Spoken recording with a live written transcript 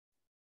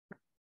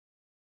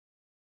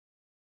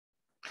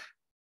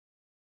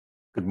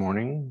Good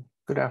morning,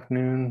 good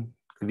afternoon,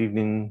 good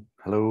evening,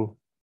 hello,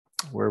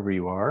 wherever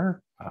you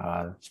are.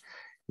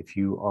 If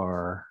you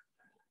are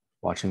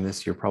watching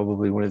this, you're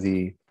probably one of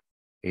the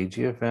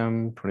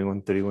AGFM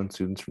 2131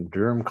 students from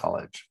Durham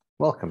College.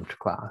 Welcome to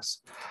class.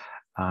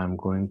 I'm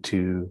going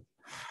to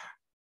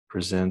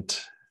present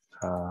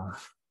a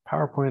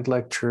PowerPoint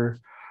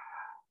lecture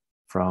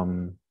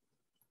from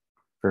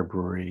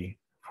February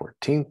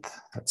 14th.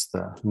 That's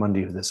the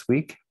Monday of this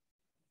week.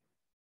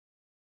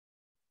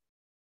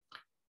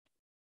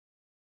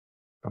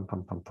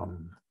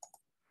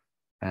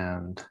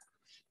 And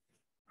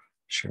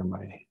share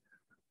my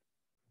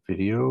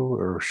video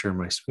or share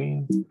my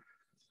screen.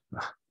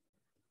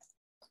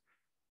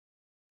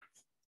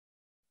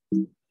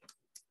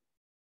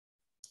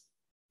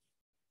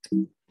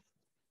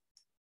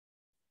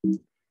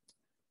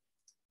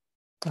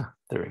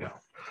 There we go.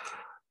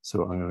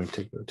 So I'm going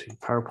to go to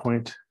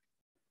PowerPoint.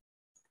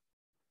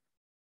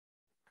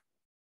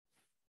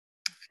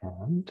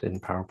 And in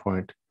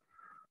PowerPoint,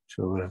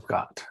 show what I've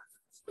got.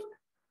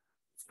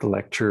 The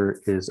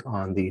lecture is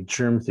on the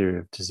germ theory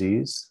of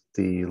disease.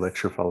 The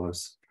lecture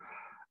follows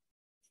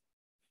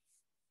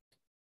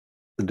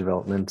the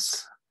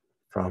developments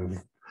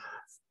from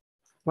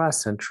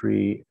last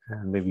century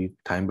and maybe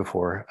time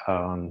before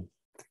the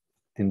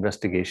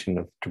investigation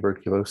of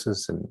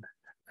tuberculosis and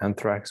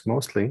anthrax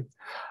mostly,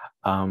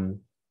 and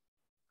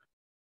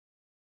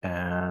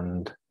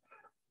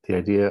the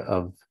idea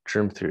of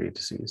germ theory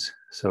disease.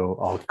 So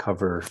I'll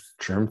cover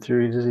germ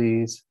theory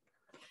disease,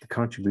 the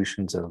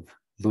contributions of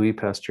Louis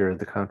Pasteur,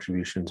 the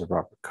contributions of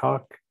Robert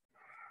Koch.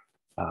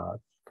 I'll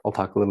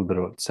talk a little bit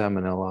about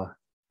Salmonella,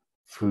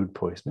 food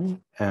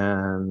poisoning,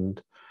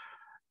 and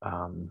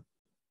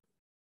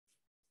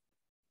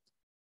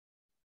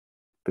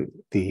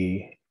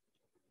the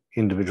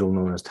individual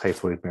known as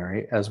Typhoid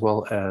Mary, as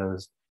well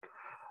as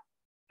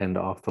end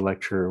off the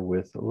lecture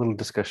with a little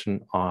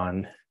discussion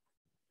on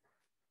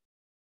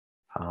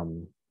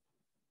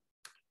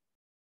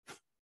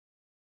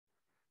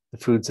the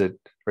foods that,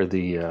 or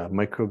the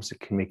microbes that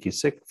can make you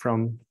sick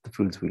from the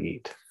foods we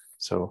eat.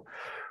 So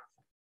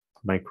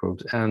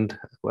microbes and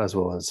as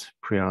well as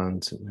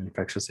prions and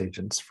infectious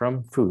agents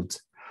from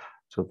foods.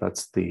 So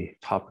that's the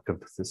topic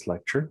of this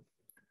lecture.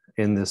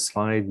 In this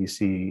slide, you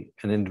see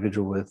an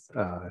individual with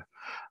a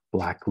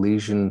black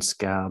lesion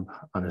scab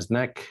on his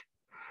neck.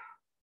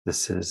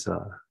 This is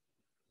a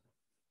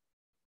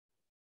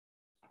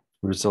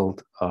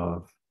result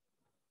of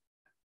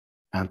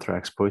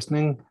anthrax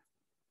poisoning.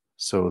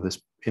 So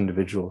this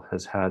individual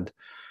has had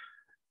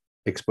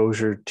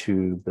exposure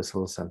to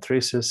Bacillus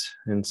anthracis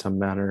in some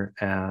manner,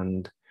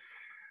 and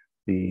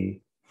the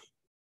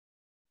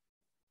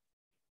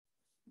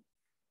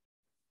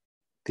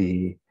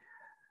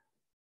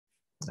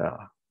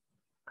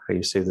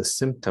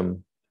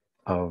symptom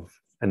of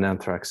an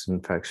anthrax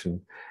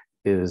infection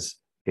is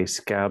a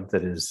scab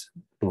that is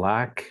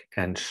black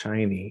and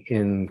shiny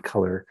in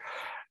color,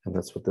 and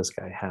that's what this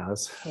guy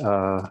has.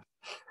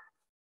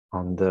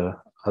 On the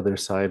other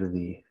side of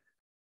the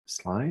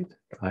slide,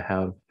 I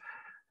have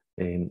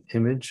an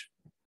image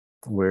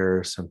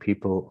where some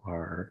people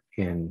are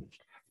in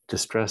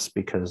distress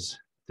because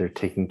they're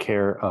taking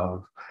care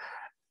of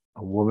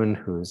a woman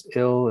who is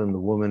ill, and the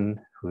woman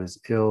who is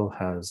ill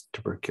has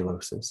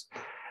tuberculosis.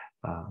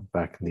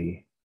 Back in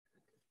the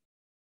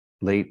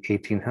late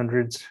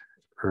 1800s,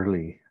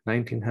 early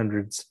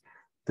 1900s,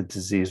 the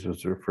disease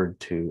was referred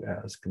to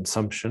as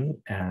consumption,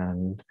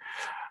 and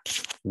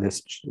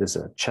this is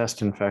a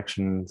chest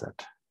infection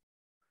that,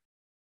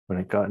 when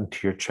it got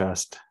into your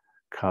chest,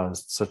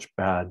 caused such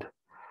bad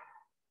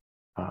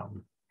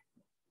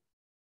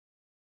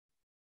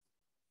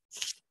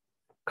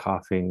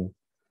coughing,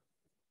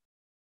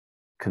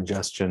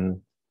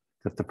 congestion,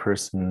 that the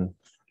person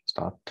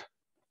stopped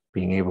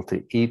being able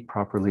to eat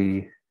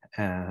properly,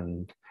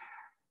 and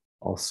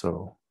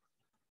also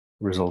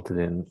resulted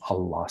in a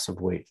loss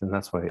of weight. And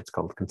that's why it's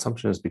called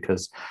consumption, is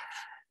because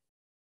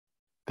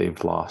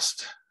they've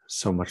lost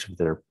so much of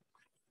their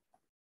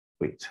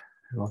weight.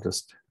 And I'll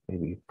just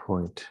maybe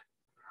point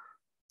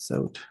this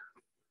out.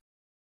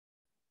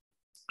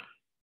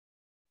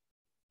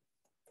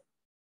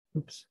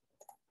 Oops.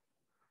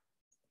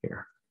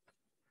 Here.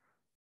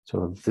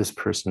 So this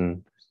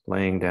person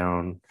laying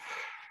down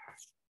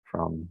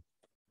from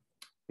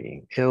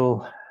being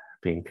ill,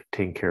 being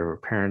taking care of her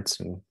parents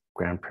and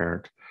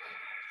grandparent,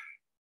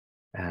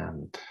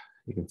 and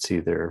you can see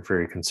they're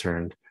very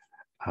concerned.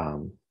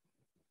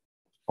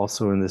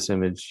 Also in this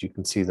image, you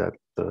can see that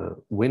the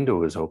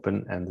window is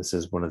open, and this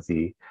is one of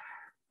the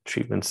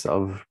treatments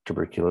of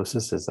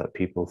tuberculosis, is that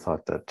people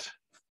thought that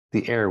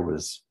the air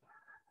was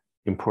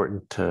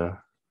important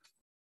to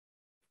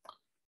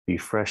be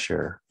fresh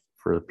air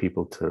for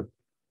people to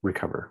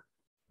recover.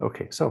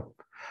 Okay, so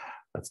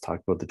let's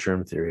talk about the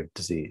germ theory of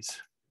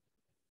disease.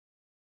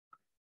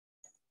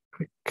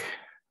 Quick.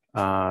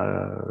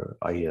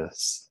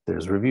 Yes,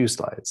 there's review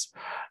slides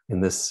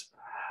in this.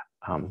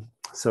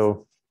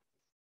 So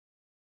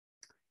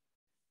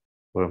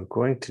what I'm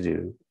going to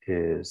do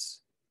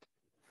is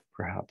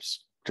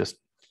perhaps just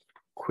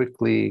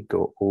quickly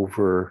go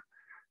over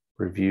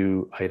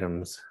review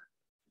items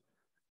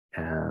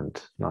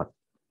and not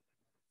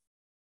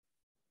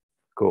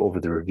go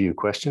over the review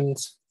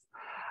questions.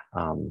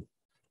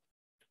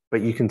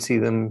 But you can see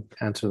them,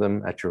 answer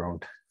them at your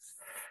own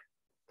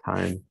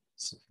time,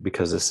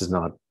 because this is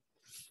not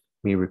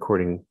me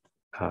recording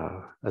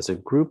as a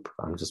group.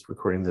 I'm just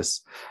recording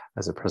this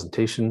as a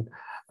presentation.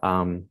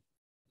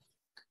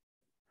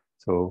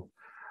 So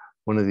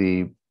one of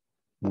the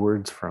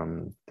words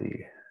from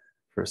the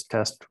first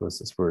test was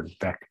this word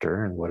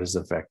vector. And what is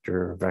a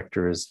vector? A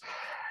vector is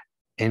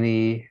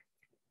any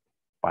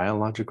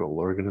biological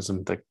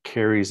organism that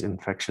carries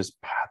infectious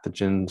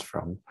pathogens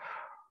from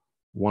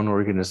one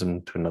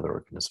organism to another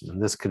organism.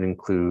 And this could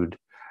include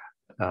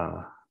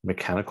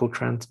mechanical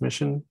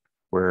transmission,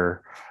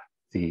 where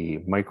the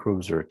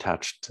microbes are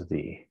attached to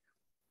the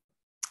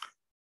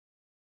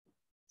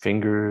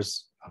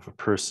fingers of a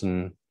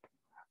person,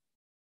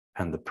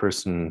 and the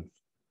person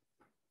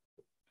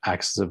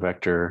acts as a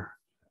vector,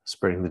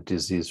 spreading the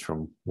disease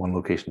from one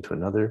location to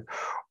another.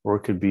 Or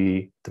it could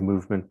be the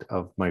movement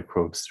of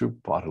microbes through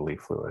bodily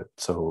fluid.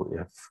 So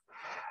if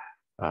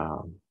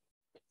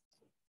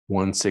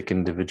one sick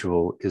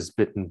individual is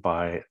bitten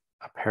by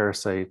a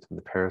parasite, and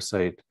the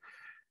parasite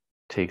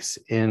takes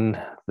in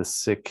the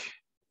sick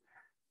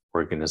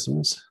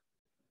organisms,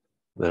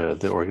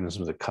 the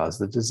organisms that cause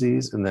the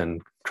disease, and then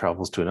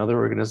travels to another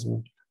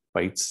organism,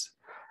 bites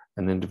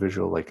an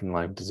individual like in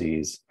Lyme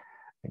disease,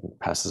 and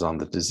passes on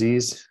the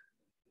disease,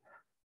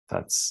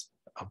 that's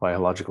a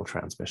biological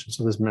transmission.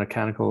 So there's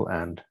mechanical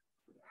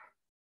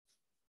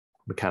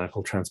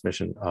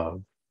transmission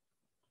of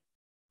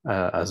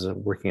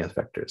working as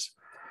vectors.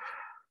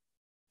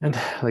 And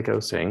like I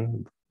was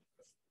saying,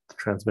 the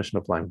transmission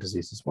of Lyme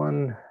disease is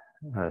one.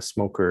 A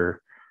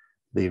smoker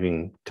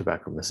leaving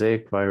tobacco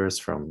mosaic virus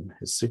from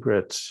his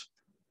cigarette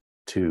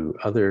to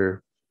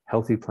other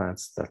healthy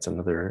plants, that's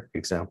another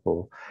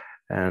example.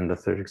 And a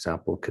third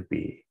example could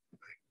be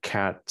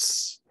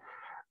cats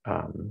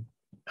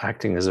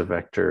acting as a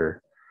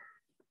vector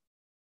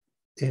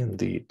in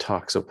the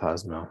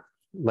toxoplasma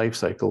life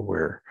cycle,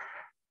 where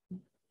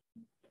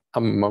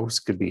a mouse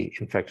could be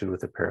infected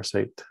with a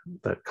parasite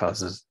that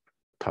causes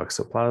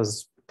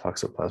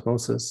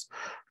toxoplasmosis.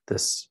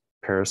 This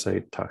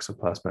parasite,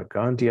 Toxoplasma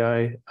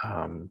gondii,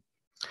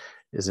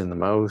 is in the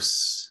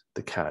mouse.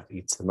 The cat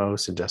eats the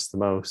mouse, ingests the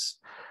mouse.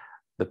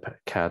 The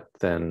cat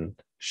then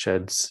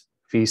sheds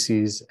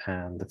feces,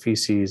 and the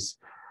feces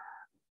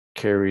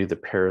carry the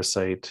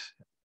parasite.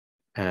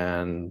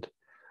 And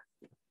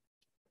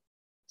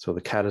so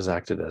the cat has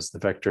acted as the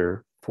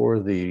vector for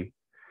the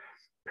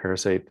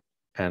parasite.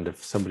 And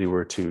if somebody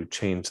were to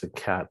change the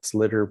cat's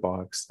litter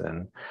box,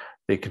 then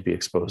they could be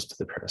exposed to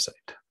the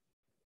parasite.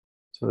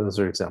 So those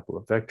are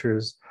examples of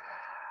vectors.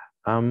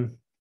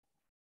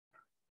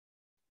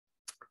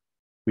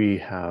 We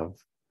have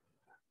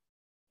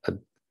a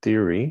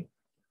theory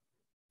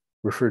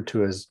referred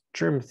to as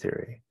germ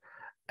theory,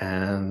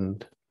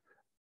 and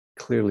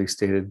clearly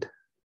stated,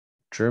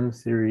 germ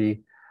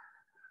theory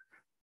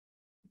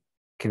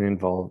can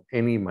involve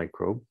any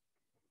microbe,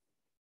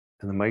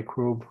 and the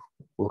microbe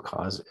will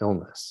cause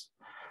illness.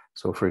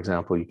 So for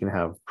example, you can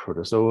have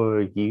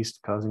protozoa,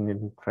 yeast causing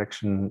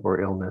infection or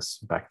illness,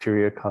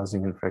 bacteria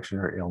causing infection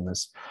or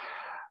illness,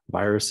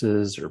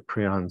 viruses or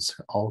prions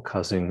all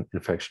causing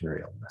infection or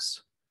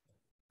illness.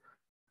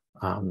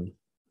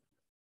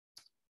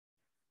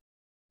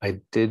 I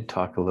did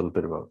talk a little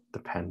bit about the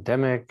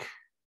pandemic.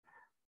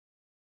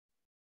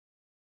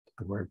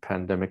 The word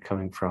pandemic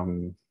coming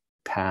from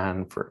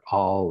pan for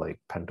all, like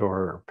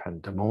Pandora or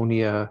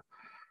Pandemonia,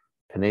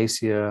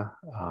 Panacea,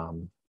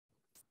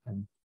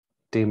 and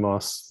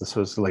demos. This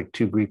was like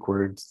two Greek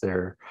words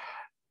there,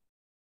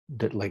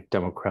 like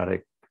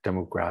democratic,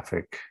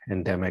 demographic,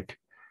 endemic.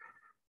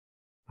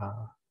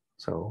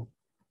 So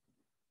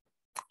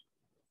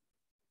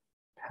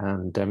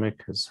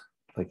pandemic is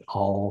like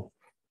all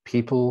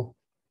people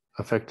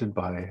affected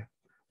by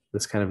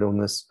this kind of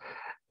illness.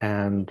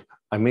 And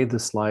I made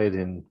this slide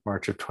in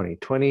March of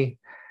 2020.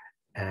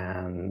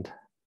 And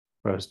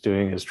what I was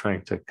doing is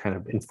trying to kind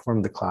of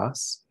inform the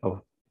class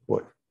of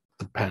what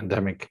the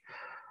pandemic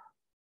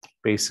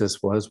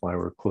basis was, why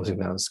we're closing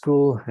down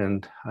school.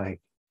 And I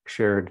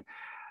shared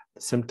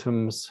the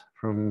symptoms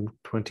from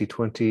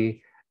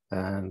 2020.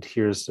 And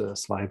here's a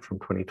slide from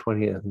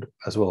 2020, and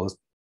as well as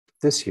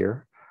this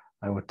year.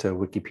 I went to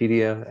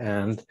Wikipedia,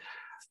 and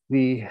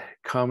the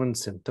common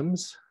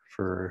symptoms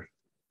for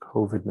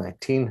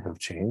COVID-19 have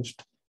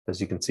changed.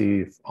 As you can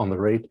see on the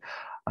right,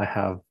 I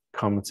have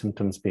common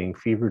symptoms being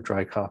fever,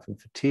 dry cough,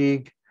 and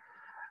fatigue.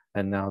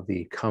 And now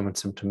the common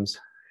symptoms,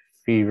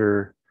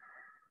 fever,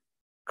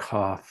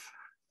 cough,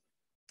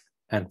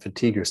 and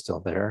fatigue are still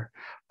there,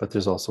 but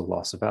there's also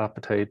loss of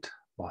appetite,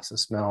 loss of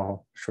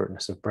smell,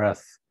 shortness of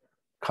breath,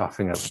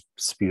 coughing up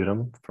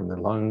sputum from the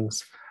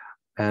lungs,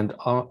 and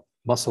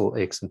muscle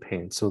aches and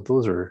pains. So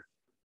those are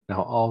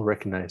now all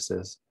recognized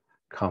as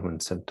common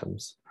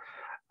symptoms.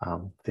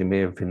 They may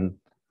have been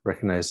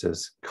recognized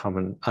as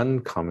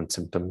uncommon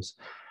symptoms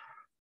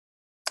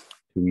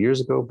 2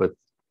 years ago, but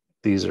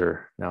these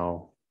are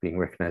now being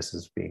recognized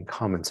as being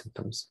common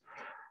symptoms.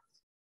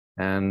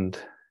 And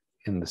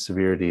in the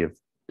severe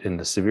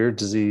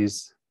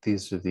disease,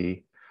 these are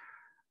the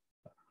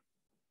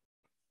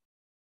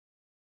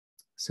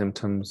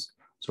symptoms.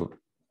 So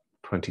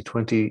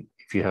 2020,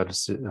 if you had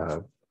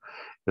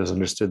it was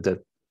understood that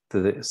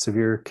the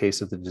severe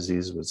case of the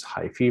disease was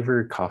high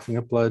fever, coughing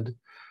up blood,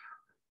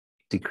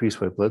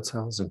 decreased white blood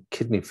cells, and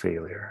kidney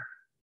failure.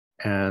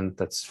 And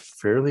that's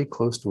fairly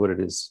close to what it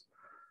is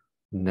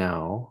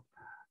now.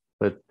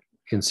 But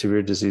in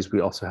severe disease, we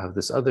also have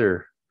this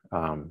other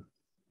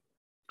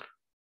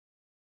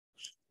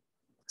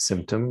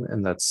symptom,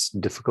 and that's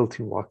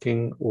difficulty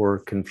walking or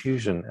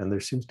confusion. And there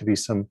seems to be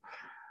some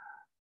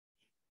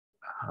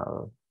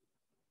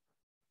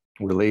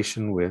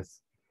relation with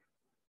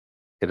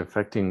it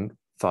affecting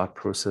thought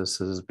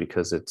processes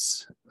because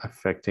it's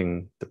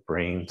affecting the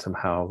brain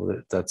somehow.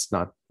 That's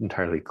not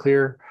entirely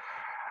clear.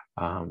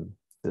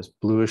 This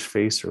bluish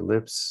face or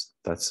lips,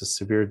 that's a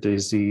severe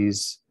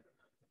disease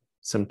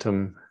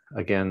symptom.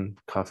 Again,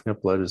 coughing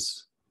up blood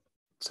is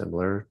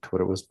similar to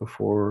what it was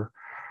before.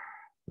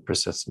 The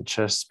persistent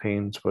chest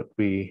pains, what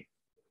we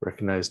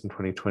recognized in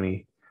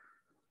 2020.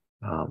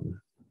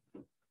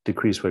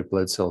 Decreased white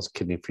blood cells,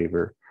 kidney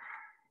fever,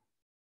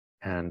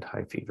 and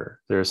high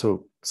fever. There's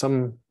so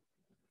some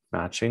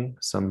matching,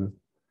 some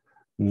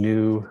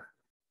new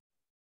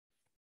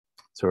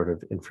sort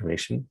of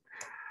information.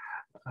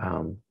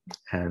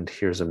 And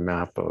here's a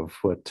map of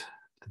what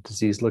the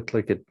disease looked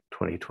like at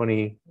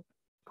 2020,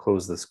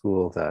 closed the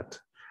school that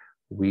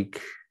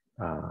week,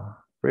 right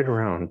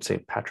around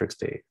St. Patrick's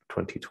Day,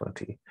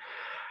 2020.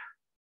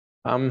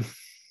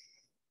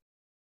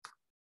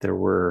 There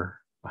were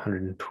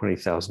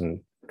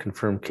 120,000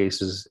 confirmed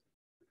cases.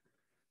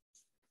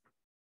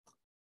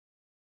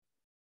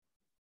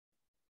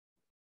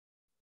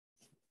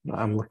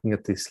 I'm looking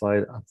at the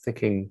slide, I'm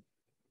thinking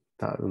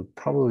that would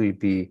probably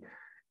be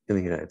in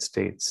the United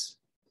States,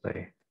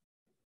 they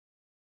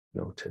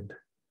noted.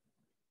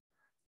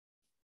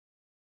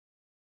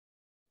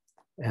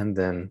 And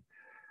then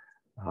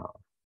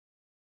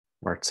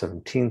March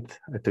 17th,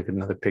 I took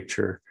another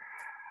picture.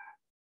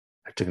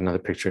 I took another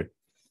picture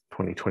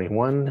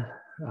 2021.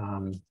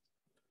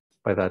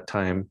 By that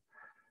time,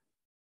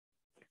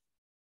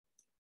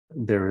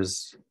 there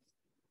was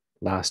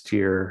last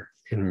year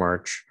in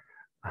March,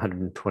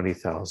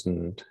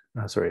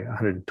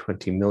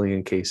 120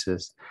 million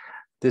cases.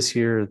 This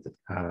year,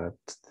 at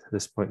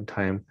this point in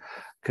time,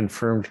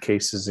 confirmed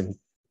cases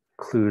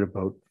include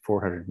about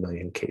 400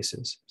 million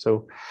cases.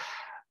 So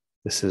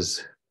this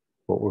is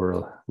what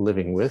we're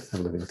living with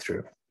and living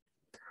through.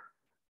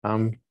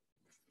 The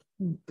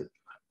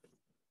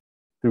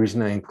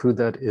reason I include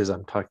that is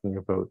I'm talking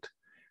about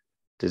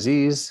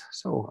disease.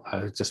 So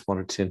I just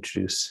wanted to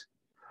introduce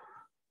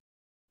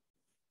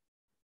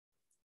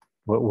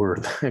what we're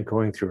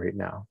going through right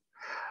now.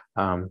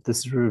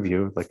 This is a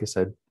review. Like I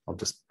said, I'll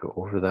just go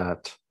over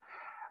that.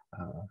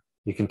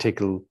 You can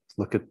take a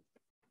look at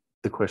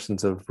the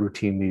questions of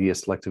routine media,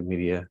 selective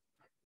media,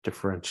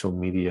 differential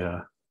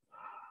media.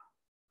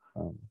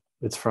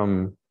 It's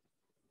from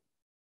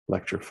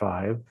lecture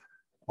 5.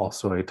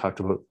 Also, I talked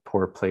about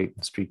pore plate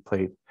and streak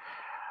plate.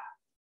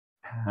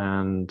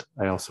 And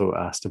I also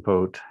asked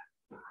about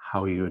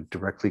how you would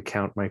directly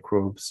count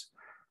microbes.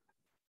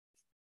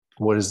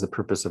 What is the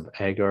purpose of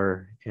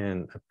agar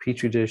in a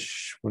petri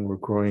dish when we're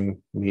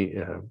growing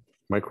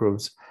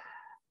microbes?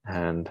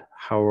 And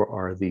how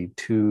are the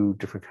two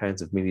different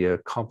kinds of media,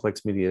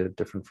 complex media,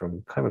 different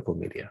from chemical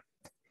media?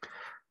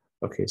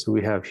 Okay, so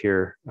we have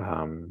here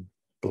the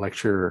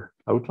lecture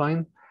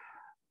outline.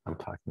 I'm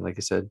talking, like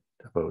I said,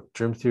 about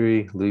germ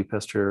theory, Louis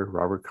Pasteur,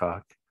 Robert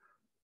Koch,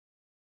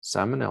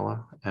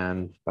 Salmonella,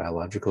 and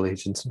biological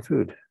agents in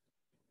food.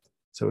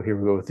 So here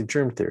we go with the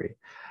germ theory.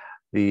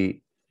 The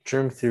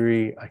germ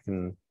theory,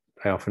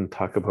 I often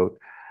talk about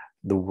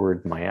the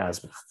word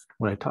miasma.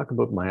 When I talk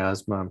about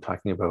miasma, I'm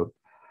talking about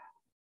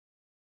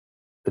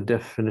the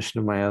definition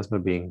of miasma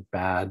being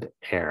bad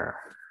air.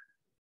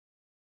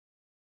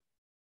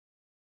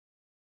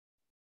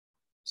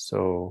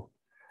 So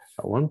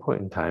at one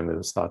point in time, it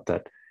was thought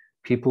that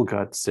people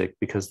got sick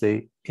because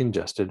they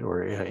ingested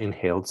or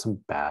inhaled some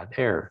bad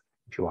air.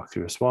 If you walk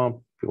through a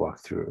swamp, if you walk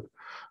through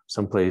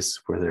some place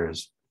where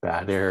there's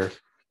bad air,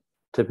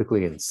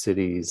 typically in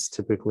cities,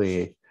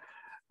 typically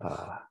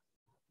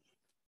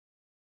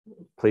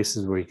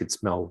places where you could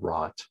smell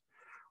rot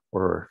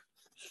or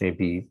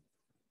maybe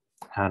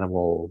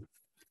animal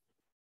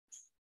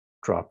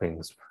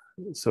droppings.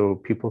 So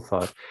people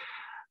thought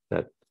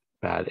that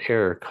bad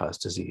air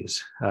caused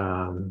disease.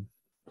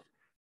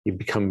 You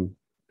become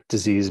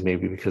disease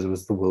maybe because it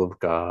was the will of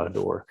God,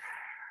 or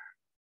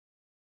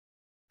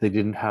they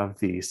didn't have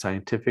the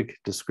scientific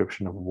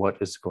description of what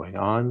is going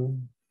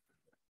on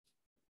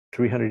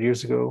 300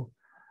 years ago.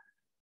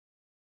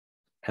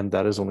 And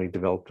that has only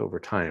developed over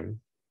time.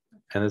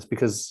 And it's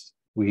because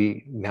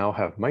we now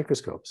have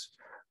microscopes.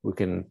 We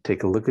can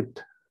take a look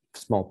at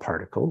small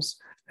particles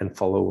and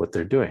follow what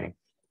they're doing.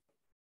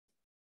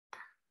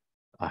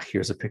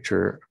 Here's a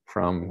picture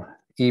from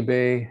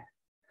eBay.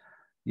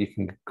 you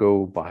can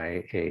go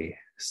buy a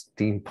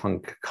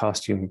steampunk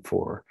costume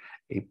for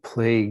a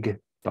plague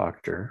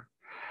doctor.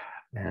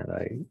 And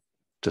I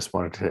just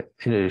wanted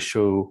to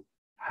show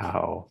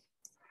how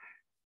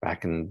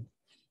back in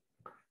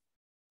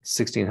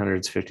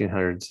 1600s,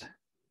 1500s,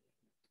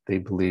 they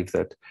believed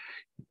that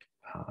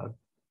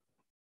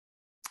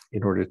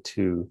in order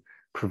to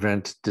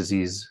prevent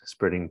disease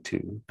spreading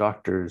to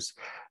doctors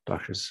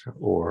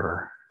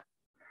or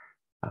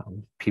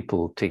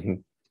people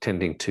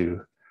tending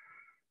to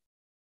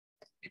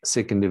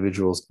sick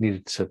individuals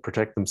needed to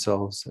protect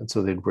themselves. And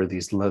so they'd wear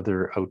these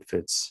leather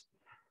outfits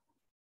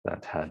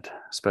that had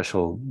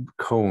special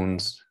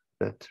cones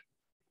that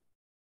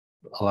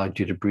allowed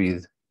you to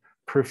breathe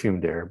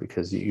perfumed air,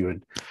 because you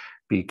would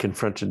be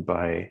confronted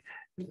by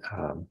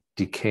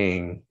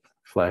decaying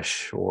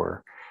flesh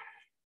or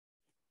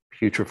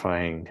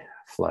putrefying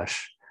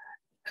flesh.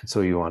 And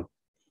so you want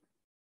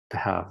to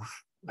have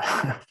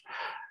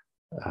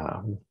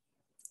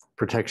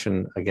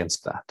protection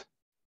against that.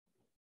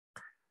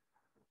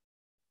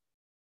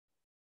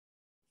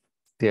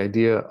 The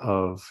idea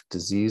of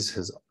disease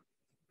is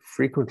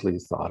frequently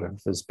thought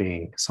of as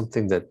being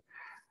something that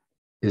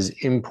is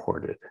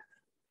imported.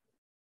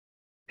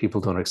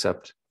 People don't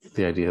accept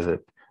the idea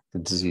that the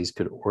disease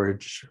could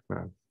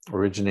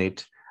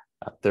originate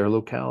at their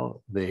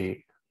locale.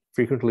 They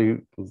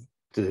frequently,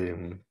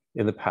 in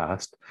the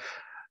past,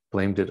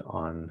 blamed it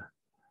on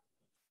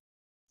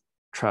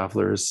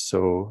travelers.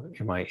 So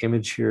in my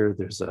image here,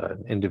 there's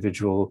an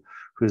individual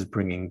who's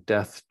bringing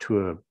death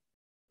to a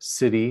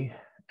city,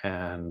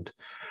 and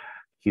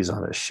he's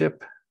on a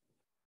ship.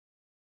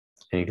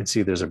 And you can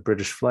see there's a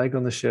British flag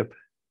on the ship.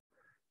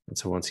 And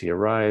so once he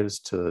arrives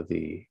to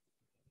the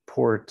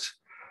port,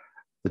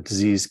 the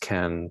disease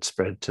can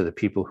spread to the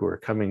people who are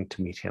coming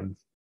to meet him.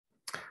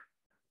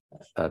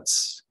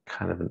 That's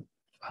kind of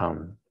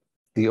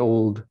the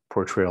old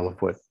portrayal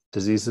of what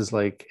disease is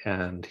like.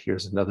 And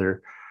here's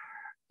another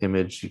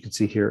image you can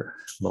see here: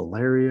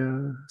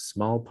 malaria,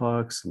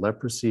 smallpox,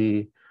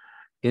 leprosy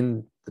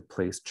in the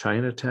place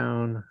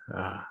Chinatown.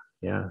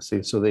 Yeah,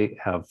 see, so they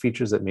have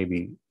features that may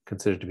be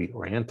considered to be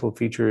Oriental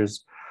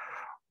features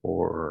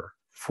or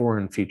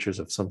foreign features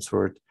of some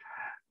sort.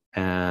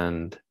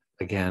 And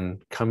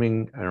again,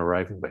 coming and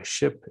arriving by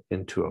ship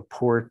into a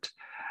port.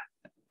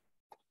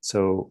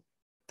 So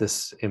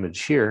this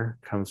image here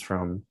comes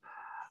from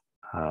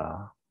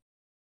a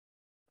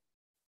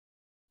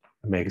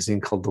magazine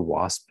called The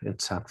Wasp in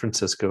San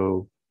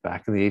Francisco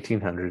back in the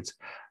 1800s.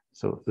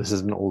 So this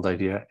is an old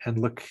idea. And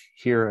look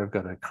here, I've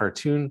got a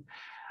cartoon.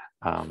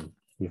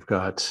 You've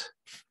got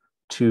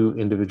two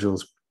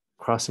individuals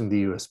crossing the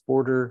US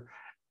border,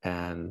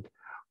 and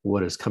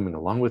what is coming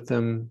along with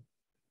them?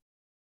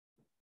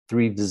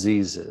 3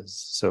 diseases.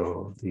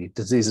 So the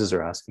diseases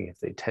are asking if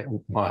they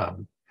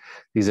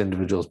these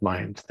individuals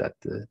mind that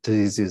the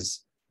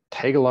diseases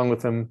tag along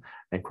with them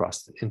and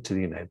cross into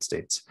the United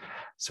States.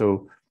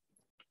 So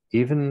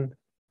even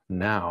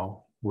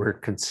now, we're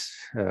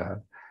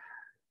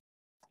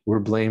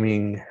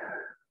blaming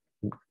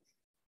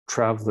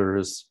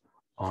travelers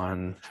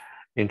on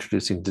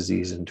introducing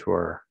disease into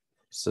our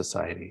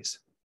societies.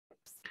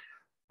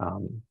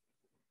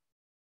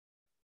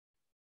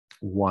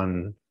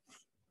 One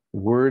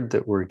word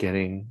that we're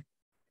getting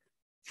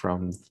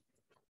from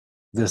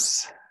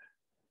this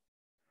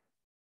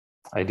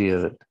idea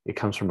that it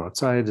comes from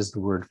outside is the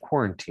word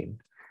quarantine.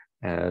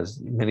 As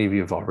many of you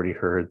have already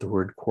heard, the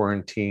word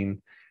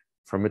quarantine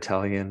from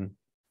Italian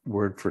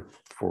word for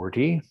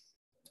 40.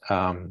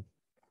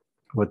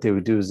 What they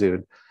would do is they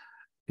would,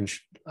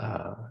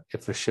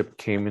 if a ship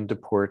came into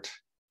port,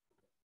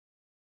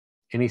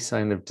 any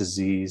sign of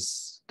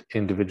disease,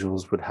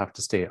 individuals would have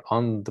to stay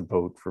on the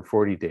boat for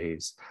 40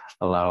 days,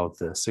 allow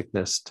the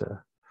sickness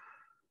to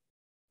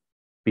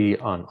be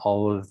on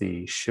all of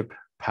the ship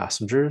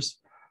passengers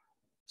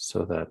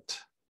so that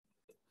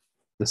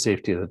the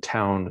safety of the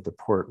town, the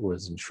port,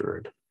 was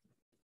ensured.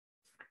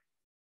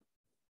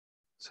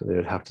 So they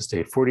would have to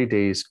stay 40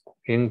 days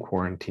in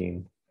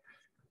quarantine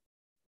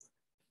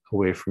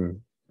away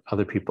from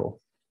other people.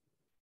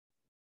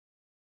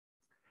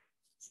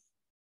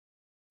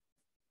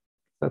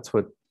 That's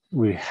what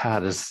we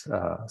had as,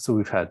 so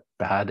we've had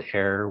bad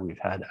air, we've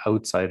had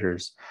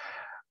outsiders.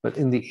 But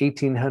in the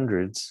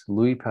 1800s,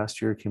 Louis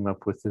Pasteur came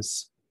up with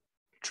this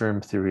germ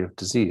theory of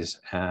disease.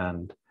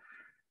 And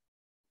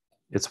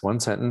it's one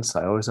sentence.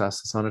 I always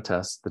ask this on a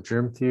test. The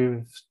germ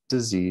theory of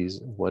disease,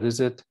 what is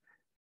it?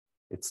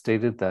 It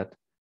stated that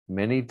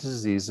many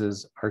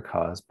diseases are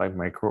caused by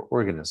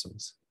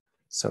microorganisms.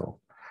 So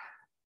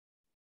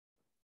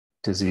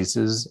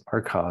diseases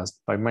are caused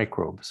by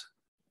microbes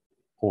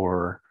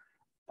or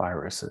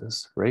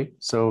viruses, right?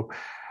 So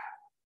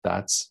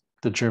that's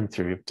the germ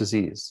theory of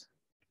disease.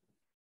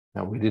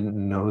 Now, we didn't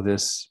know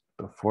this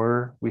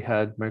before we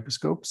had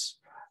microscopes,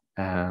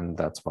 and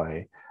that's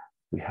why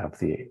we have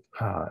the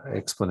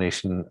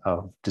explanation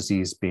of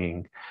disease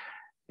being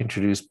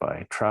introduced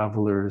by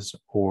travelers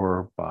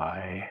or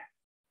by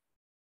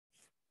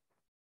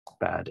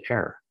bad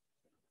air.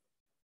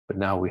 But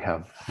now we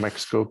have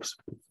microscopes,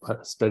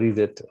 studied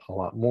it a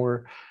lot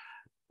more.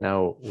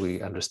 Now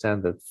we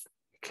understand that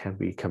it can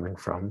be coming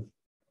from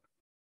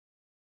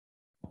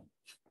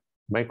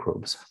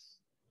microbes.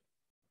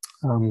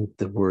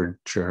 The word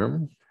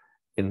germ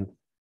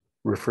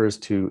refers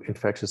to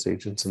infectious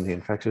agents, and the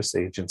infectious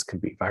agents can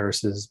be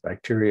viruses,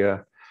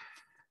 bacteria,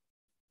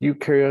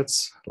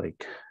 eukaryotes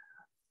like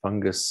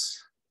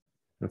fungus,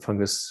 and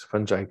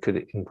fungi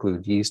could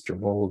include yeast or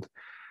mold,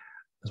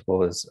 as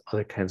well as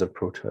other kinds of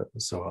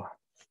protozoa.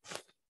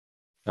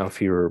 Now, if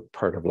you were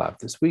part of lab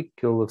this week,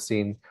 you'll have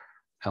seen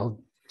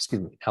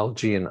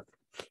algae and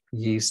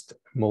yeast,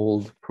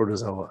 mold,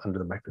 protozoa under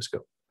the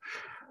microscope.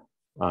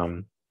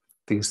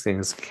 These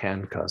things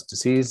can cause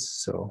disease,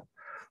 so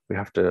we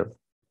have to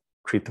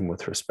treat them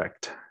with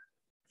respect.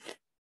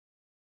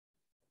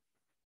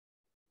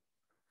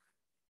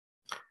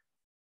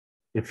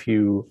 If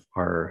you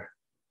are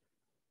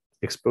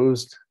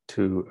exposed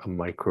to a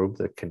microbe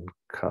that can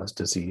cause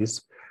disease,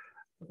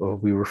 well,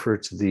 we refer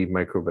to the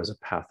microbe as a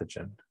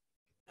pathogen.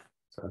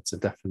 So that's a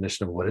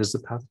definition of what is the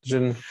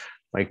pathogen.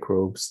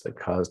 Microbes that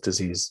cause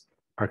disease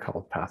are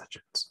called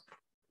pathogens.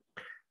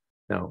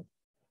 Now,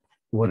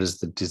 what is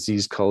the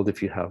disease called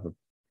if you have a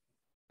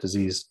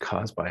disease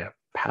caused by a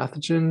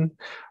pathogen?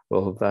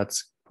 Well,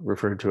 that's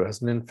referred to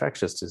as an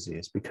infectious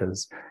disease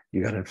because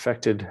you got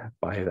infected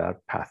by that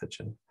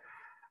pathogen.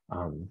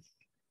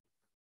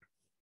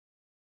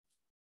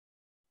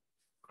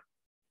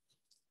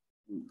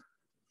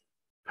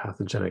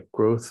 Pathogenic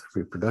growth,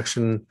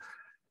 reproduction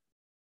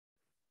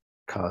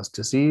cause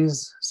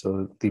disease.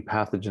 So the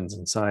pathogens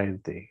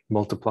inside, they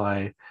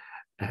multiply,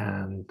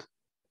 and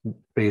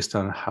based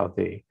on how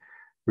they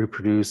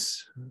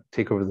reproduce,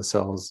 take over the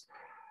cells,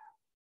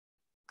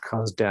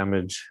 cause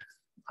damage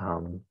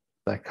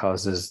that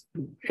causes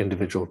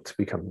individual to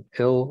become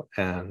ill,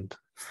 and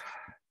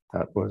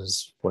that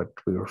was what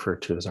we refer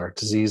to as our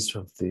disease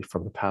from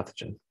the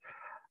pathogen.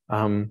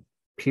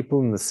 People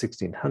in the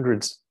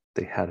 1600s,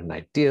 they had an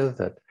idea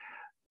that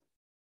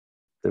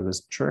there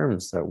was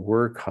germs that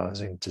were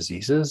causing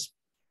diseases,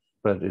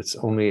 but it's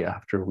only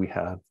after we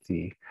have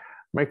the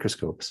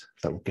microscopes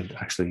that we can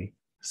actually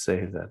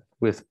say that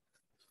with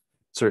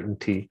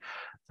certainty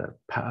that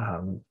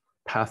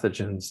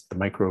pathogens, the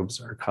microbes,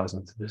 are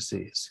causing the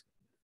disease.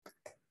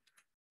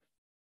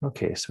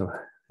 Okay, so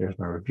there's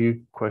my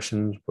review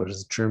questions. What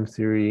is germ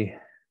theory?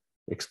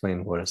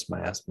 Explain what is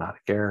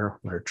miasmatic air,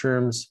 what are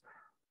germs,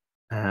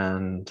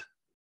 and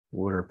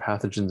what are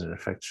pathogens and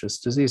infectious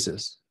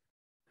diseases.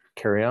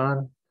 Carry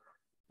on.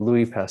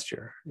 Louis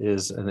Pasteur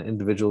is an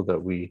individual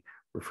that we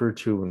refer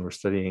to when we're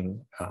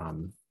studying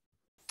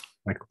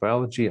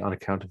microbiology on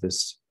account of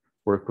his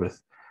work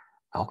with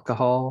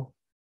alcohol,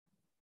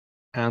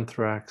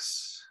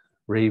 anthrax,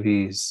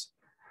 rabies,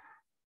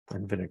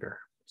 and vinegar.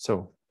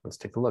 So let's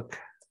take a look.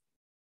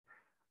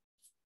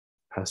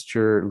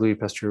 Louis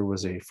Pasteur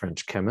was a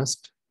French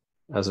chemist.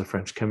 As a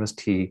French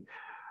chemist, he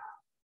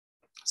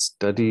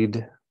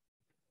studied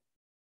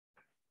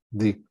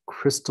the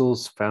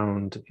crystals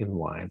found in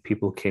wine.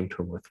 People came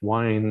to him with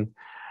wine,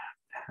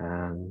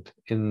 and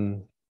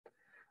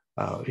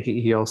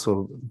he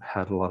also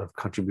had a lot of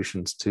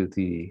contributions to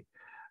the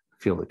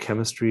field of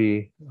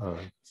chemistry.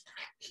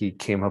 He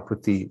came up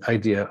with the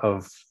idea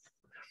of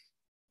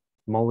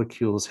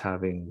molecules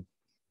having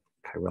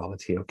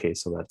chirality. Okay,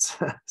 so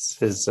that's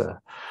his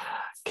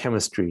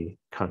chemistry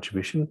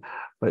contribution,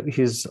 but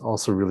he's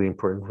also really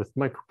important with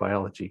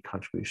microbiology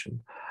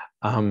contribution.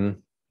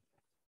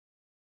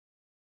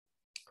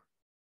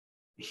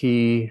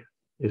 He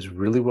is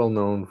really well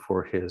known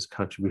for his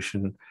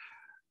contribution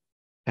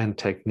and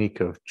technique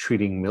of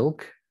treating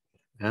milk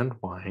and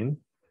wine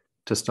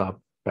to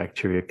stop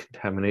bacteria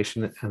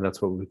contamination, and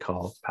that's what we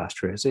call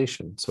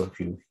pasteurization. So if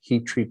you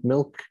heat treat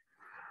milk,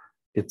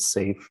 it's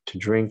safe to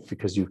drink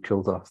because you've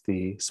killed off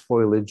the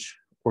spoilage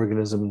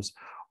organisms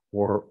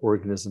or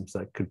organisms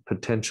that could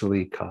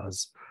potentially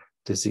cause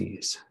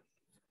disease.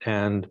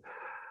 And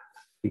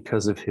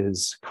because of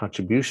his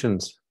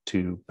contributions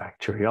to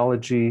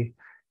bacteriology,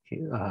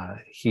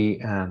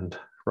 he and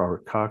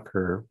Robert Koch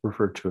are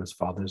referred to as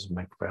fathers of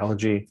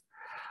microbiology.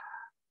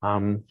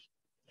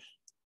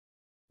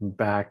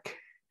 Back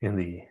in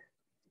the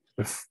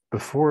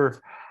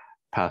before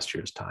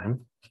Pasteur's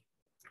time,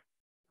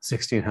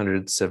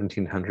 1600s,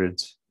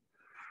 1700s,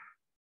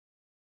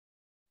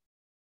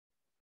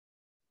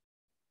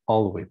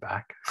 all the way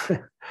back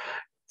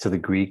to the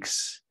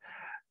Greeks,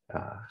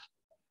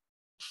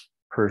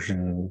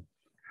 Persian,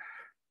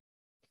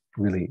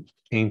 really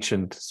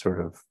ancient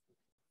sort of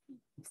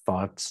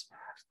thoughts,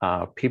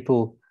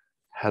 people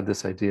had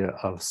this idea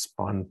of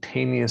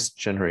spontaneous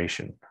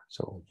generation.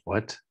 So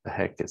what the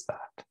heck is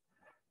that?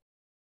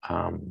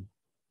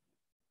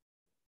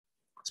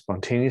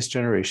 Spontaneous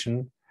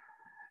generation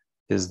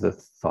is the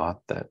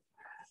thought that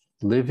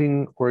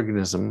living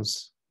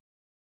organisms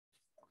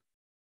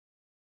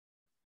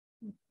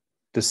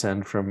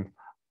descend from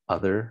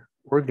other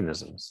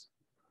organisms.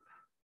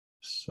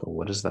 So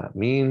what does that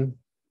mean?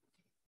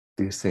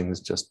 These things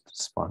just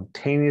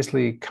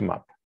spontaneously come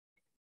up.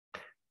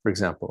 For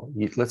example,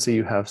 let's say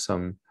you have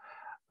some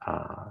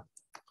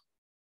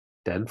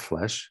dead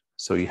flesh.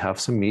 So you have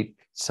some meat,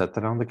 set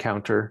that on the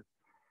counter,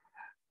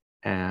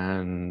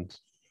 and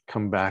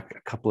come back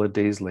a couple of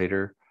days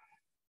later.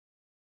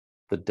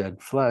 The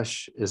dead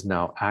flesh is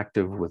now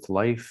active with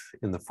life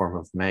in the form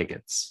of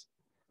maggots.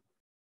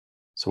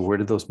 So where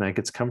did those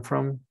maggots come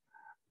from?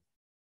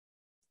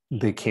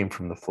 They came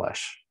from the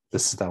flesh.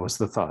 That was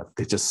the thought.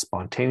 They just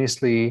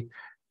spontaneously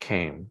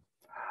came.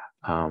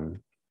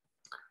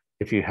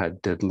 If you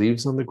had dead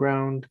leaves on the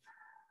ground,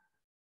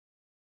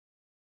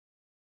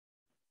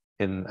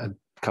 in a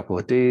couple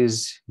of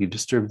days, you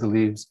disturb the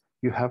leaves,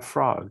 you have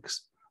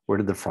frogs. Where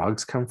did the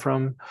frogs come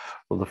from?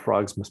 Well, the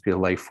frogs must be a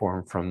life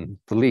form from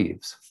the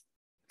leaves.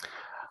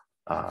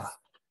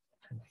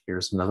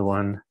 Here's another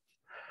one.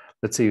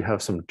 Let's say you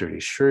have some dirty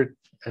shirt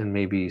and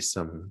maybe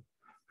some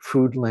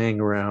food laying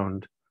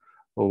around.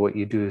 Well, what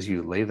you do is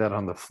you lay that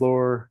on the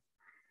floor.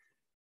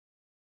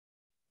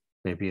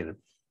 Maybe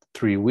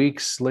 3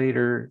 weeks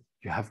later,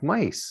 you have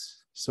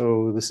mice.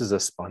 So this is a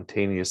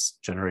spontaneous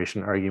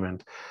generation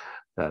argument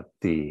that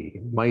the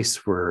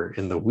mice were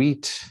in the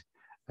wheat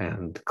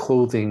and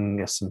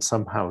clothing and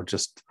somehow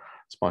just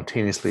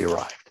spontaneously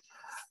arrived.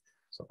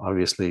 So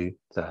obviously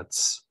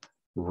that's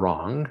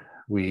wrong.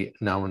 We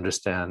now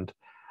understand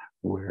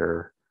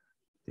where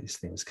these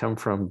things come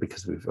from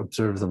because we've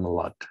observed them a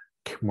lot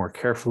more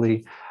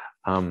carefully.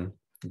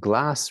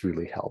 Glass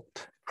really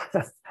helped.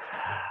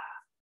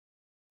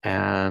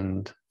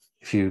 And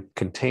if you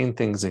contain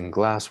things in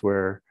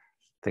glassware,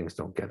 things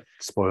don't get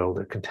spoiled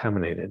or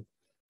contaminated.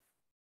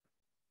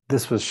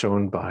 This was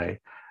shown by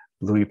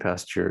Louis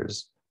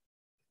Pasteur's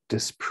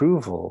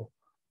disapproval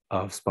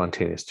of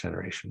spontaneous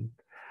generation.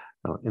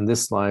 Now, in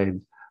this slide,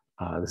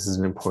 this is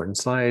an important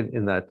slide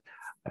in that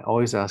I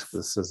always ask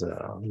this as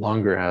a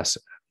longer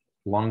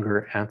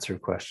answer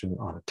question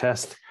on a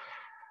test.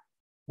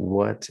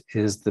 What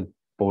is the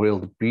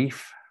boiled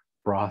beef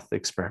broth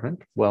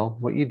experiment? Well,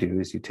 what you do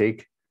is you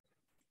take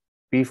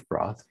beef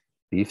broth,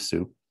 beef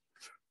soup,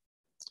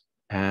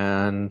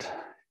 and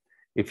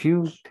if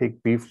you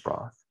take beef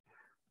broth,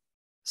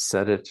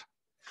 set it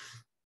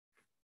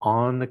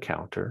on the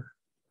counter,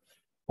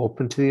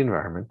 open to the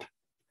environment,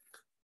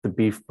 the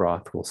beef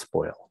broth will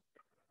spoil.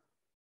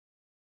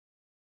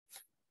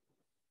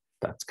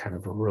 That's kind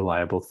of a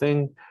reliable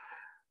thing.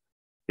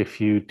 If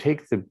you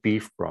take the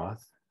beef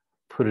broth,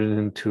 put it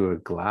into a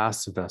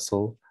glass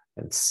vessel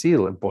and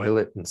seal it, boil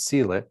it and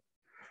seal it,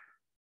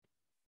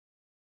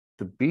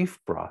 the beef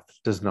broth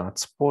does not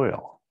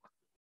spoil,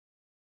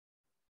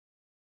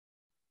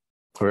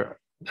 or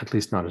at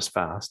least not as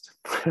fast.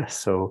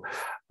 So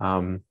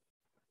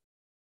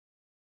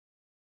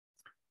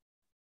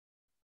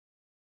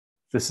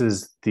this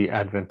is the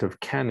advent of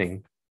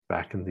canning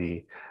back in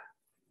the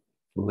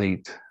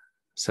late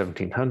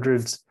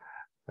 1700s,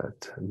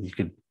 that you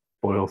could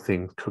boil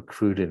things, cook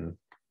food in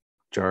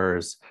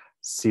jars,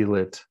 seal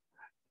it,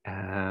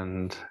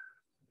 and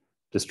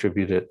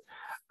distribute it.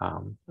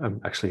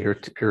 Actually,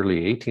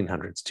 early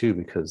 1800s too,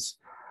 because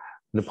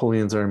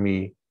Napoleon's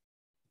army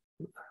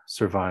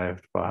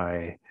survived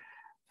by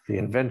the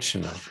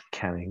invention of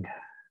canning.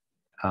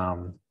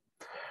 And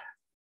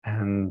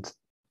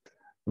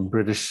the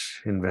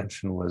British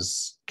invention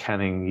was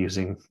canning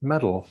using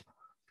metal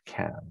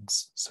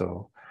cans.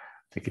 So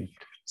they could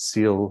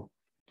seal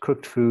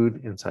cooked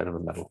food inside of a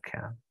metal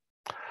can.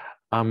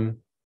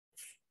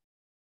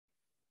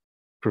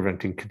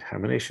 Preventing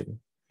contamination.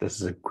 This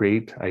is a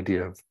great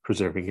idea of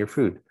preserving your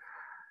food.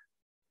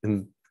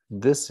 In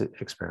this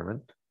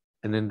experiment,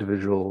 an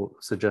individual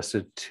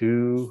suggested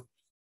to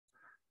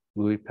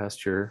Louis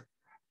Pasteur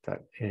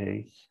that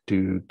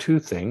do two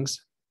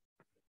things.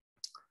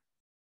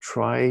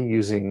 Try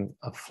using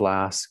a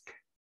flask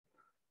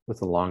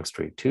with a long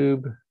straight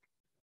tube.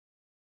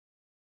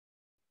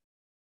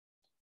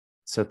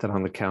 Set that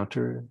on the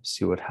counter,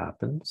 see what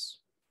happens.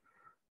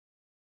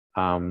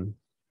 And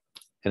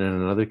in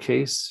another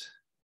case,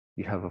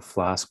 you have a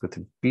flask with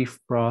a beef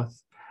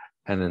broth,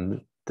 and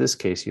in this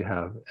case, you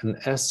have an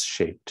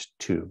S-shaped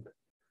tube.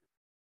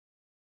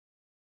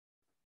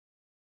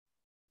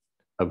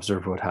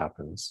 Observe what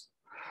happens.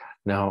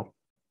 Now,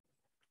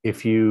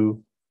 if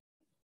you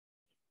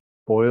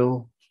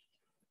boil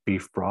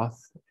beef broth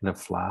in a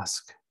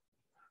flask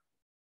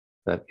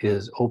that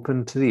is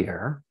open to the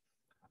air,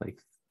 like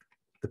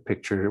the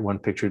picture, one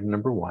pictured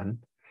number one,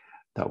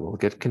 that will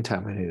get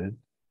contaminated.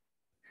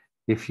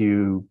 If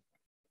you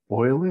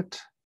boil it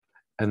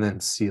and then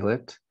seal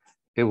it,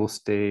 it will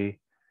stay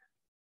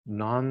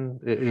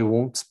it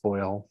won't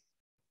spoil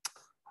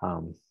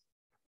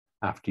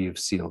after you've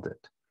sealed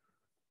it.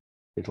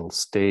 It'll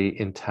stay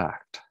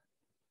intact.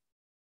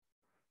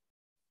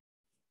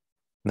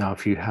 Now,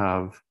 if you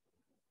have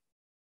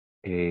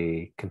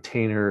a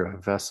container,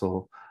 a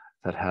vessel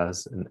that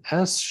has an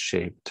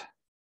S-shaped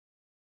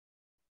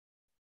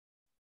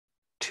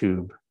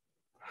tube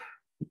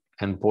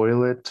and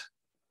boil it,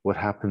 what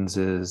happens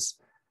is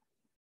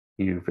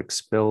you've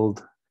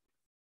expelled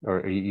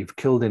or you've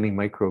killed any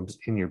microbes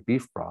in your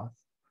beef broth,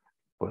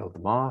 boiled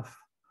them off,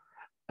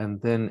 And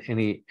then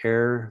any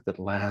air that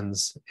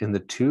lands in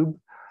the tube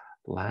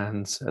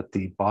lands at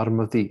the bottom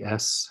of the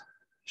S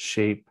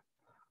shape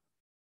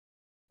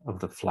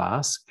of the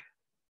flask.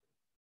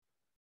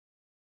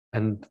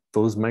 And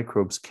those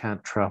microbes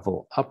can't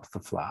travel up the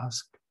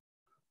flask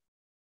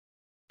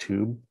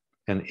tube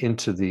and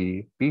into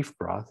the beef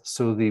broth.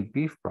 So the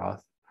beef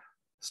broth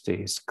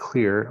stays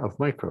clear of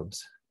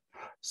microbes.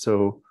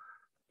 So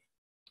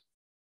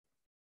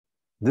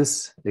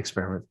this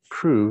experiment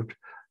proved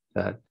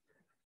that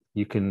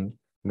you can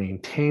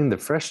maintain the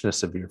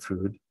freshness of your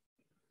food.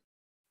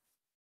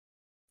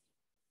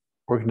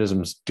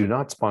 Organisms do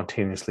not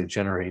spontaneously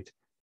generate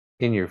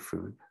in your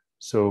food.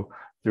 So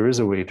there is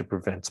a way to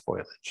prevent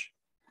spoilage.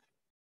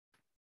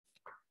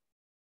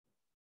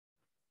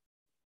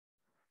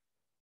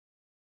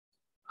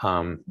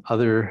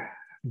 Other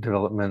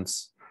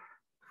developments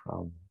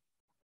from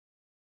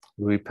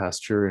Louis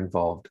Pasteur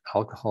involved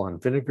alcohol and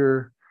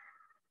vinegar.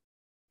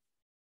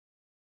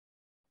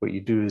 What you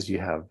do is you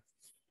have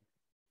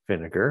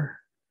vinegar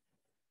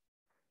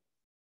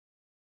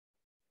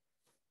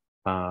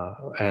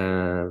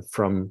and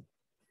from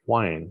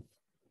wine.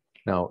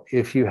 Now,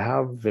 if you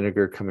have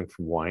vinegar coming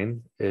from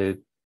wine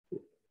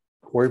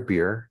or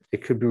beer,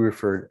 it could be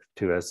referred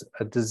to as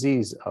a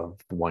disease of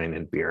wine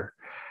and beer.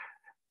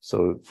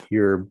 So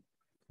your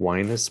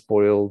wine is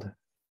spoiled,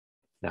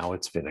 now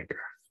it's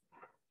vinegar.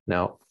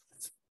 Now,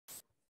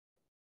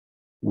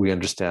 we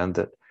understand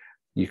that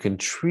you can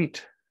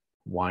treat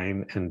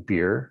wine and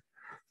beer,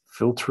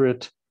 filter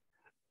it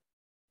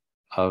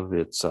of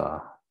its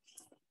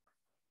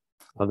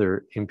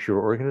other impure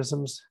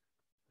organisms,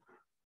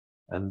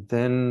 and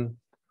then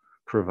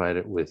provide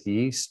it with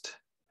yeast.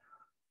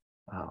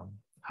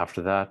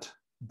 After that,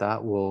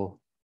 that will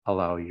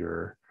allow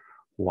your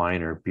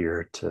wine or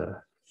beer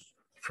to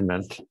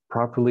ferment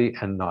properly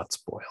and not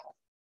spoil.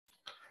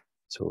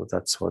 So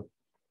that's what,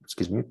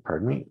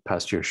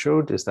 Pasteur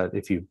showed, is that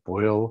if you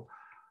boil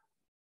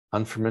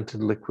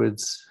unfermented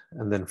liquids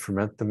and then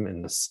ferment them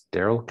in a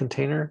sterile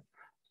container,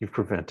 you've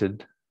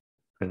prevented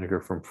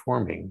vinegar from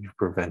forming. You've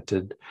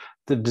prevented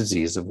the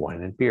disease of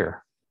wine and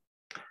beer.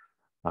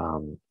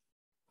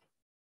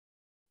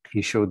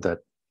 He showed that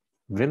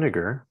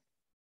vinegar,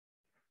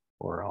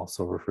 or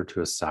also referred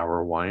to as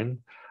sour wine,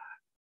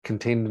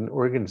 contained an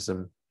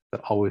organism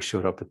that always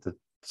showed up at the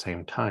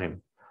same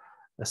time,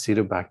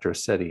 Acetobacter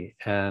aceti.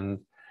 And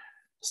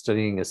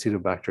studying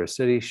Acetobacter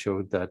aceti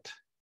showed that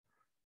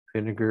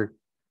vinegar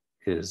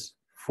is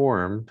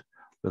formed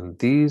when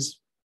these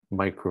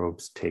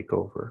microbes take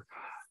over.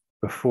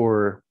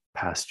 Before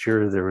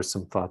Pasteur, there was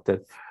some thought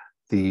that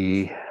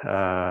the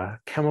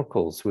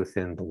chemicals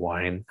within the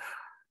wine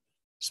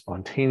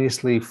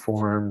spontaneously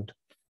formed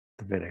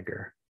the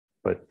vinegar.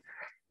 But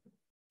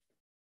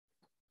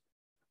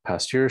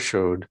Pasteur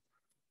showed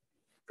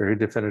very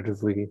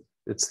definitively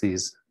it's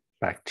these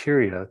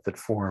bacteria that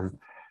form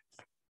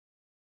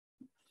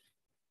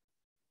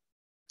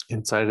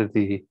inside of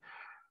the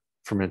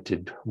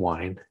fermented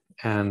wine.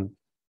 And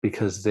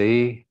because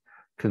they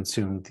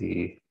consume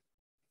the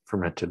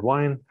fermented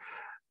wine,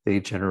 they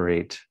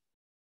generate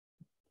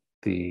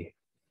the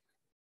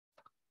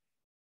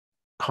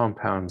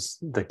compounds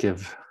that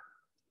give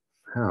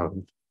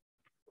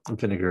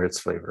vinegar its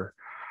flavor.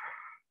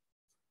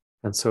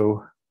 And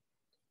so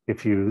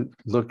if you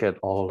look at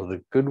all of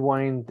the good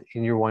wine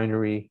in your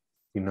winery,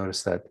 you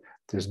notice that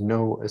there's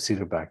no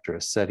Acetobacter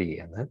aceti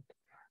in it.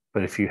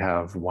 But if you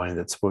have wine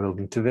that's boiled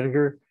into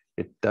vinegar,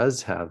 it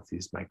does have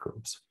these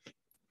microbes.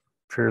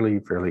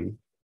 Fairly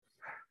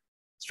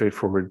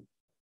straightforward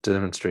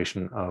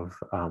demonstration of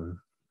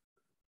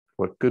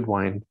what good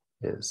wine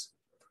is.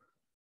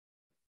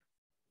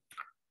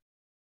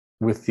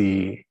 With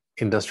the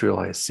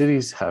industrialized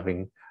cities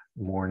having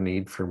more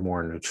need for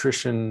more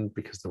nutrition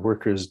because the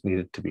workers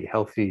needed to be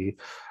healthy,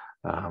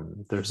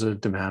 there's a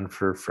demand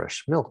for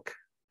fresh milk.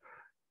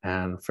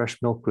 And fresh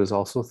milk was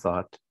also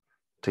thought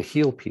to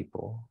heal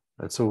people.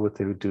 And so what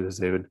they would do is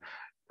they would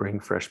bring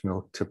fresh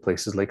milk to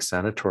places like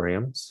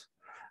sanatoriums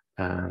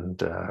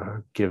and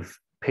give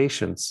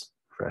patients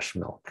fresh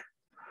milk.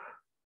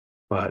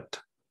 But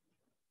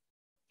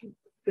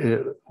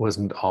it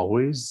wasn't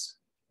always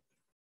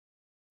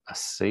a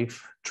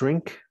safe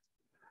drink.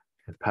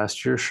 And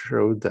Pasteur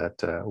showed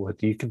that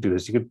what you could do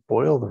is you could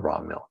boil the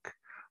raw milk,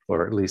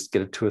 or at least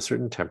get it to a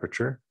certain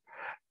temperature.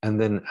 And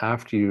then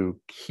after you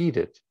heat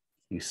it,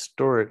 you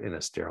store it in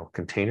a sterile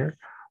container.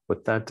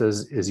 What that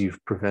does is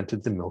you've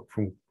prevented the milk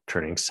from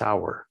turning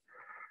sour,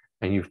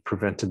 and you've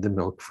prevented the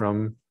milk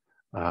from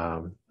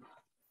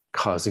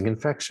causing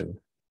infection.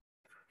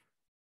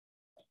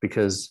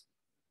 Because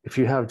if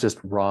you have just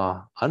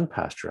raw,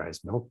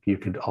 unpasteurized milk, you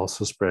could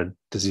also spread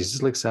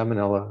diseases like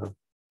Salmonella,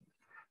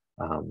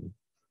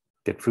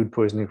 get food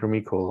poisoning from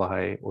E.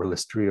 coli, or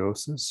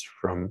listeriosis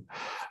from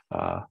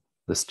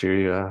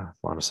Listeria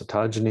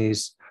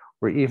monocytogenes,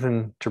 or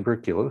even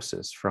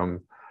tuberculosis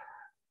from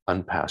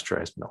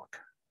unpasteurized milk.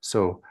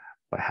 So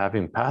by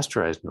having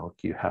pasteurized milk,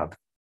 you have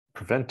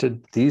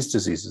prevented these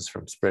diseases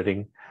from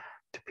spreading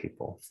to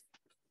people.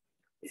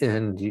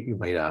 And you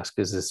might ask,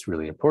 is this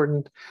really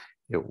important?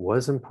 It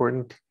was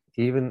important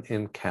even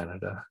in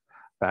Canada.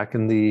 Back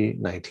in the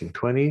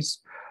 1920s,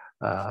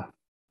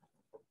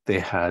 they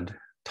had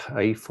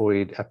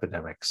typhoid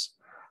epidemics.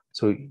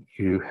 So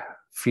you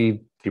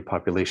feed your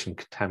population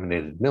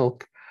contaminated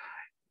milk,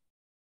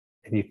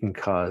 and you can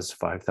cause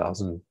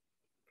 5,000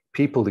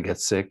 people to get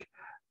sick,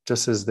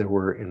 just as there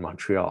were in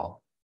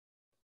Montreal.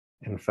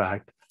 In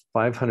fact,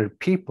 500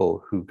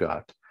 people who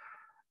got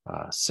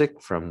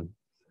sick from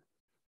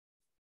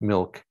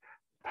milk,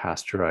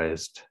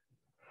 pasteurized,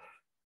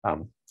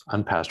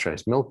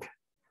 unpasteurized milk,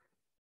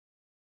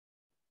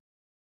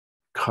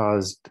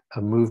 caused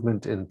a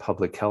movement in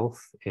public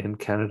health in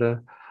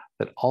Canada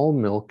that all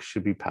milk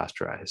should be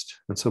pasteurized.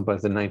 And so by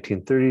the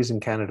 1930s in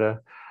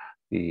Canada,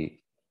 the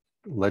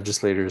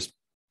legislators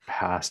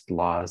passed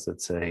laws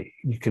that say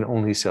you can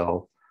only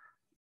sell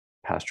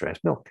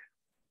pasteurized milk.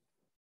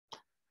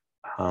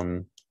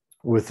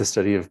 With the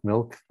study of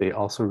milk, they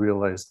also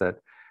realized that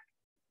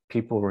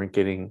people weren't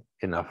getting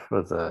enough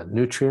of the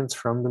nutrients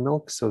from the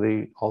milk, so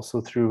they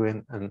also threw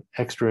in an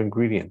extra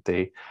ingredient.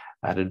 They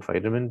added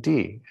vitamin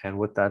D, and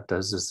what that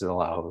does is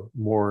allow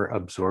more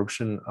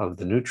absorption of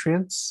the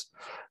nutrients,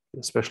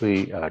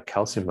 especially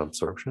calcium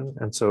absorption.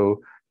 And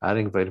so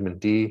adding vitamin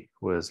D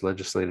was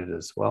legislated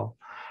as well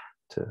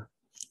to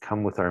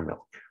come with our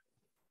milk.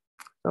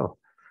 So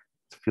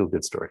it's a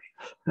feel-good story.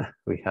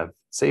 We have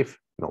safe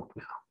milk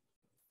now.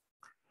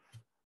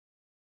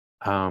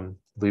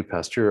 Louis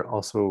Pasteur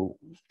also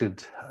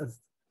did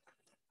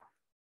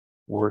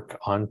work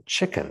on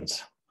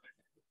chickens.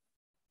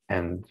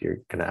 And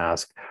you're going to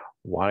ask,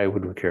 why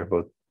would we care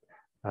about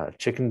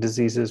chicken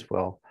diseases?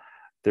 Well,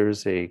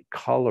 there's a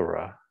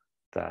cholera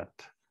that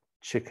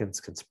chickens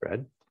can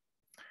spread.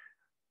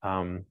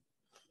 The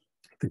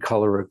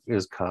cholera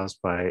is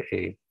caused by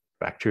a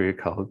bacteria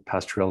called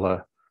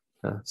Pasteurella.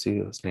 See,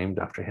 it was named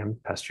after him,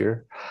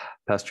 Pasteur.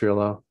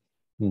 Pasteurella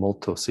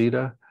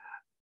multocida.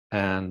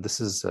 And this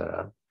is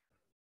a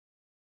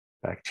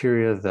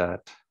bacteria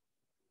that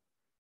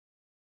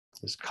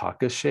is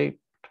coccus shaped.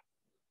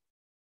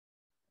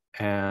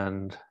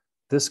 And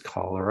this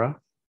cholera,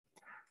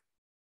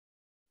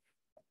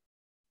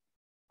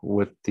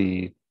 what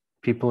the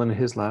people in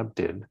his lab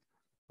did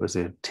was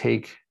they'd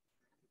take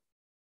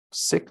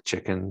sick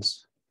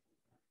chickens,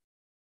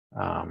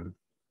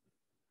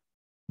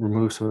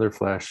 remove some of their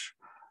flesh,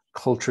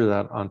 culture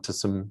that onto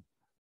some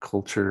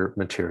culture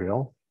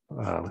material,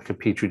 like a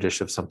petri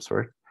dish of some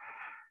sort,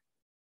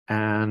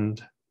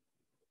 and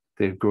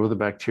they'd grow the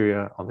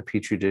bacteria on the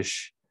petri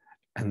dish,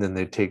 and then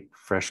they'd take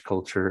fresh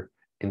culture,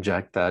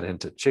 inject that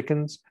into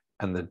chickens,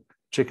 and the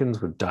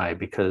chickens would die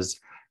because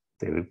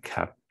they would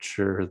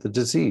capture the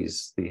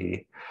disease,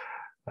 the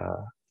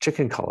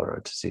chicken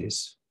cholera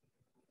disease.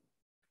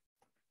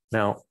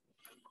 Now,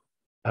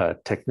 a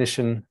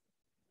technician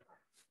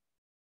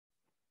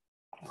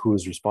who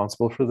was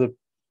responsible for the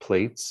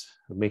plates,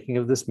 the making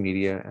of this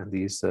media and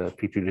these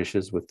petri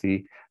dishes with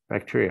the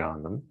bacteria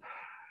on them,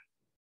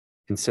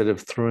 instead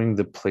of throwing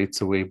the plates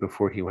away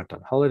before he went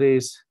on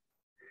holidays,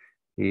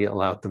 he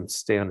allowed them to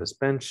stay on his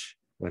bench,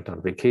 went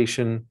on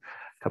vacation.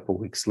 A couple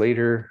of weeks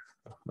later,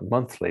 a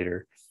month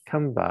later,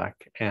 come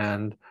back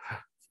and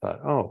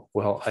thought, oh,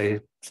 well, I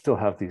still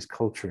have these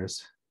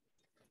cultures.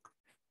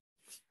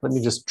 Let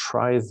me just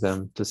try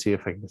them to see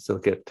if I can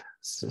still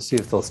see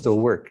if they'll still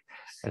work.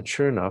 And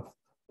sure enough,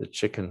 the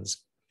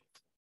chickens,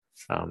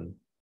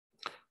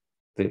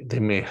 they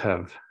may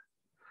have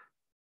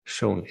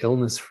shown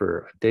illness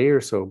for a day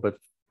or so, but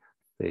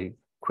they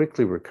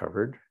quickly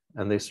recovered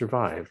and they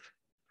survived.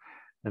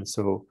 And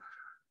so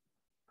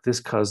this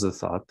caused the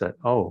thought that,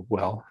 oh,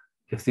 well,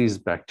 if these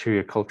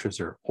bacteria cultures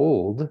are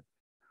old,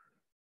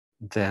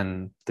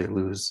 then they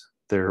lose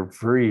their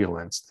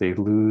virulence, they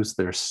lose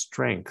their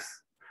strength.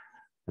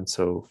 And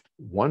so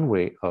one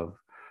way of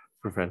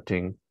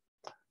preventing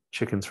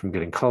chickens from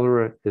getting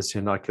cholera is to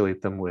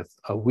inoculate them with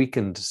a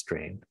weakened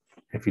strain.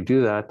 If you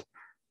do that,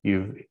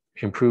 you've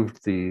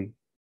improved the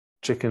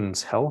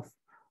chicken's health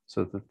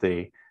so that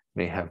they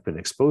may have been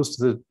exposed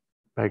to the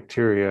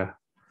bacteria,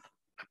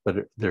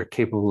 but they're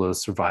capable of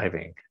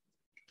surviving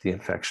the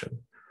infection.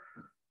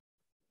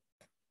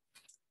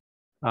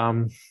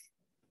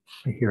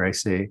 Here I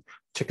say,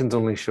 chickens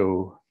only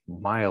show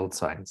mild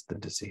signs of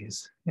the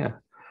disease. Yeah.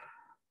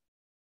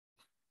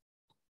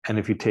 And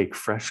if you take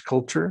fresh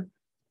culture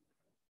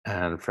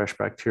and fresh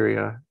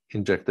bacteria,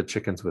 inject the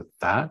chickens with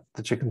that,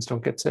 the chickens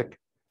don't get sick.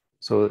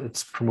 So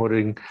it's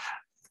promoting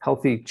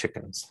healthy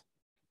chickens.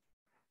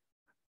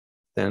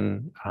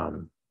 Then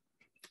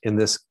in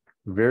this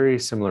very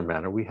similar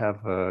manner, we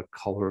have a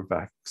cholera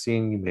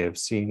vaccine you may have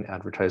seen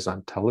advertised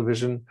on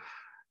television.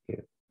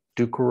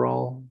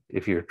 Dukoral,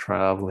 if you're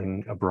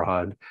traveling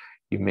abroad,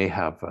 you may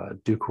have a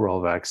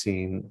Dukoral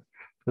vaccine.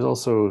 There's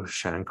also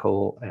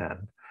Shankle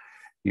and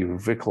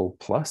Uvical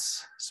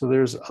Plus. So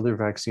there's other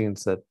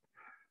vaccines that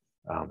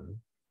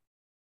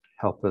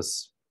help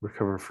us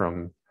recover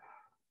from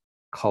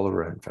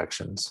cholera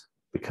infections,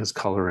 because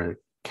cholera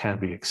can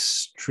be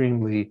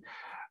extremely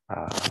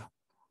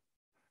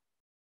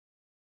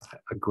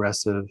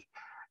aggressive,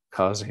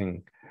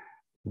 causing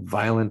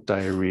violent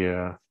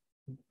diarrhea,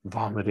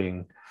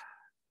 vomiting,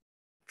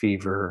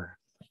 fever,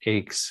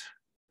 aches,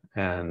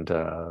 and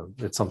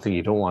it's something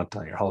you don't want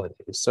on your holidays.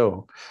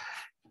 So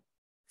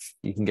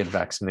you can get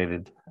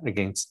vaccinated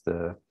against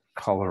the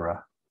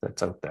cholera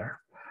that's out there.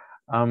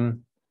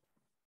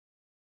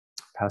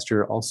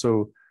 Pasteur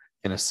also,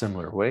 in a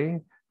similar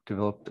way,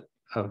 developed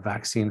a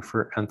vaccine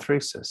for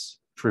anthracis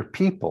for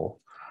people.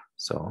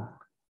 So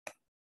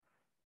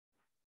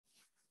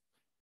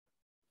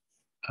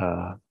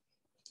I'm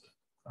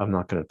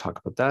not going to talk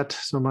about that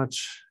so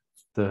much,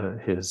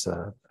 his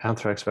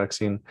anthrax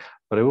vaccine,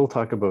 but I will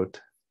talk about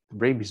the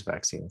rabies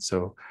vaccine.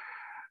 So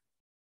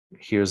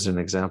here's an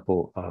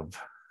example of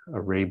a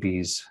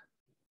rabies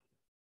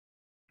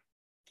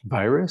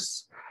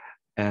virus,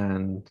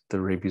 and the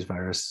rabies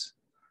virus,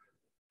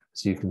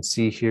 as you can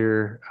see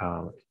here,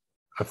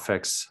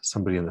 affects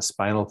somebody in the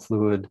spinal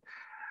fluid,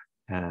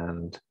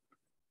 and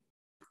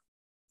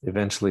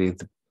eventually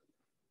the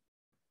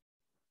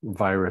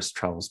virus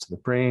travels to the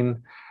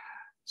brain.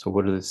 So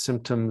what are the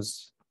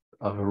symptoms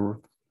of a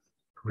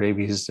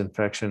rabies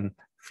infection?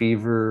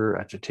 Fever,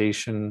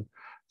 agitation,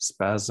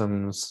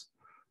 spasms,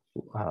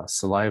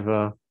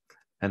 saliva.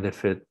 And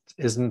if it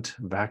isn't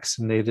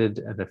vaccinated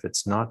and if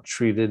it's not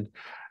treated,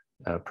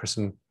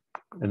 an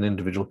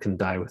individual can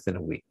die within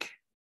a week.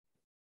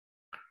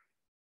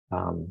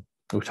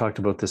 We talked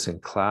about this in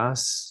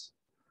class,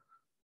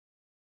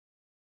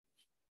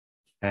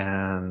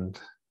 and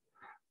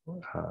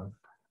I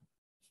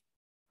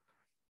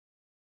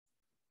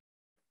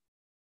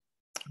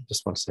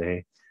just want to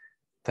say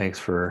thanks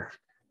for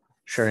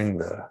sharing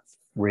the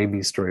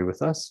rabies story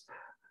with us.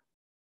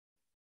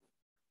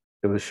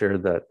 It was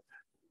shared that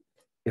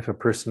if a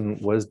person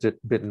was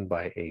bitten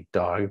by a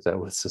dog that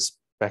was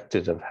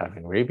suspected of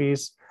having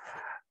rabies,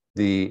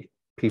 the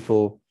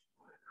people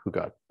who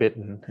got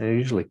bitten, and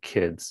usually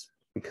kids,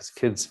 because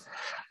kids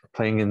are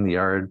playing in the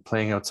yard,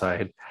 playing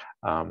outside,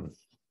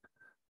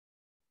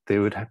 they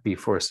would be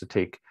forced to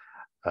take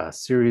a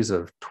series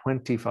of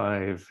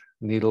 25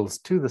 needles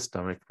to the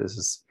stomach.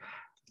 It's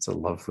a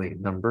lovely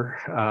number,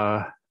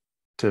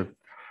 to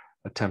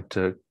attempt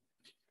to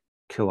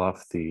kill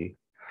off the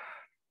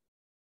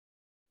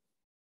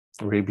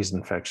rabies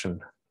infection.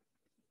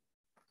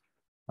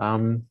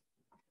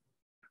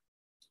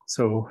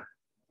 So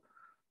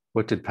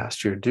what did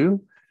Pasteur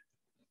do?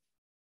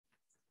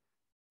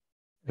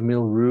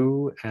 Emile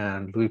Roux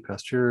and Louis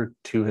Pasteur,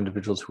 two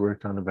individuals who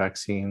worked on a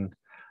vaccine.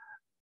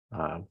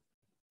 Emile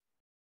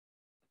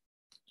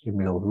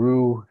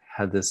Roux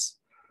had this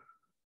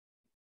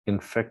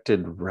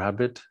infected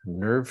rabbit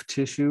nerve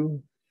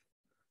tissue.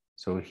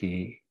 So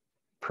he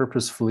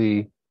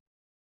purposefully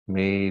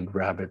made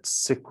rabbits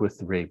sick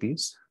with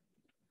rabies,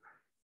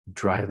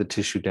 dry the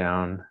tissue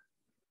down,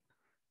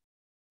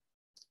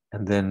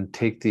 and then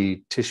take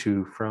the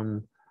tissue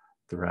from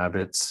the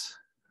rabbits.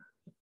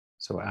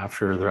 So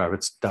after the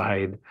rabbits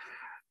died,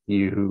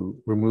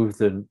 you remove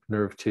the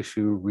nerve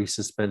tissue,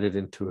 resuspend it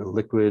into a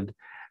liquid,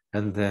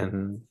 and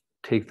then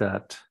take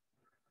that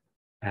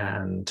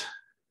and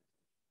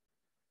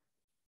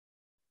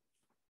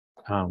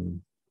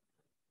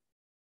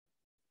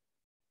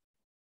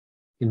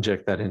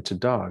inject that into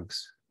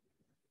dogs.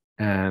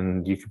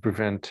 And you can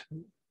prevent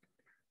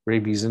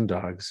rabies in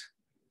dogs.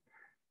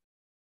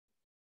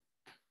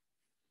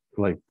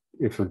 Like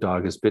if a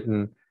dog is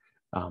bitten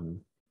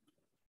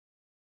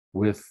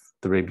with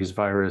the rabies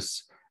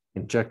virus,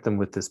 inject them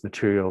with this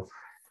material,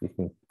 you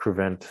can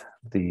prevent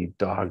the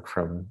dog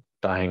from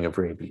dying of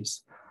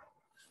rabies.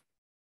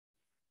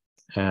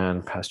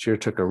 And Pasteur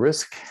took a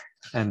risk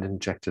and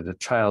injected a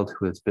child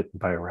who was bitten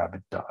by a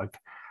rabid dog,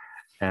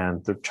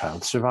 and the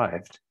child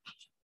survived.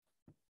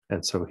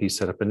 And so he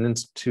set up an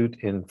institute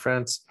in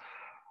France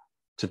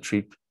to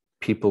treat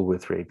people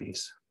with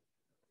rabies.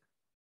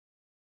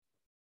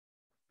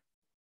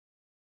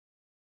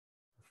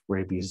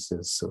 Rabies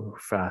is so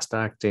fast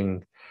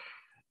acting,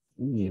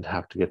 you'd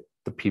have to get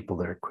the people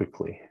there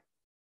quickly.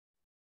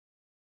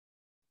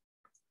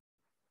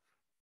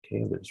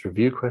 Okay, there's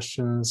review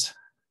questions.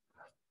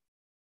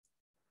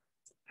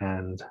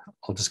 And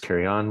I'll just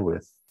carry on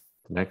with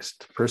the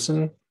next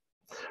person,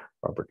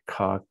 Robert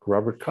Koch.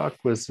 Robert Koch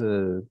was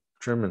a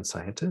German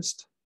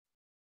scientist.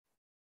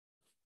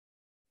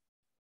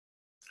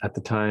 At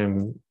the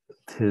time,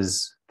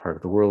 his part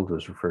of the world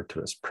was referred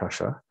to as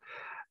Prussia.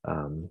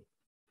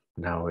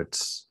 Now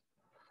it's,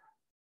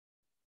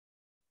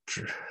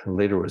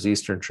 later was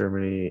Eastern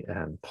Germany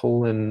and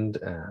Poland,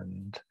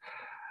 and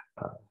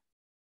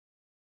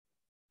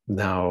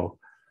now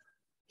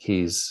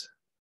he's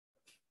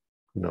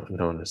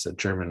known as a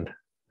German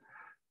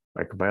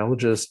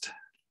microbiologist.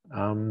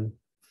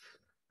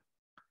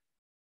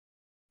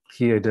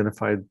 He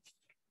identified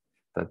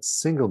that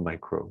single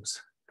microbes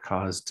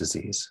cause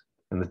disease,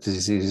 and the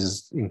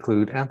diseases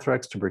include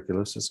anthrax,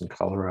 tuberculosis, and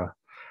cholera.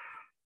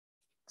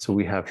 So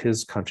we have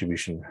his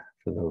contribution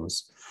for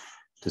those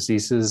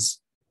diseases.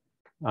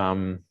 What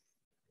I'm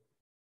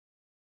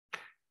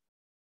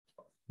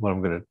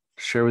going to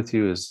share with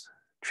you is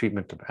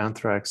treatment of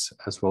anthrax,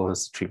 as well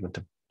as treatment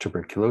of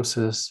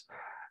tuberculosis,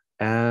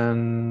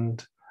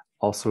 and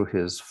also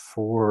his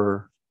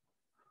 4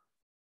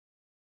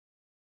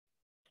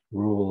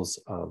 rules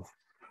of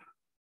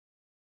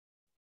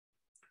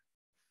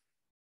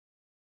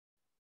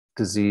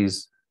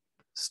disease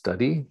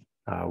study.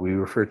 We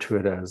refer to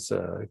it as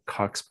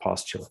Koch's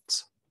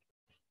postulates.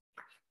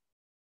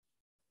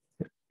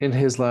 In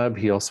his lab,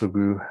 he also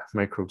grew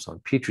microbes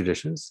on petri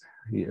dishes.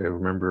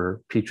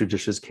 Remember, petri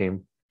dishes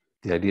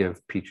the idea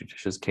of petri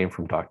dishes came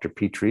from Dr.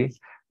 Petrie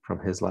from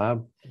his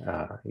lab.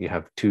 You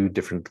have 2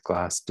 different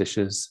glass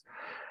dishes,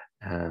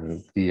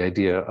 and the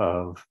idea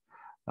of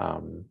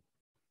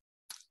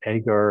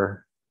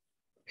agar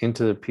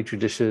into the petri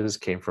dishes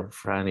came from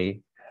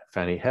Fanny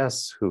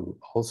Hess, who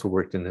also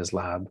worked in his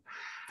lab.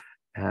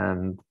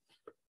 And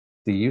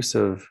the use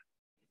of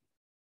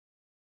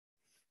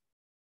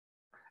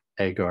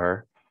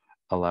agar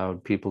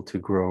allowed people to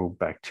grow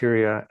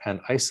bacteria and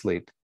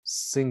isolate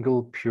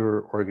single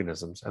pure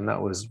organisms. And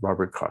that was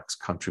Robert Koch's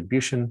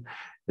contribution,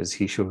 is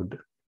he showed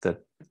that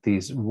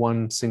these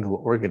one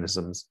single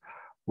organisms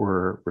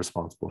were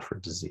responsible for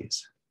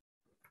disease.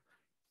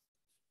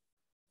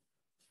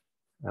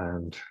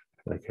 And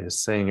like I was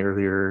saying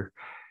earlier,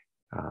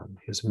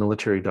 he was a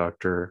military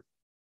doctor.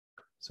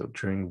 So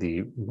during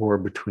the war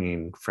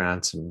between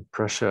France and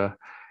Prussia,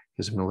 he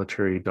was a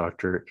military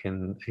doctor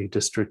in a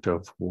district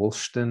of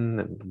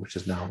Wolsztyn, which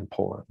is now in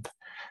Poland.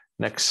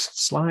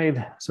 Next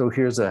slide. So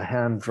here's a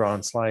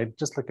hand-drawn slide,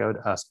 just like I would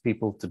ask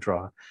people to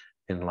draw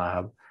in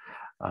lab,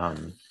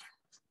 of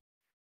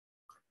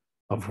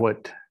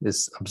what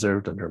is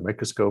observed under a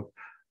microscope.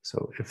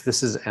 So if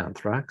this is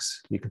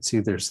anthrax, you can see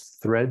there's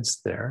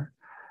threads there.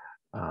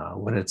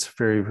 When it's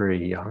very,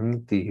 very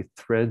young, the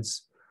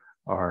threads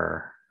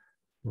are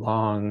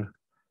long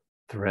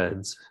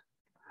threads.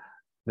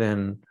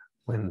 Then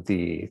when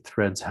the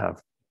threads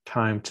have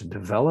time to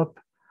develop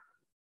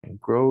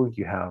and grow,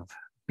 you have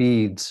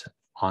beads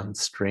on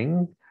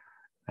string.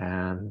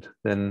 And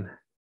then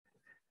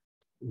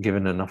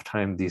given enough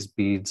time, these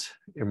beads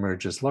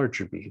emerge as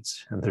larger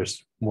beads, and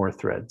there's more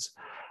threads.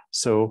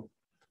 So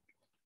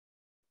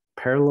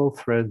parallel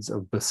threads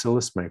of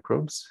bacillus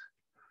microbes,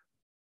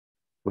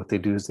 what they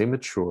do is they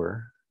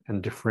mature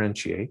and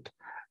differentiate,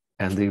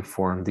 and they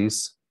form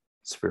these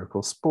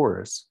spherical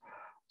spores.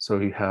 So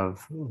you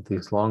have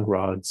these long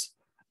rods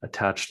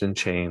attached in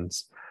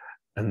chains,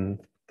 and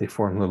they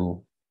form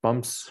little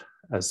bumps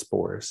as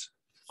spores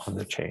on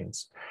the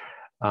chains.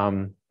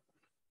 The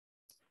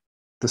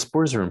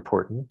spores are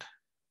important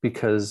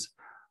because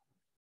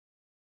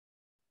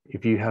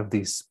if you have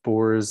these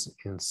spores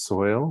in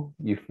soil,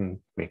 you can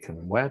make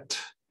them wet,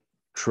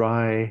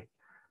 dry,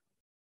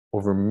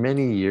 over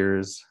many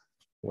years,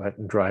 wet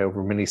and dry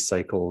over many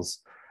cycles,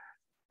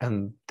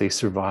 and they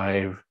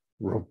survive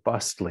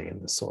robustly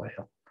in the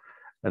soil.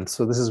 And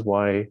so this is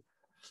why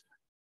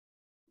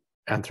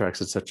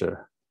anthrax is such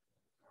a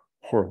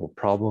horrible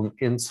problem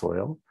in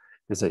soil,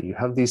 is that you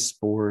have these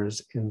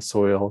spores in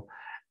soil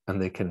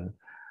and they can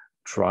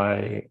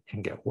dry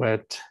and get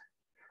wet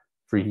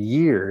for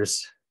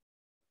years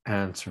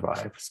and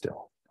survive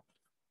still.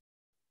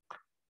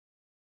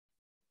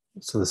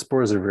 So the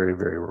spores are very,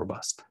 very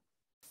robust.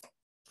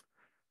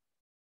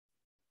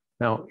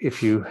 Now,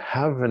 if you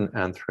have an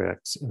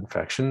anthrax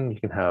infection, you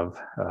can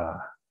have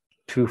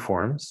 2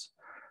 forms,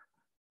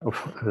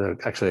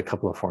 actually a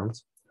couple of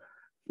forms.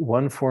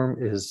 One form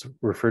is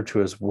referred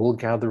to as wool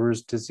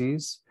gatherer's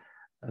disease.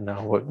 And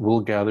now what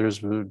wool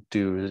gatherers would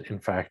do in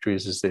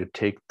factories is they'd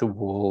take the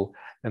wool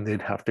and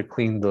they'd have to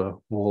clean the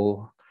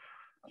wool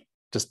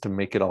just to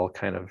make it all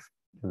kind of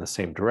in the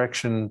same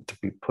direction, to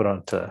be put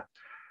onto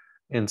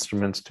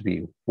instruments, to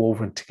be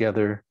woven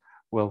together.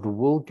 Well, the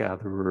wool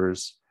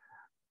gatherers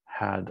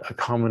had a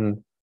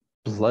common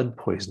blood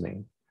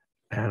poisoning.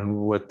 And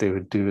what they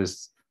would do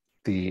is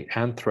the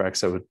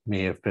anthrax that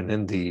may have been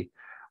in the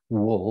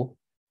wool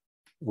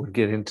would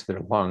get into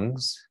their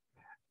lungs,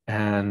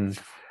 and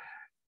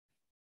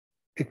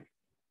it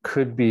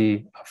could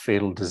be a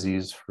fatal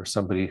disease for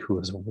somebody who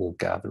is a wool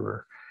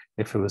gatherer.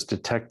 If it was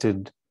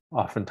detected,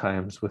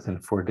 oftentimes within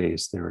 4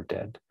 days, they were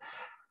dead.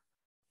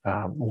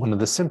 One of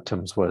the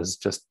symptoms was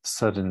just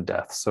sudden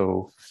death.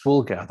 So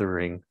wool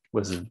gathering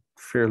was a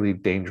fairly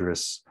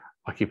dangerous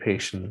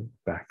occupation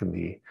back in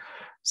the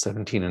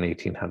 1700s and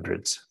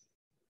 1800s.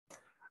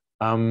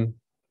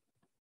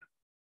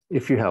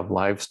 If you have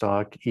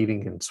livestock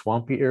eating in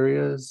swampy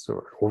areas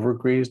or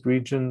overgrazed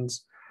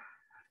regions,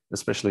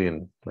 especially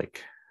in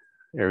like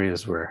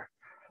areas where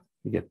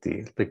you get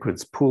the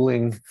liquids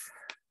pooling,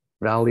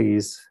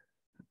 valleys,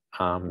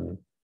 the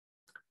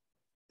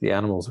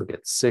animals will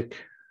get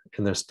sick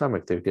in their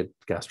stomach. They get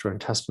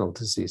gastrointestinal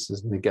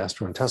diseases, and the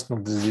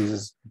gastrointestinal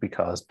diseases be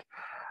caused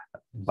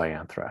by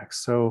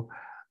anthrax. So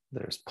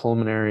there's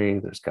pulmonary,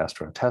 there's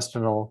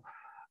gastrointestinal.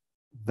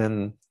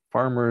 Then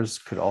farmers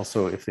could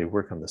also, if they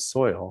work on the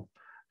soil,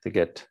 they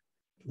get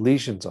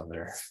lesions on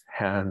their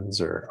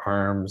hands or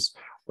arms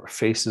or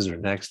faces or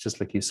necks, just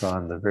like you saw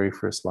in the very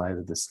first slide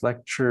of this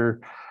lecture.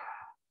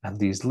 And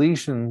these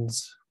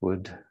lesions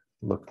would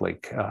look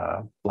like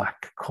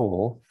black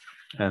coal,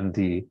 and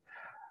the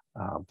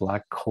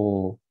black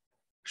coal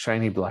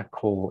shiny black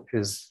coal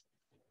is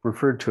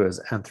referred to as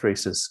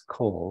anthracis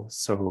coal.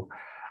 So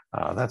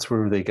that's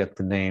where they get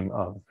the name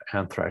of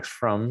anthrax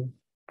from.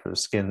 For the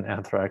skin,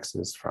 anthrax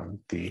is from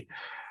the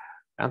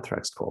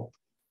anthrax coal.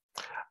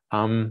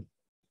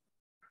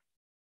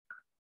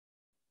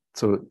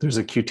 So there's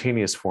a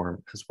cutaneous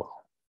form as well.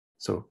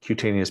 So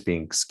cutaneous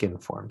being skin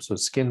form. So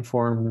skin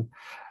form,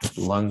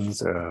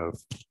 lungs,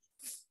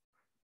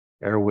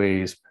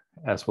 airways,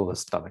 as well as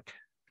stomach.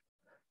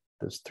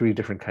 There's 3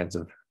 different kinds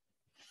of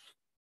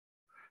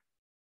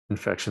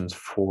infections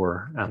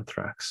for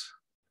anthrax.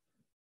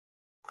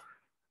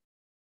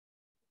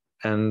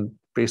 And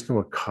based on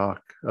what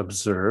Koch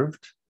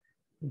observed,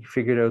 he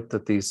figured out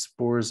that these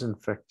spores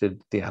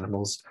infected the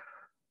animals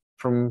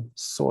from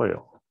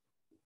soil.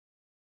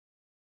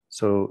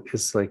 So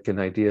it's like an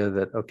idea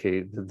that,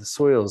 okay, the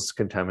soil is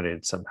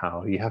contaminated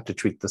somehow. You have to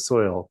treat the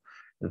soil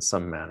in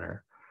some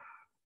manner.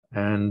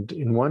 And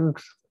in one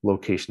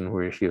location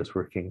where he was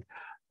working,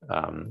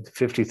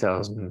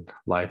 50,000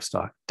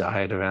 livestock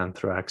died of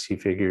anthrax, he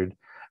figured,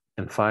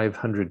 and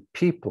 500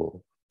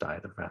 people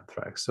died of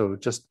anthrax. So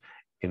just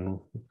in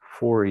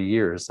 4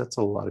 years, that's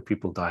a lot of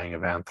people dying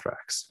of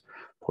anthrax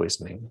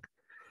poisoning.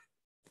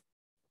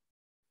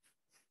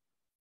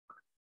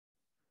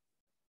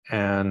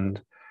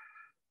 And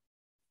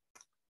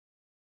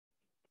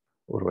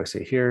what do I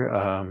say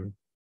here?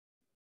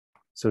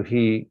 So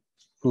he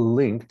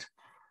linked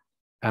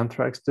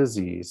anthrax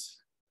disease,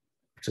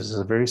 which is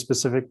a very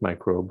specific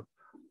microbe,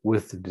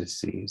 with the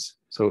disease.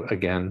 So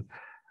again,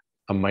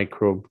 a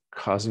microbe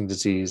causing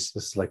disease.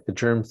 This is like the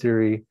germ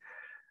theory.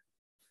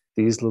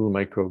 These little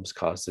microbes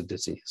cause the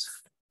disease.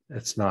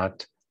 It's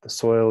not the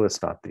soil,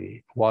 it's not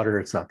the water,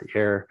 it's not the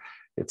air,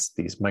 it's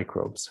these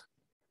microbes.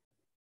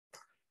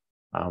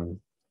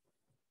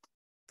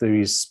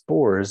 These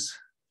spores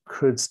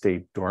could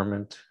stay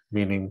dormant,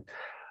 meaning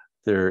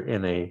they're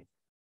in a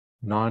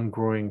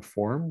non-growing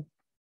form.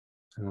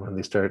 And when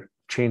they start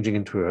changing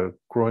into a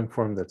growing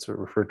form that's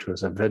referred to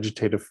as a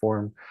vegetative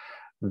form,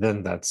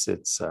 then that's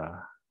its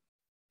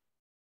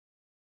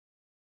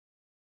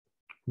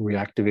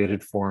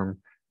reactivated form.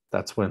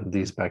 That's when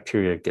these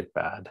bacteria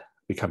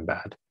become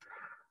bad.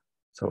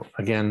 So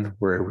again,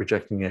 we're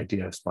rejecting the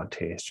idea of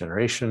spontaneous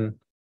generation,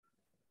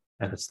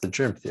 and it's the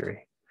germ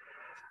theory.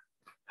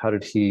 How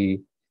did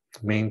he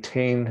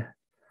maintain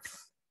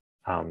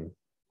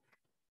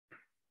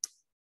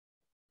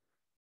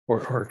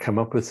or come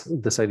up with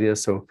this idea?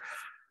 So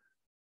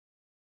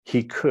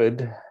he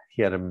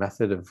had a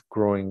method of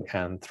growing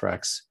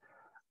anthrax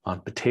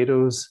on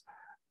potatoes.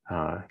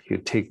 He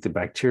would take the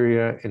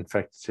bacteria,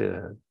 inject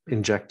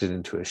it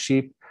into a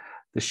sheep.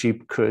 The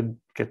sheep could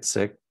get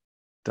sick,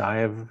 die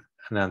of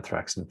an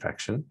anthrax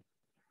infection.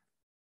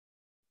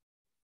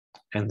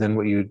 And then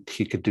what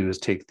he could do is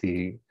take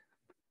the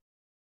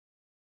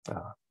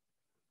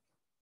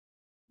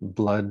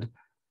blood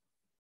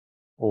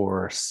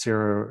or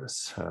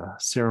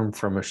serum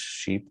from a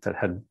sheep that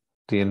had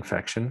the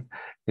infection,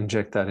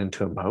 inject that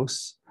into a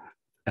mouse,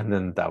 and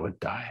then that would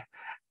die.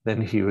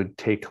 Then he would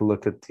take a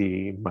look at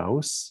the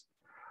mouse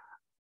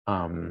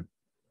and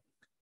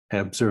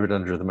observe it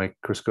under the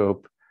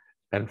microscope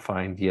and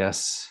find,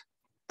 yes,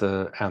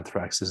 the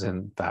anthrax is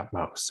in that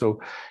mouse. So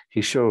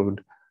he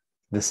showed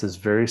this is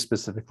very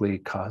specifically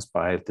caused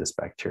by this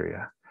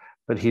bacteria.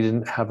 But he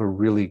didn't have a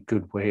really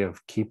good way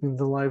of keeping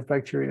the live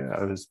bacteria.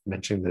 I was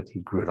mentioning that he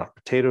grew it on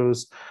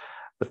potatoes,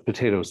 but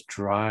potatoes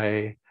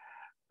dry.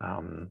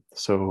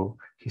 So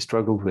he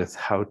struggled with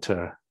how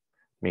to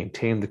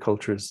maintain the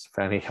cultures.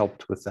 Fanny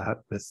helped with that.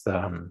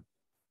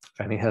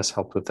 Fanny has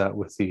helped with that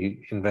with the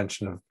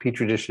invention of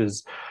petri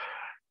dishes,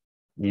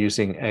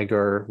 using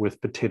agar with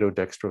potato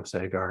dextrose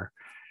agar.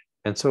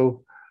 And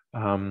so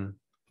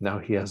now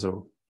he has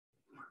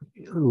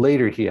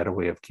later he had a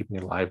way of keeping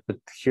it alive, but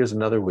here's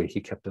another way he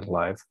kept it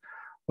alive.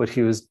 What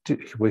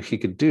he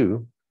could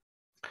do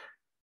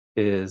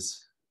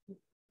is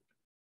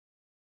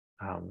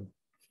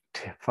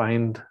to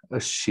find a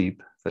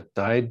sheep that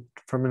died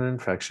from an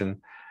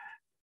infection,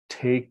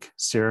 take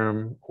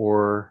serum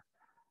or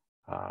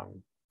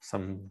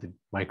some of the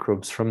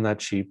microbes from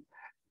that sheep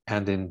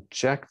and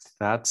inject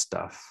that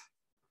stuff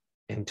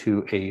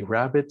into a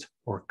rabbit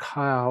or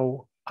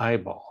cow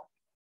eyeball.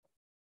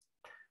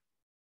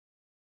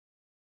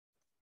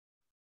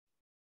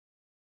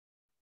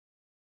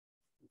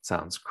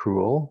 Sounds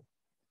cruel,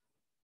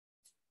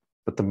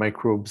 but the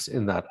microbes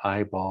in that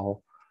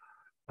eyeball,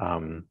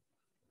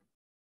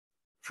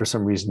 for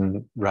some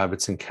reason,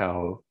 rabbits and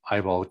cow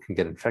eyeball can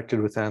get infected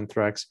with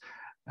anthrax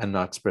and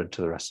not spread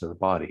to the rest of the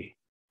body.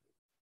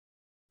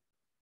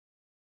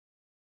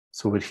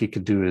 So what he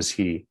could do is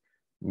he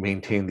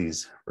maintained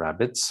these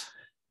rabbits.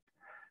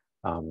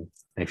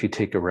 If you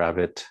take a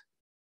rabbit,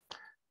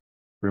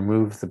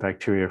 remove the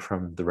bacteria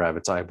from the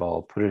rabbit's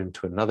eyeball, put it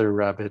into another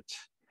rabbit,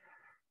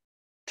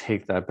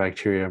 take that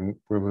bacteria,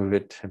 remove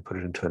it, and put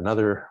it into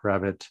another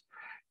rabbit.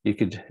 You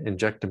could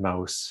inject a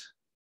mouse,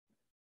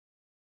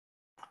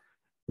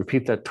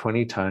 repeat that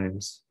 20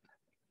 times,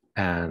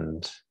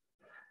 and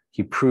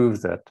he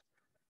proved that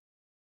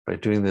by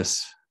doing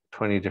this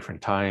 20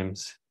 different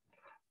times,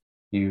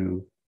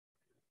 you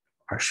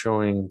are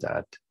showing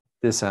that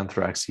this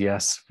anthrax,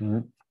 yes,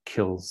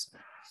 kills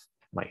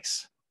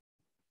mice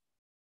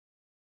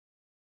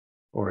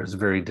or is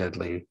very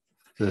deadly,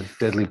 the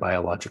deadly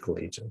biological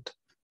agent.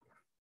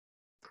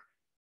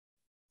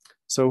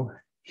 So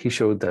he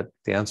showed that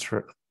the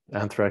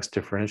anthrax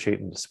differentiate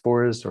into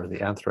spores, or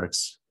the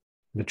anthrax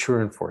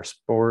mature and form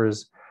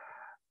spores.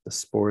 The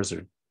spores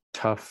are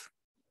tough,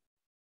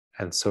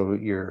 and so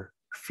your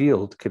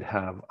field could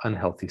have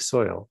unhealthy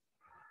soil.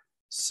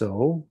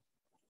 So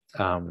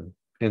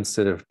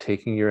instead of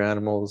taking your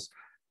animals,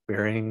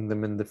 burying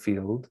them in the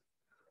field,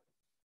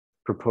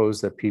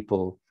 propose that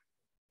people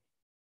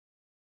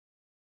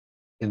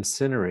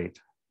incinerate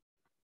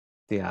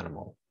the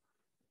animal,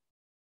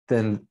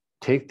 then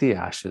take the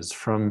ashes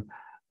from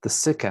the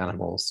sick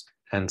animals,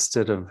 and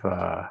instead of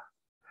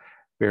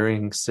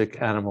burying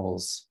sick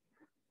animals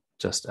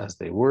just as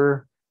they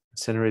were,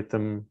 incinerate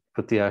them,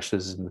 put the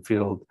ashes in the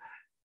field,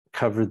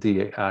 cover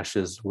the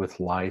ashes with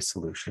lye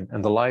solution.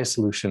 And the lye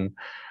solution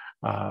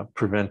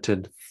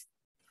prevented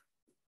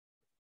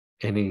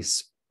any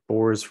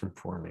spores from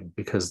forming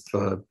because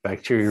the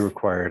bacteria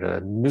required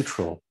a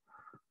neutral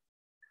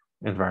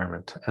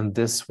environment. And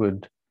this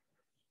would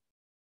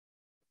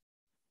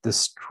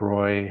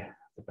destroy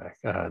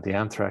the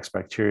anthrax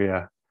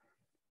bacteria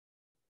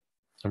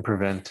and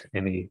prevent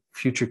any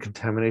future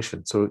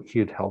contamination. So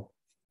he'd help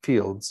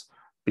fields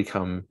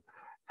become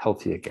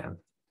healthy again,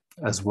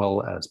 as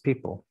well as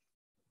people.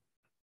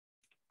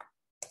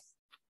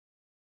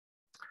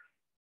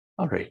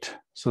 All right,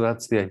 so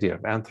that's the idea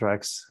of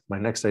anthrax. My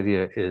next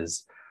idea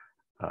is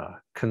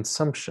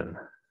consumption.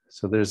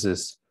 So there's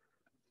this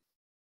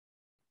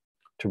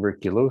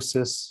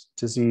tuberculosis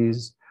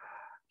disease.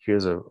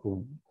 Here's a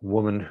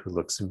woman who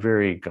looks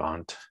very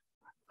gaunt.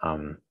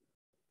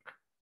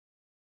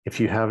 If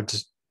you have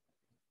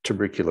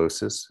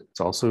tuberculosis,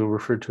 it's also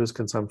referred to as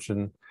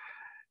consumption.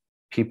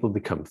 People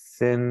become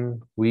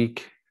thin,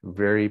 weak,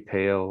 very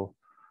pale,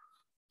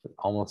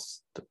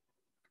 almost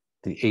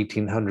the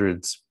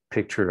 1800s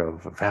picture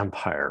of a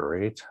vampire,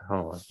 right?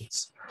 Oh,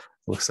 it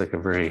looks like a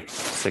very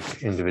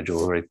sick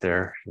individual right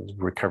there,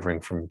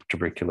 recovering from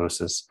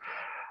tuberculosis.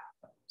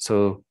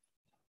 So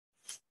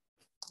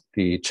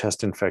the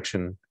chest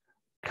infection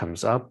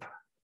comes up,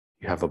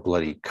 you have a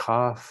bloody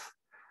cough,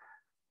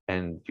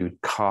 and you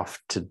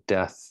cough to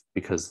death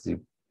because the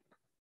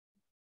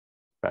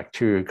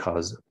bacteria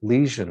cause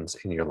lesions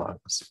in your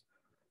lungs.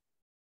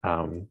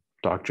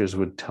 Doctors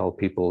would tell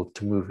people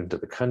to move into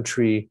the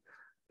country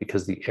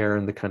because the air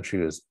in the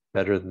country was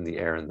better than the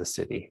air in the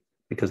city,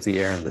 because the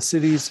air in the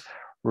cities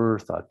were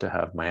thought to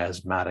have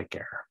miasmatic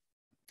air.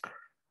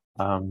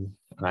 And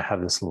I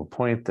have this little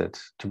point that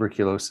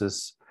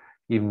tuberculosis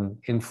even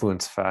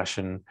influenced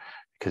fashion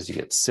because you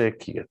get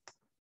sick, you get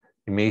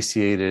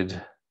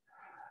emaciated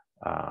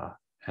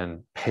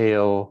and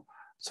pale.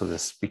 So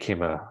this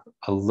became a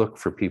look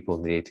for people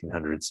in the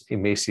 1800s,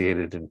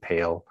 emaciated and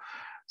pale.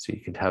 So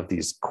you could have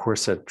these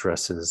corset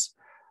dresses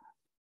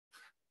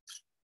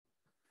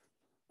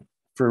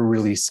for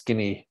really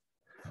skinny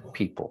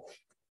people.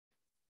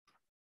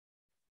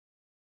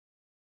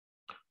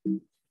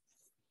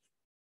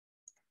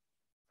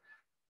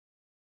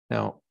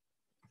 Now,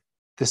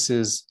 this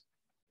is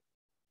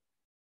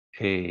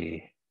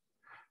a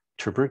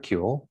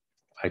tubercle.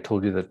 I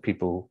told you that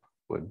people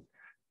would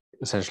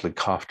essentially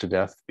cough to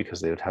death because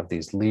they would have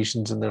these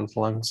lesions in their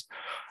lungs.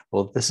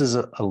 Well, this is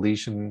a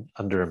lesion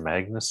under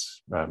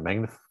a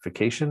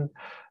magnification.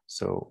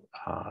 So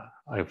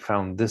I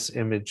found this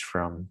image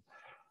from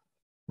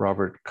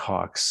Robert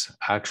Koch's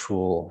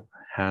actual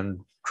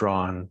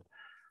hand-drawn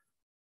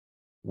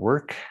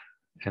work.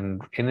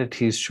 And in it,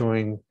 he's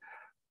showing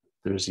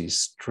there's these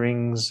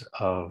strings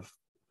of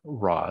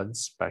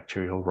rods,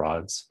 bacterial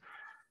rods,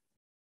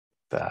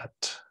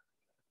 that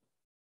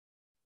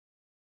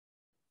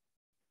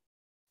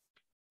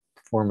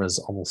form as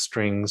almost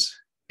strings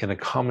in a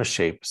comma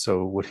shape.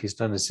 So what he's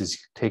done is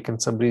he's taken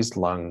somebody's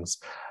lungs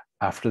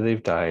after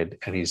they've died,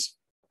 and he's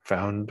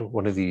found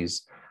one of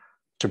these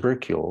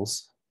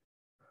tubercles,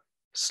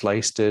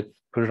 sliced it,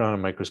 put it on a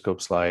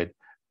microscope slide,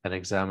 and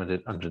examined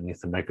it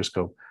underneath the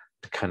microscope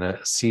to kind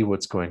of see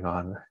what's going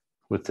on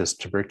with this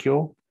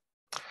tubercle.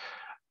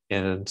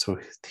 And so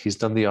he's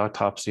done the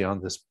autopsy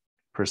on this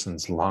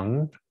person's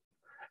lung,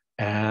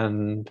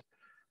 and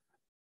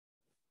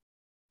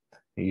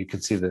you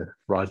can see the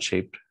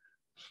rod-shaped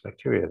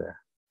bacteria there.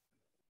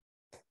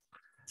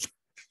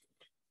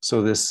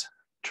 So this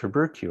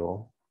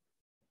tubercle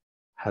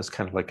has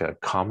kind of like a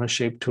comma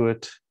shape to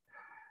it,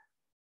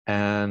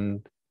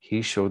 and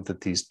he showed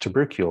that these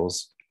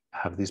tubercles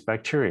have these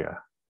bacteria.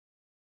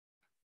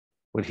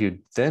 What he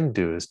would then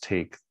do is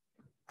take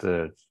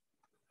the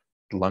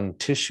lung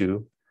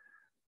tissue,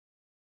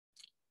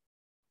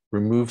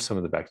 remove some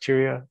of the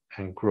bacteria,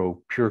 and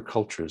grow pure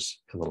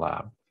cultures in the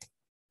lab.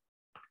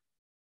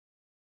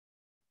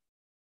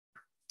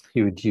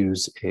 He would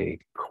use a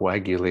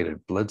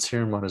coagulated blood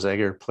serum on his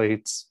agar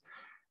plates,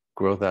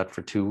 grow that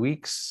for 2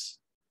 weeks,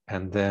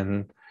 and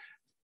then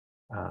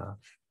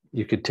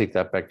you could take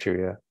that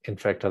bacteria,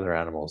 infect other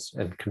animals,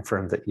 and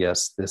confirm that,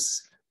 yes,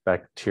 this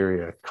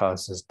bacteria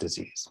causes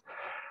disease.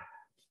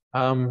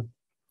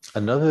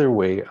 Another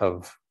way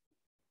of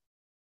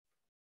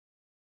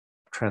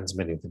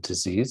transmitting the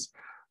disease,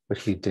 what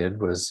he did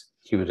was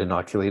he would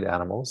inoculate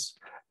animals,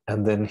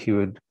 and then he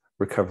would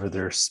recover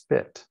their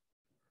spit,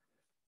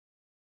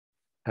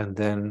 and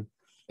then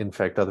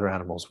infect other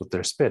animals with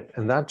their spit.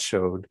 And that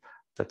showed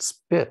that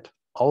spit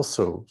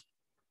also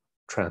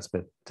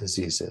transmit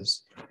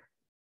diseases.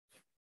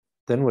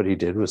 Then what he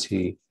did was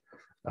he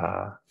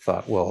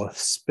thought, well, if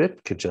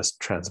spit could just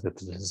transmit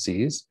the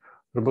disease,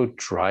 what about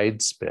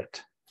dried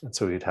spit? And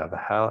so he'd have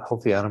a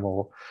healthy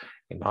animal,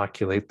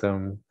 inoculate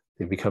them,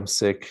 they become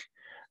sick,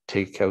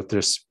 take out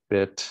their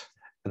spit,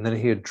 and then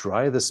he would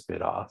dry the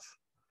spit off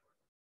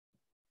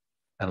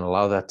and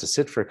allow that to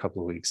sit for a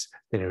couple of weeks.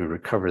 Then he would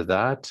recover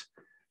that,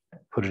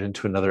 put it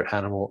into another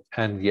animal,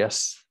 and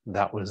yes,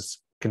 that was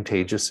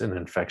contagious and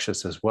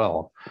infectious as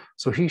well.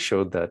 So he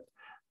showed that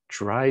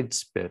dried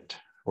spit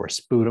or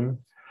sputum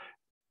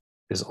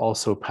is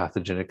also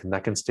pathogenic, and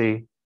that can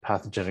stay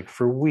pathogenic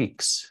for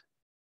weeks.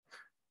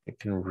 It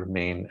can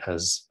remain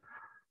as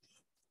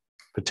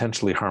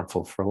potentially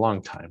harmful for a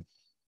long time.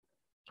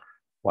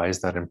 Why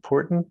is that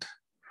important?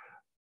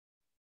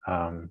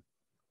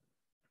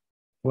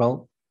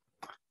 Well,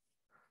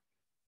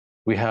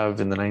 we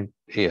have in the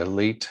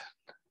late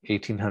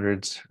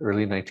 1800s,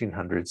 early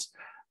 1900s,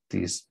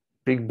 these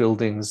big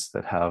buildings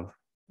that have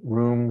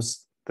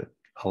rooms that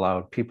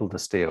allowed people to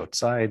stay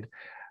outside,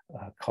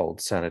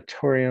 called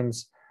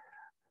sanatoriums,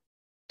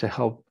 to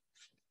help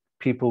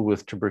people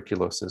with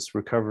tuberculosis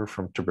recover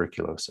from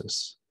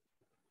tuberculosis,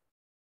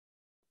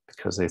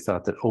 because they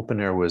thought that open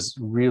air was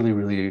really,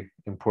 really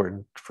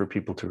important for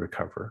people to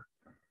recover.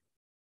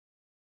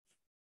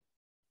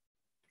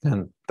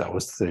 And that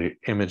was the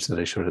image that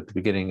I showed at the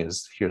beginning.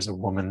 Is here's a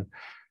woman.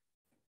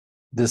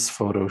 This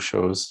photo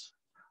shows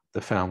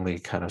the family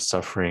kind of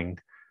suffering,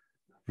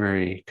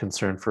 very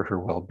concerned for her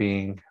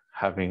well-being,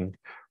 having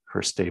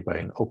her stay by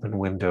an open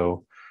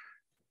window,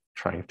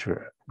 trying to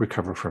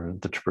recover from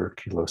the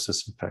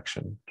tuberculosis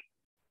infection.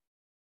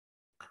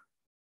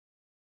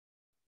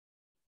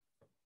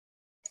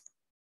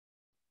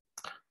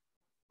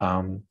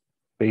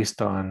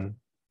 Based on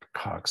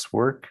Koch's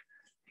work,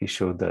 he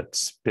showed that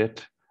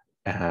spit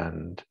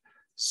and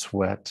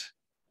sweat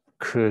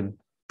could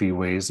be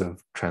ways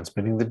of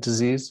transmitting the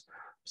disease.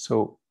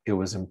 So it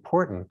was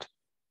important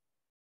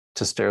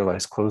to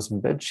sterilize clothes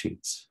and bed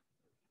sheets.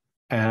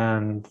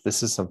 And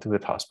this is something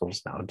that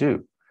hospitals now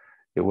do.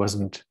 It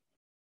wasn't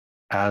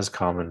as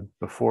common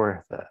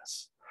before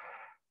this.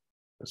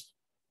 It was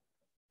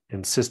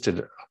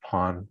insisted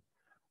upon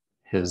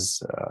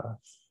his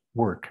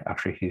work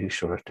after he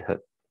showed it to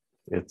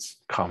its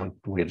common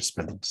way to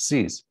spread the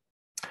disease.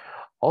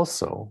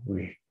 Also,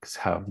 we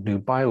have new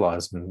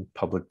bylaws in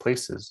public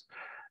places.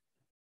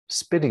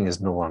 Spitting is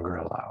no longer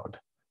allowed.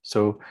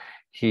 So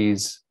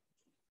he's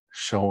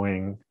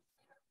showing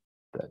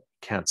that you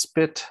can't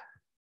spit.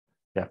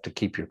 You have to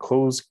keep your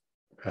clothes,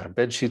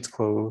 bed sheets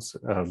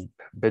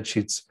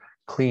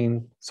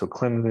clean. So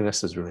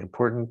cleanliness is really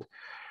important.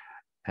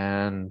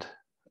 And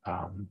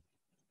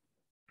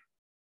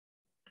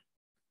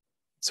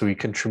so he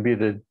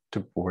contributed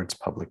towards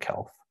public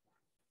health.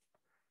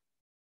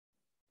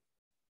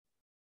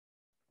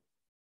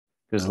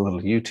 There's a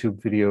little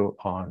YouTube video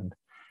on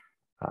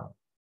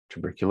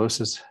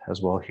tuberculosis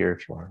as well here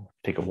if you want to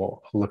take a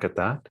look at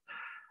that.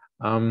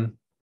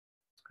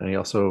 And he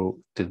also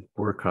did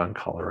work on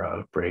cholera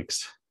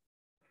outbreaks,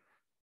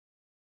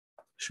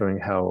 showing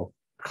how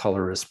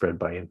cholera is spread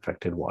by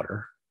infected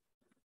water,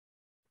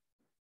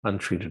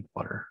 untreated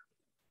water.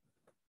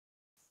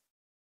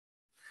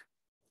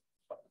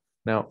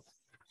 Now,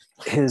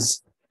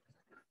 his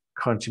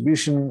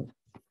contribution,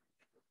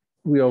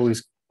 we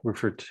always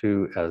refer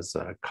to as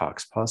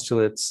Koch's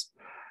postulates.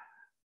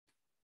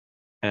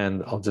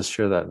 And I'll just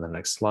share that in the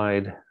next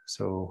slide.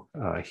 So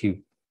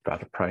he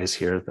got a prize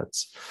here.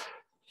 That's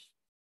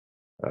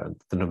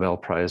the Nobel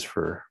Prize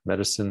for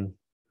Medicine.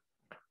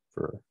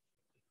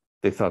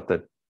 They thought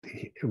that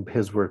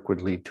his work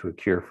would lead to a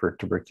cure for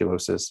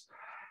tuberculosis.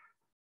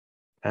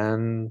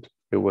 And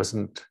it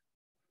wasn't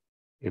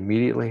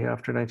immediately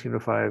after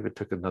 1905. It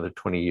took another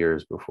 30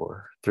 years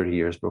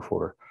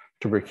before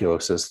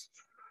tuberculosis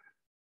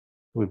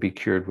would be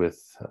cured with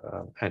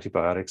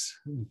antibiotics.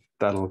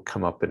 That'll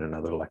come up in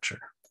another lecture.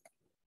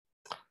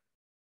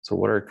 So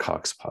what are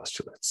Koch's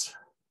postulates?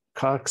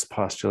 Koch's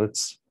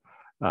postulates,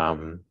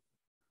 I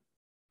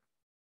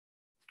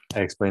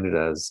explained it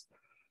as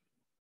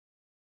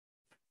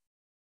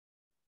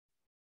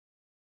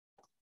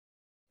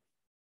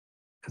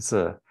it's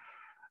a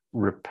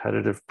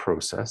repetitive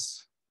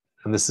process.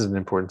 And this is an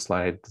important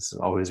slide. This is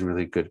always a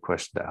really good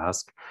question to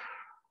ask.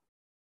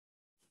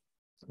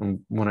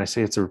 And when I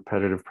say it's a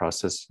repetitive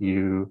process,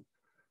 you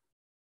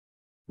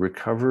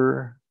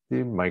recover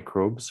the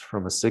microbes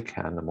from a sick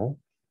animal.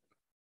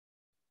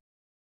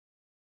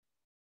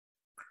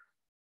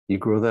 You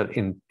grow that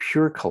in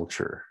pure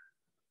culture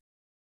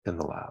in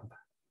the lab.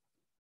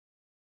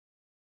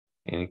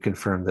 And you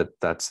confirm that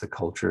that's the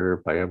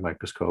culture by a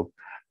microscope.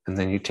 And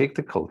then you take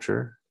the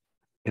culture,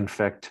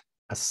 infect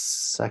a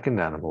second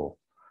animal.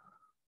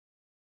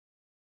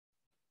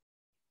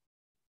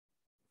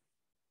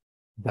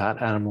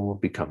 That animal will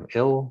become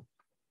ill.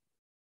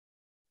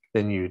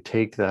 Then you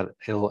take that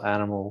ill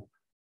animal,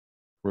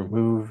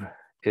 remove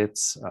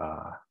its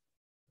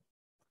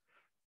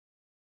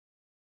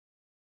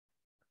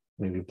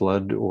maybe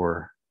blood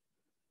or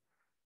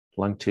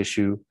lung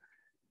tissue,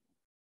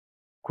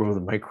 grow the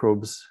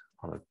microbes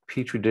on a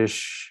petri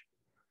dish,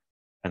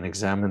 and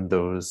examine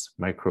those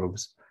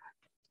microbes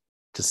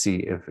to see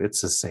if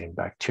it's the same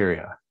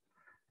bacteria.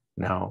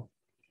 Now,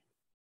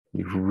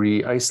 you've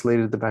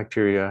re-isolated the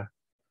bacteria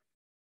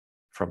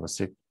from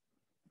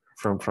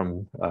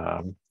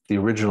the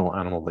original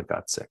animal that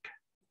got sick.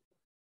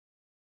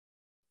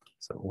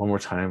 So one more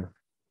time,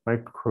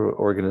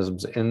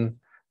 microorganisms in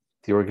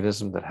the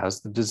organism that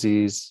has the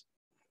disease,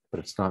 but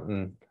it's not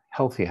in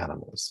healthy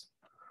animals.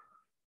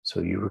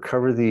 So you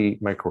recover the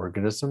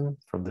microorganism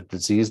from the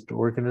diseased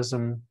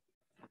organism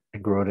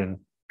and grow it in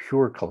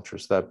pure culture.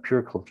 So that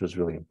pure culture is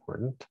really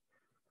important.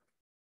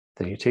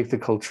 Then you take the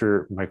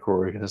culture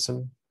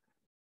microorganism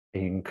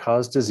and you can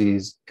cause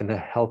disease in a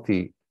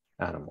healthy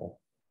animal.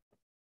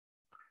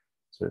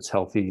 So it's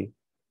healthy,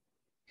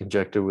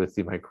 injected with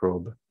the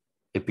microbe,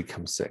 it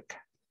becomes sick.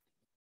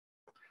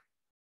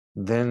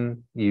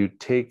 Then you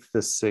take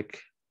the sick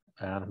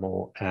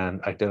animal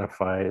and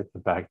identify the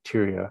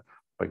bacteria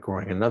by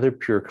growing another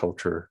pure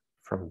culture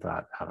from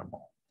that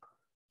animal.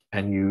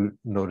 And you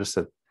notice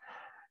that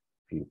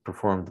if you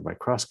perform the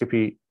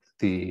microscopy,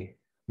 the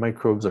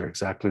microbes are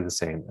exactly the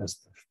same as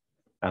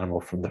the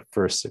animal from the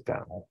first sick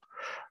animal.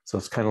 So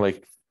it's kind of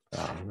like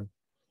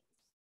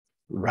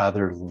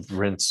lather,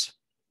 rinse,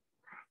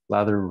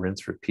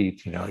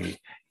 repeat. You know, you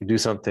do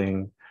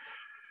something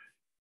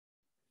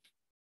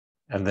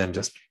and then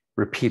just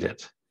repeat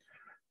it.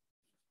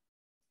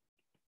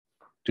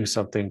 Do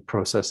something,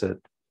 process it,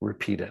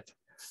 repeat it.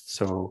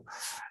 So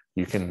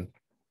you can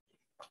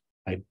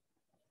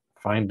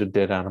find a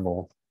dead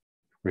animal,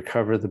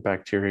 recover the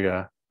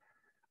bacteria,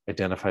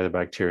 identify the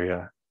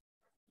bacteria,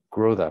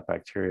 grow that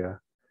bacteria,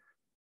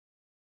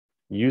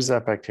 use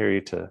that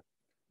bacteria to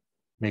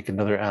make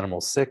another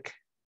animal sick,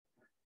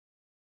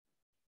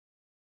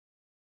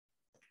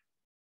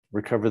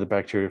 recover the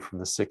bacteria from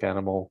the sick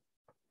animal,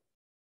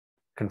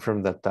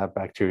 confirm that that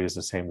bacteria is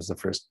the same as the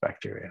first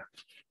bacteria.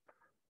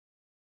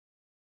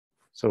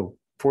 So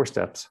 4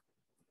 steps.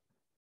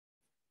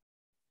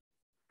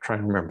 Try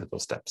and remember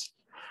those steps.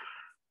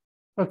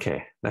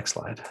 Okay, next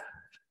slide.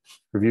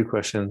 Review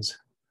questions,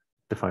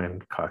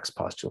 define Koch's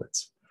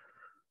postulates.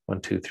 1,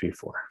 2, 3,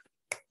 4.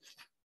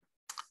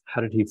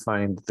 How did he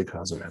find the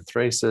cause of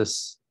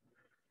anthracis?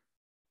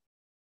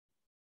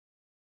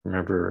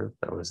 Remember,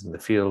 that was in the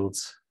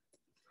fields.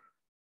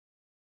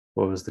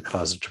 What was the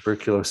cause of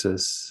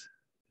tuberculosis?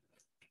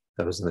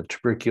 That was in the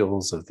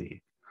tubercules of the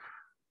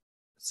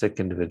sick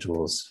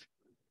individuals.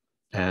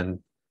 And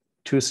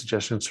 2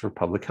 suggestions for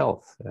public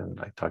health. And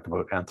I talked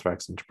about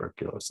anthrax and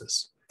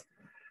tuberculosis.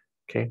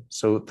 Okay,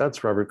 so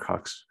that's Robert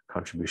Koch's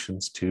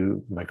contributions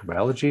to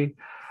microbiology.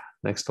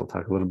 Next, I'll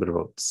talk a little bit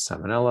about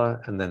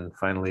Salmonella, and then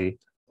finally,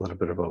 a little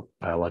bit about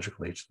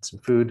biological agents in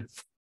food.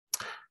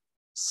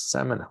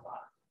 Salmonella.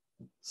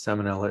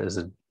 Salmonella is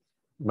a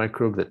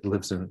microbe that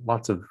lives in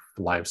lots of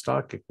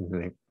livestock. It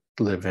can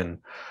live in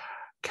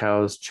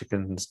cows,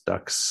 chickens,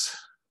 ducks,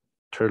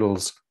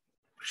 turtles,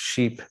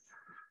 sheep.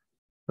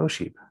 No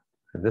sheep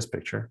in this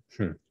picture.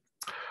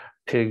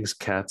 Pigs,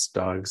 cats,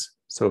 dogs.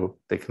 So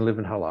they can live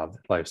in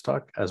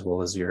livestock as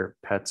well as your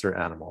pets or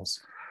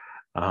animals.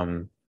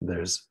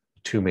 There's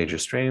 2 major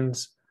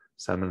strains,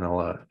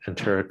 Salmonella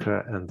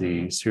enterica and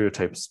the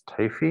serotypes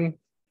typhi.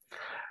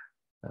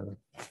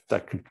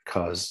 That could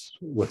cause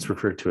what's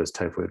referred to as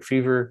typhoid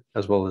fever,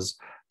 as well as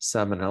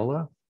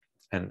Salmonella.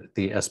 And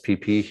the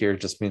SPP here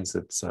just means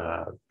it's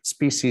a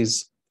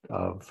species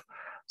of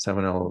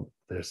Salmonella.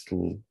 There's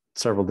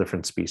several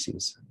different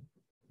species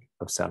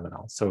of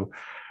Salmonella. So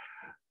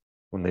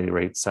when they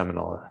write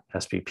Salmonella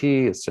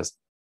SPP, it's just,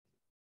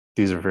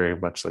 these are very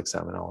much like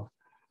Salmonella.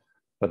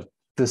 But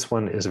this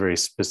one is very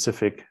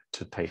specific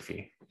to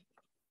typhi.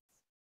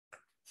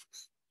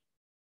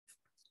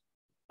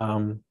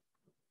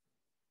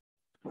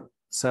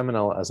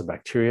 Salmonella as a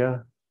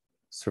bacteria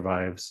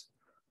survives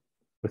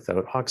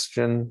without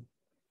oxygen,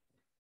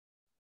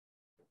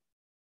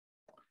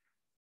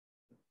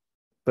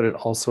 but it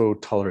also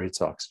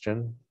tolerates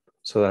oxygen.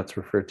 So that's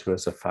referred to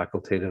as a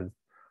facultative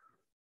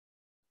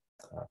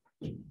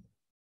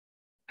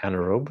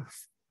anaerobe.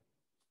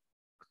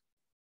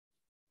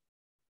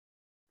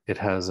 It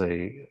has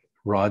a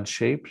rod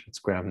shape, it's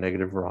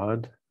gram-negative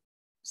rod.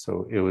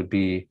 So it would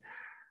be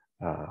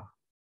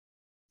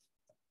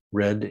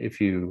red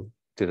if you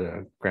did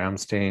a gram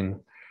stain.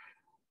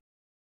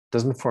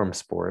 Doesn't form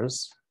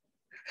spores,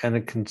 and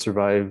it can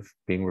survive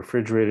being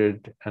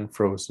refrigerated and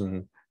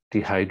frozen,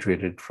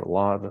 dehydrated for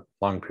a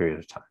long period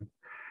of time.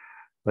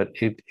 But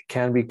it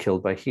can be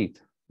killed by heat.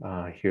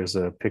 Here's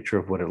a picture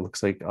of what it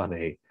looks like on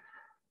a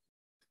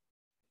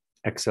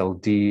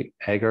XLD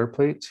agar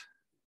plate.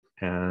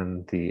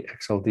 And the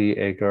XLD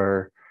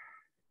agar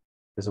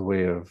is a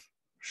way of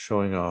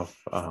showing off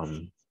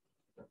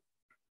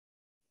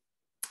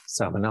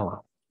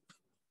Salmonella.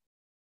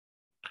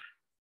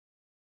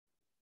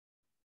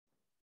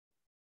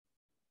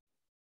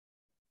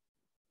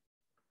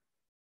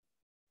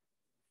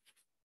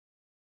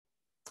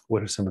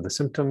 What are some of the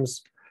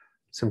symptoms?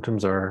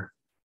 Symptoms are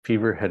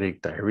fever,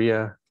 headache,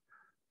 diarrhea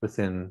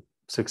within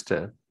 6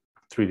 to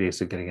 3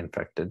 days of getting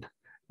infected.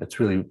 It's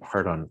really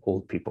hard on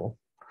old people.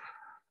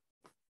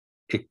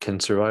 It can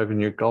survive in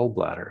your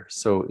gallbladder.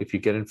 So if you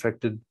get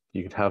infected,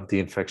 you could have the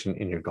infection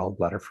in your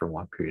gallbladder for a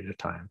long period of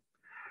time.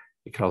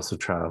 It can also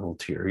travel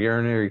to your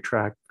urinary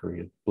tract or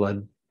your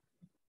blood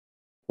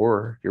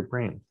or your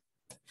brain.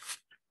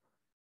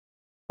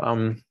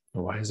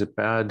 Why is it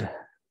bad?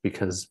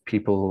 Because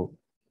people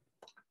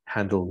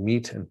handle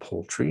meat and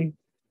poultry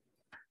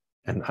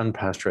and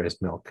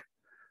unpasteurized milk.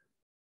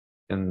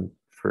 And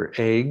for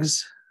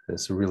eggs,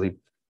 there's a really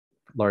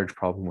large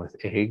problem with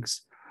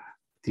eggs.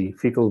 The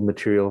fecal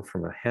material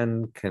from a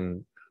hen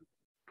can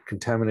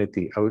contaminate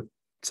the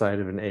outside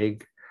of an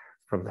egg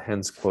from the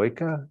hen's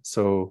cloaca.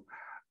 So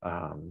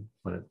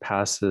when it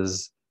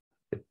passes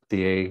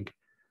the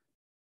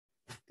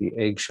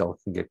eggshell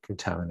can get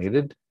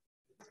contaminated.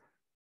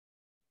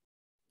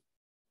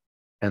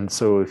 And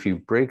so if you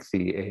break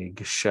the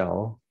egg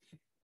shell,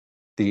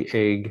 the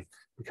egg,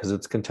 because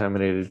it's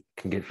contaminated,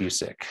 can get you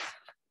sick.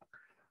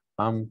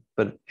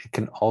 But it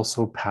can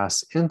also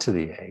pass into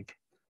the egg.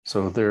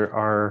 So there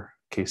are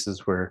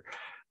cases where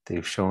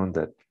they've shown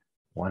that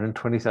 1 in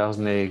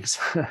 20,000 eggs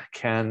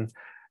can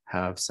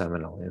have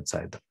salmonella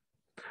inside them.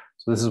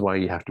 So this is why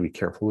you have to be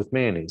careful with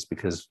mayonnaise,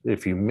 because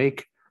if you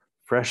make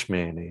fresh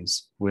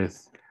mayonnaise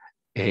with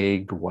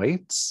egg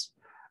whites,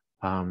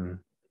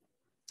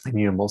 and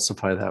you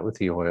emulsify that with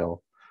the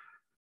oil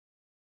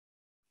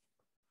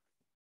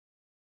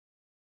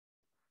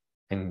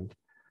and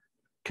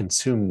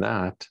consume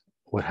that,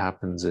 what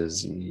happens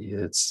is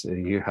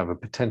you have a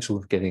potential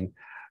of getting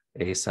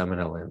a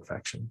salmonella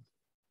infection.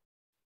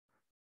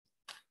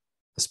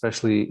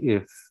 Especially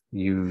if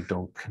you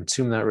don't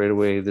consume that right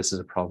away. This is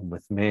a problem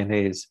with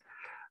mayonnaise,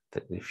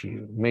 that if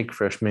you make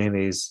fresh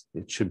mayonnaise,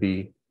 it should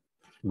be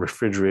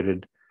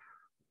refrigerated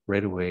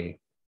right away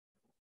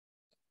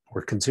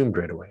or consumed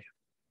right away.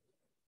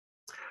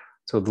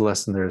 So the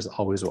lesson there is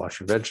always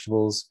wash your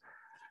vegetables.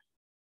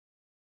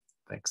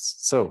 Thanks.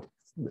 So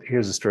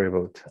here's a story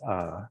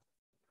about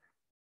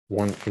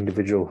one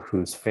individual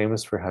who's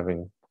famous for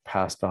having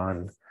passed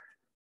on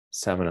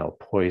salmonella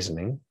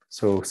poisoning.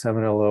 So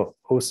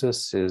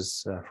salmonellosis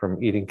is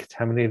from eating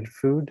contaminated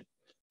food.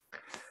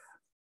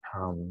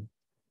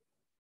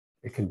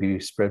 It can be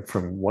spread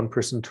from one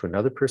person to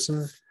another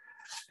person.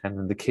 And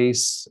in the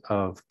case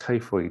of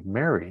Typhoid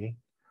Mary,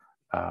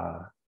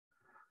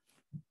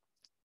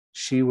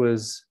 she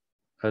was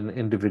an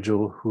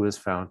individual who was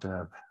found to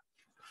have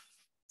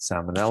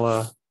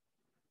salmonella,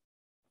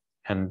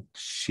 and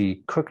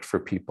she cooked for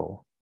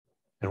people.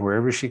 And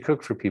wherever she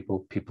cooked for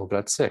people, people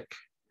got sick.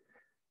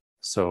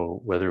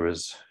 So whether it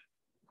was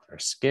her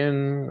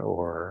skin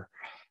or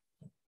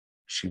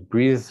she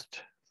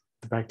breathed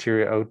the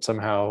bacteria out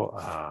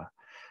somehow,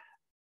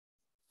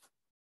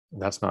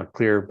 that's not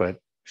clear, but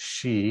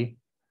she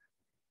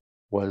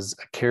was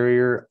a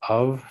carrier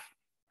of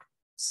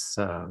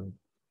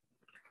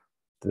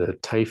the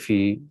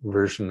typhi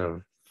version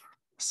of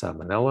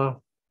salmonella,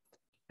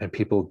 and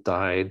people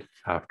died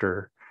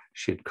after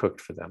she had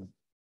cooked for them.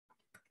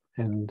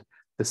 And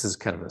this is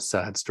kind of a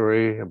sad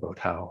story about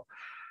how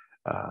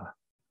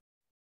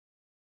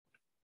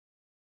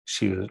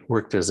she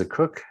worked as a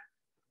cook.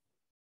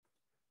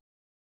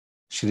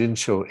 She didn't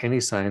show any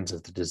signs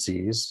of the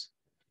disease.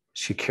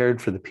 She cared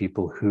for the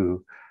people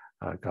who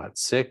got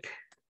sick,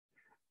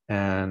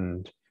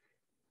 and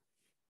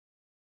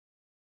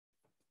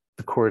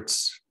the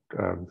courts,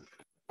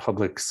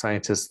 public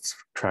scientists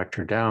tracked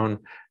her down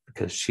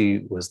because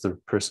she was the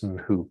person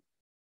who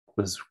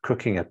was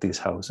cooking at these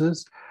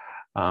houses.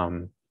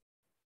 And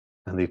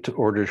they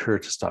ordered her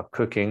to stop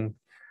cooking.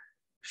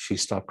 She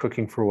stopped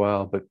cooking for a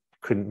while, but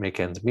couldn't make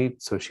ends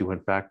meet. So she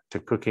went back to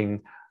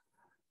cooking,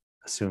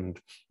 assumed,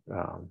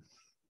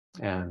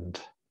 and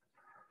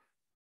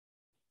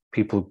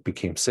people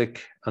became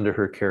sick under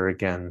her care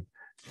again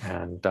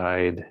and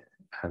died.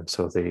 And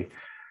so they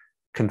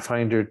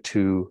confined her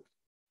to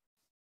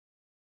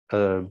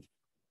a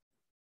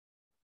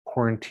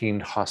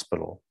quarantined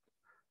hospital.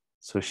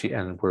 So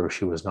where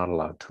she was not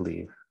allowed to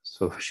leave.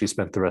 So she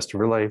spent the rest of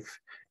her life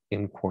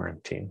in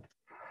quarantine.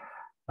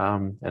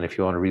 And if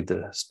you want to read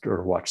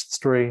or watch the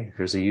story,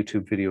 here's a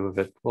YouTube video of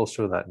it. We'll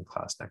show that in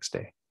class next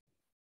day.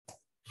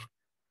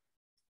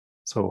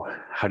 So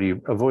how do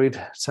you avoid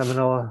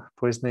salmonella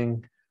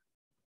poisoning?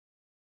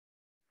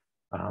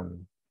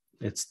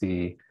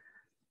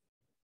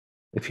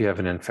 If you have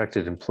an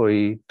infected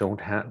employee,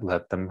 don't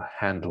let them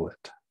handle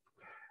it.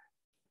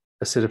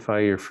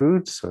 Acidify your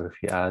food. So if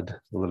you add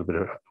a little bit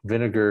of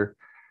vinegar,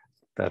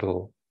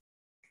 that'll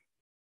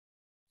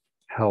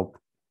help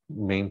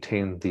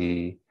maintain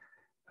the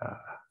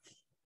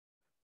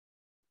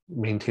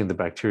maintain the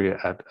bacteria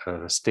at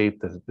a state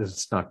that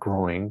it's not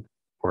growing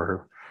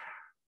or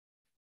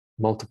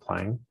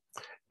multiplying.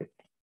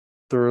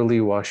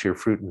 Thoroughly wash your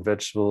fruit and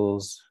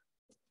vegetables.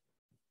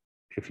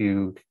 If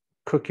you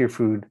cook your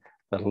food,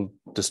 that'll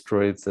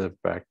destroy the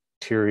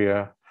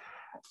bacteria.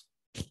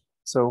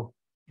 So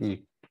you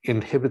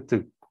inhibit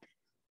the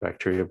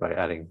bacteria by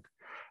adding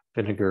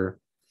vinegar,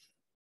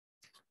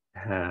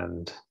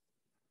 and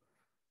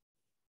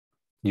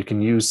you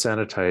can use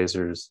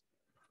sanitizers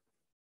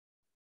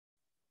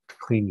to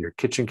clean your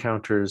kitchen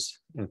counters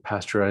and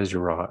pasteurize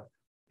your raw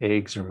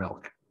eggs or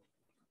milk.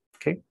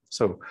 Okay,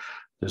 so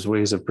there's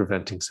ways of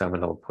preventing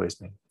salmonella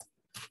poisoning.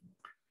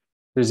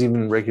 There's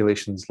even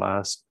regulations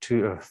last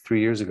 3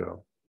 years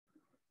ago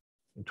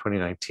in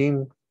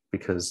 2019,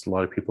 because a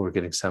lot of people were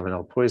getting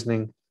salmonella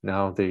poisoning.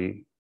 Now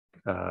the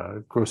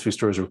grocery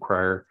stores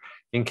require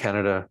in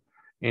Canada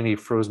any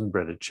frozen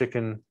breaded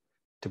chicken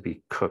to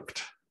be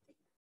cooked.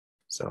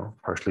 So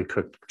partially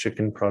cooked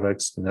chicken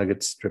products,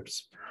 nuggets,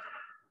 strips,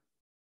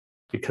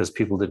 because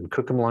people didn't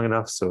cook them long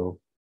enough, so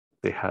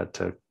they had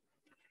to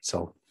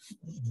sell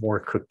more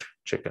cooked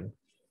chicken.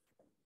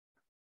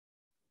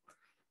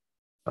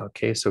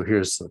 Okay, so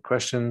here's the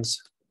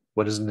questions.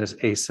 What is an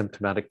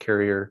asymptomatic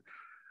carrier?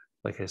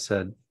 Like I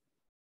said,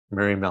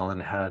 Mary Mellon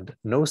had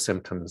no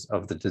symptoms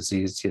of the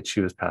disease, yet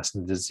she was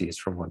passing the disease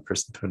from one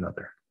person to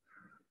another.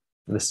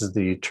 And this is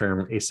the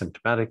term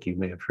asymptomatic. You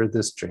may have heard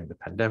this during the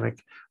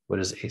pandemic. What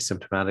is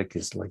asymptomatic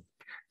is like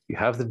you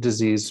have the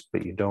disease,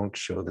 but you don't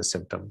show the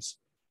symptoms.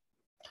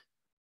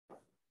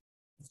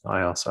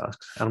 I also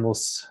asked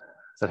animals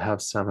that have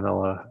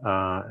salmonella,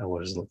 and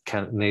what is the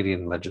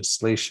Canadian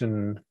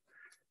legislation?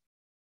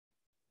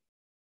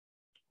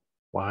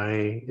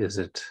 Why is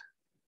it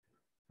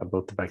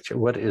about the bacteria?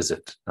 What is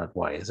it? Not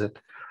why is it?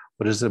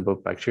 What is it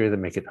about bacteria that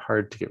make it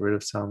hard to get rid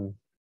of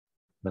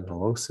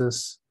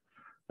salmonellosis?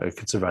 It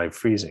could survive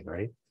freezing,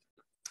 right?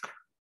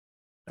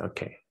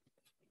 Okay.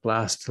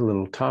 Last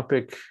little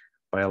topic,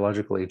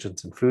 biological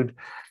agents in food.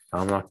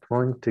 I'm not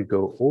going to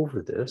go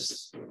over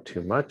this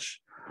too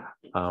much.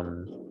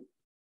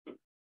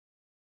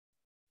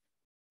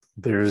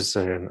 There's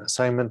an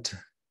assignment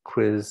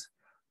quiz.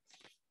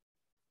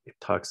 It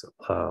talks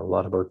a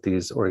lot about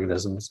these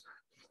organisms.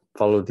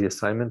 Follow the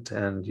assignment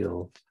and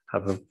you'll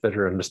have a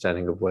better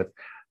understanding of what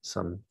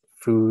some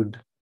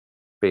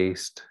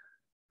food-based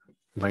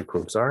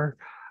microbes are.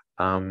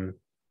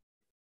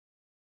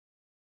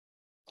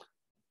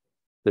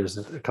 There's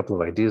a couple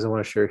of ideas I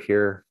want to share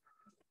here.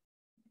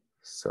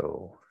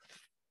 So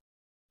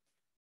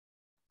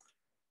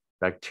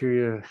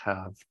bacteria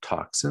have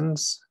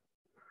toxins.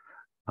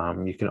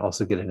 You can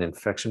also get an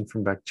infection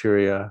from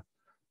bacteria.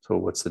 So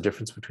what's the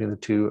difference between the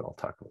two? I'll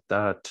talk about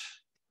that.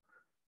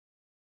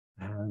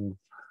 And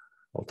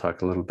I'll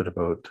talk a little bit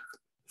about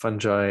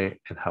fungi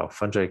and how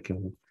fungi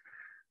can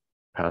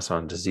pass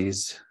on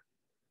disease.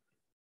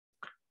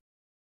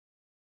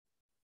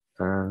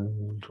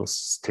 And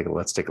let's take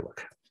a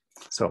look.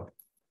 So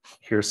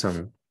here's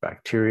some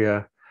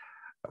bacteria.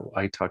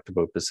 I talked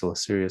about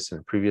Bacillus cereus in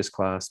a previous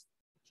class.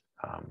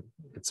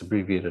 It's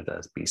abbreviated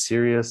as B.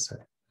 cereus. I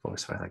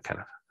always find that kind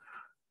of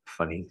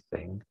funny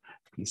thing,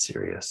 B.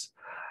 cereus.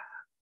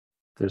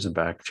 There's a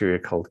bacteria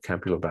called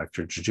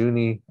Campylobacter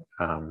jejuni,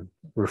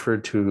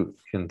 referred to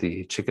in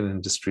the chicken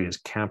industry as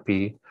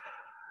campy.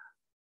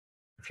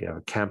 If you have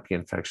a campy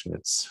infection,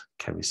 it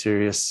can be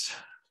serious.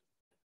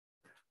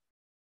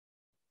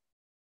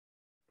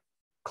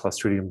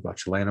 Clostridium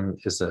botulinum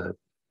is a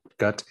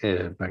gut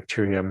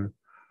bacterium.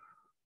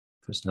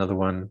 There's another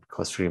one,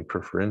 Clostridium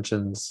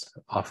perfringens,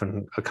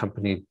 often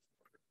accompanied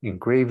in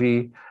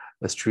gravy.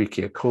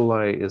 Escherichia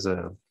coli is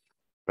a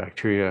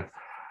bacteria.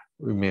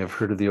 We may have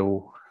heard of the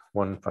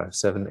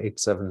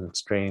 15787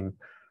 strain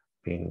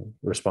being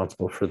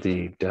responsible for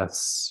the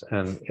deaths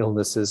and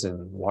illnesses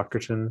in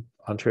Walkerton,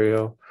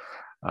 Ontario.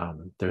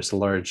 There's a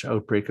large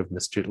outbreak of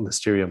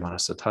Listeria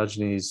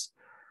monocytogenes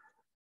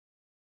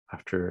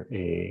after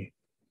a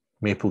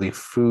Maple Leaf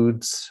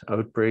Foods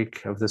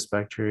outbreak of this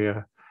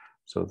bacteria.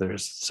 So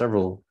there's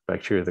several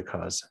bacteria that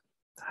cause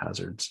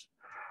hazards.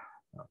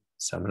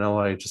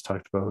 Salmonella, I just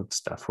talked about.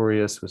 Staph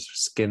aureus was a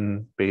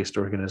skin-based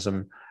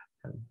organism.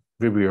 And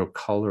Vibrio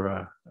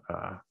cholera,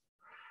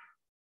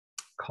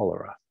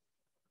 cholera.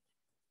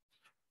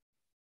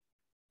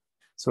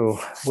 So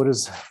what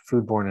is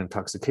foodborne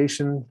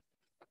intoxication?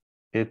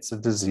 It's a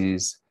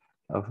disease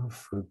of a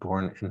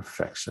foodborne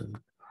infection.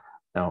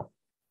 Now,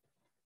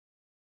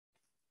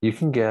 you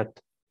can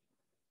get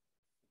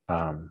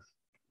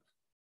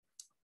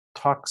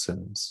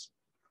toxins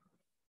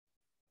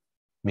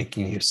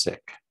making you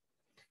sick.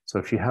 So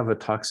if you have a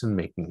toxin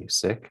making you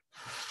sick,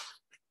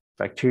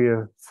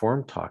 bacteria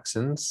form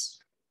toxins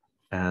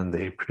and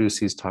they produce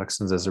these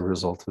toxins as a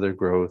result of their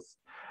growth.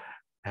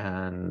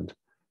 And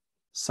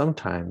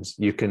sometimes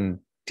you can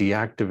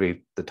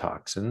deactivate the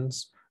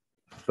toxins,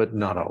 but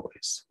not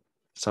always.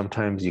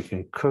 Sometimes you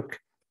can cook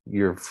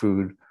your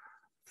food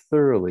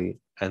thoroughly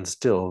and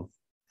still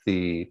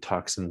the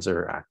toxins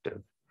are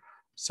active.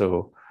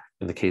 So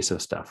in the case of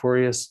Staph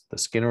aureus, the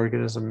skin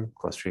organism,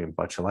 Clostridium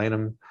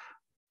botulinum,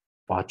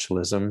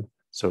 botulism.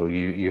 So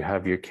you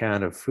have your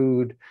can of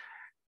food,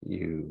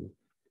 you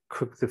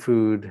cook the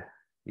food,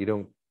 you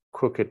don't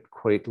cook it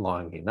quite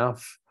long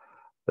enough,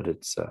 but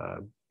it's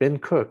been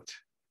cooked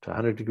to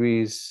 100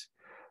 degrees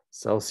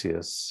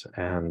Celsius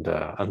and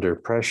under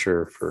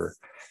pressure for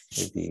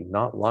maybe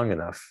not long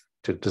enough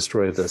to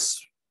destroy the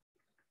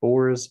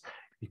spores.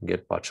 You can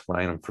get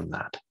botulinum from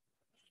that.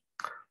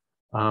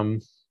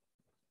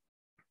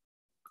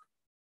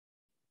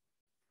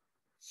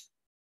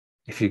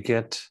 If you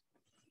get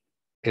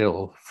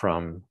ill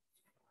from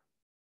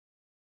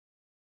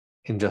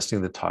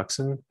ingesting the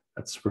toxin,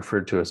 that's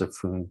referred to as a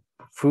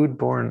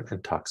foodborne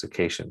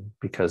intoxication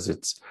because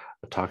it's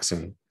a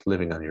toxin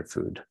living on your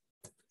food.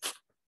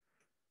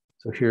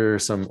 So here are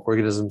some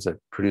organisms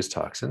that produce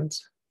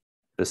toxins.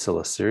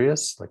 Bacillus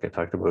cereus, like I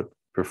talked about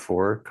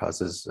before,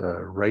 causes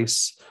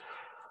rice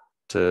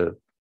to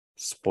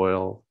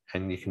spoil,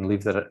 and you can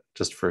leave that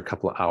just for a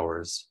couple of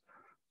hours.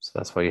 So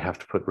that's why you have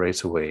to put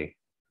rice away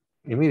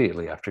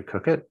immediately after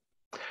cook it.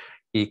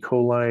 E.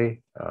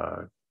 coli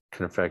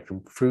can affect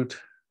fruit,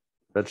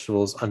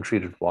 vegetables,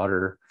 untreated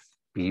water,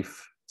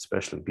 beef,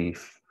 especially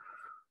beef.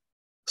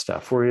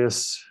 Staph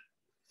aureus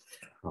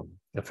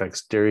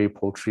affects dairy,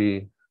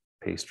 poultry,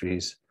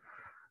 pastries,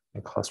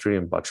 and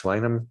Clostridium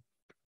botulinum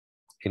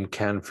in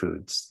canned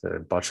foods.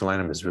 The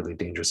botulinum is really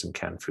dangerous in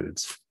canned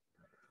foods.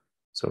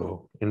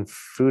 So in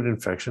food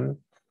infection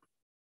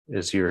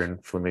is your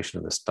inflammation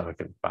of the stomach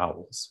and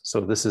bowels.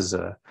 So this is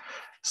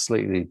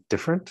slightly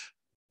different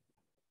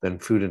than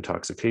food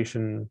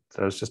intoxication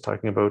that I was just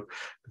talking about,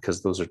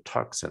 because those are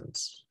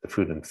toxins. The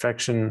food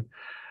infection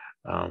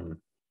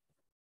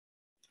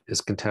is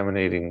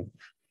contaminating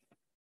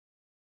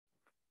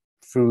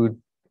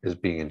food, is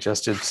being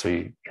ingested. So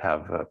you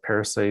have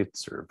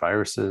parasites or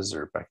viruses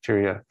or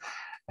bacteria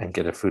and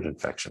get a food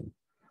infection.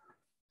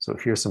 So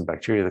here's some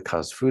bacteria that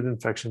cause food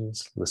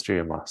infections.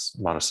 Listeria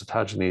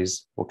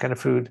monocytogenes. What kind of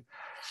food?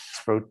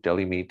 Sprout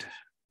deli meat.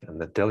 And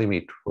the deli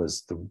meat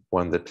was the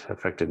one that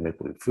affected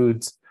Maple Leaf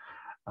Foods.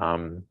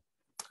 And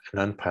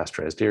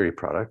unpasteurized dairy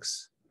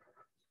products.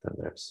 Then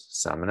there's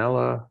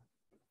Salmonella,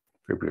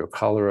 Vibrio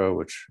cholera,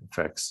 which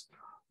affects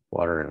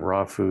water and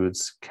raw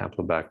foods,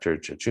 Campylobacter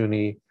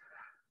jejuni,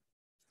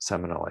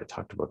 Salmonella I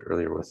talked about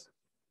earlier with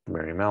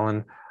Mary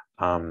Mellon.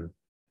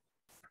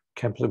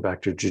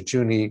 Campylobacter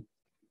jejuni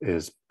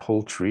is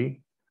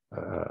poultry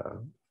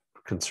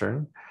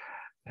concern,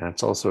 and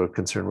it's also a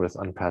concern with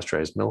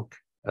unpasteurized milk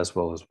as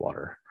well as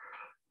water.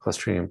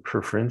 Clostridium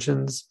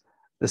perfringens,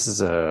 this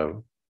is a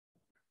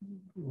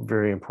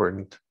very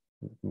important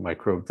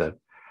microbe that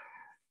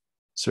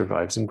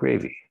survives in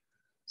gravy.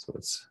 So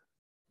it's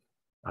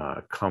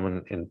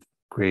common in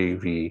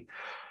gravy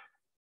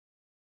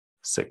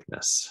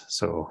sickness.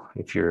 So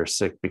if you're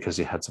sick because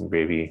you had some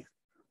gravy,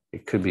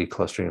 it could be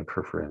Clostridium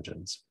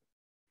perfringens.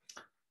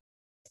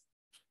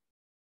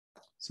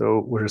 So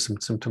what are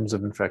some symptoms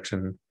of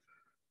infection?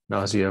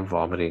 Nausea,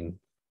 vomiting,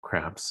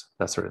 cramps,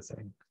 that sort of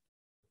thing.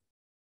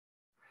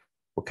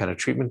 What kind of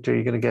treatment are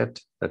you going to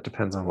get? That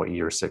depends on what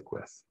you're sick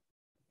with.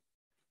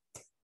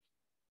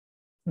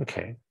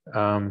 Okay,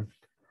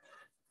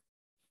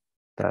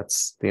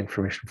 that's the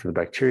information for the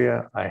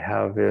bacteria. I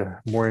have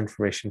more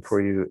information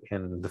for you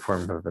in the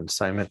form of an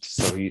assignment.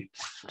 So you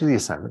do the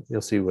assignment,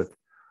 you'll see what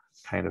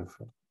kind of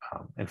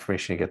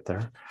information you get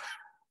there.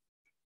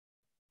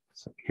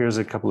 So here's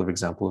a couple of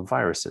examples of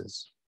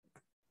viruses.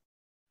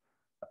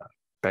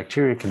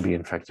 Bacteria can be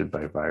infected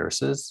by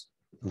viruses.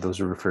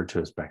 Those are referred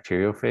to as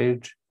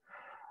bacteriophage.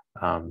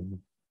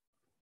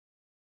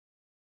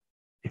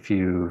 If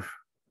you've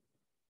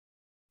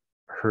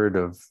heard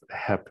of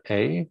Hep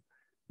A,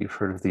 you've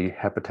heard of the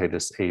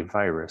hepatitis A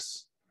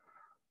virus.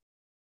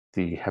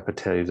 The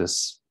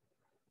hepatitis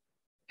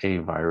A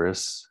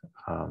virus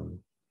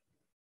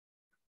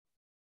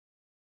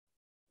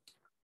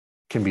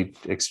can be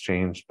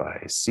exchanged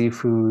by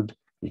seafood.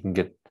 You can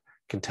get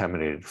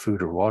contaminated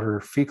food or water.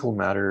 Fecal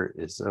matter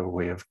is a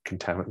way of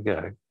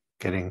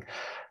getting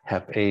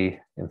Hep A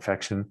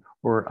infection,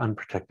 or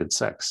unprotected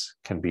sex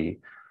can be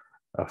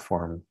a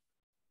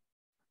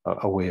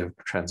way of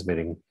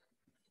transmitting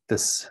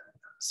this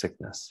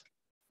sickness.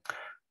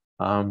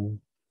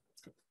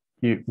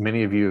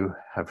 Many of you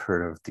have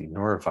heard of the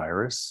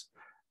norovirus,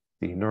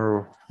 the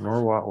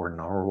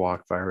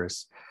Norwalk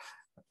virus,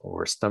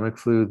 or stomach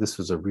flu. This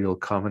was a real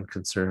common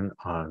concern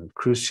on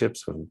cruise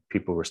ships when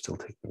people were still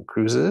taking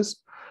cruises.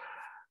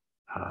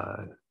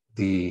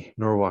 The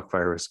Norwalk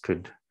virus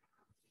could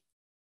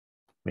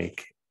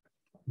make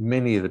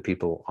many of the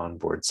people on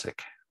board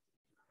sick.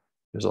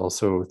 There's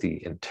also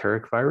the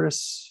enteric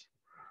virus,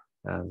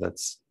 and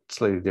that's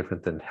slightly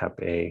different than Hep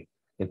A.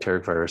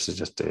 Enteric virus is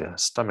just a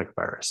stomach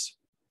virus.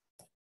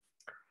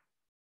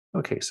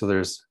 Okay, so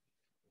there's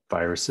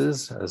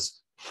viruses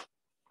as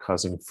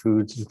causing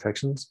food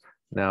infections.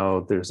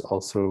 Now there's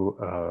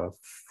also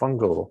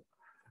fungal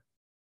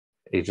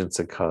agents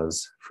that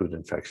cause food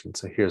infection.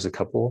 So here's a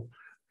couple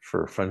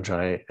for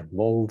fungi and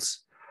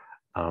molds.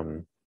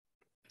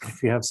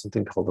 If you have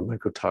something called a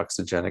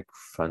mycotoxigenic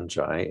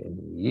fungi in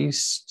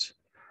yeast,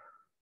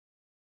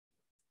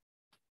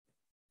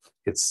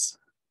 It's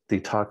the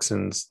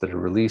toxins that are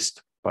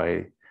released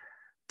by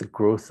the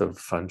growth of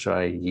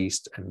fungi,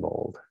 yeast, and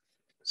mold.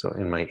 So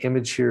in my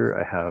image here,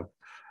 I have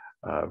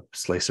a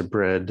slice of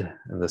bread,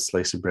 and the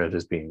slice of bread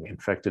is being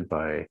infected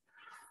by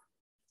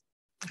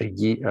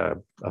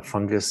a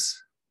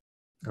fungus,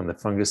 and the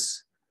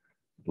fungus,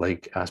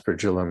 like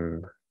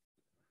Aspergillum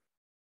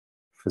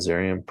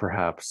fusarium,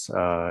 perhaps,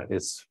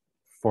 it's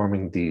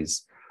forming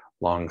these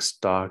long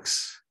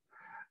stalks,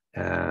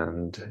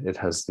 and it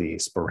has the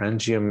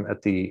sporangium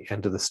at the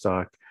end of the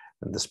stalk,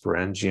 and the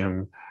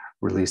sporangium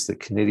release the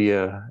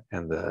conidia,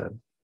 and the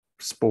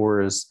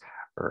spores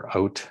are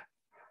out.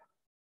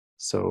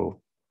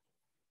 So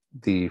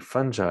the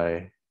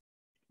fungi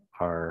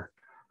are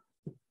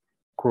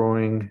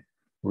growing,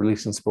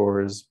 releasing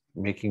spores,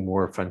 making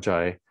more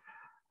fungi.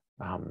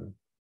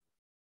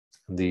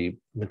 The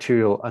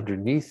material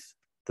underneath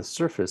the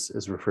surface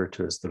is referred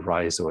to as the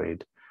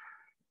rhizoid.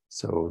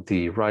 So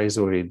the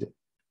rhizoid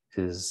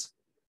is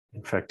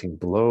infecting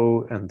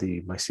below, and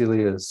the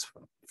mycelia is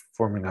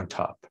forming on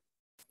top.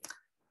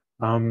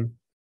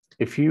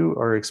 If you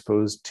are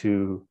exposed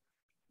to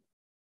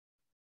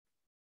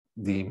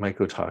the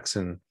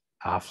mycotoxin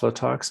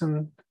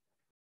aflatoxin,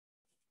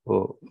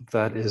 well,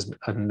 that is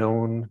a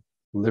known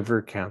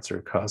liver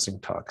cancer causing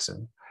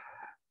toxin,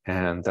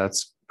 and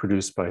that's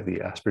produced by the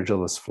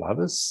Aspergillus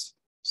flavus.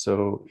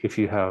 So if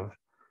you have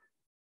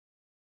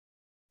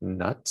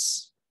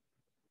nuts,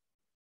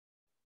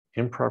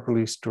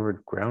 improperly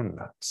stored ground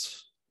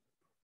nuts,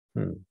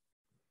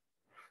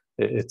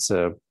 it's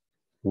a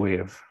way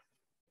of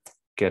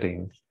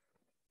getting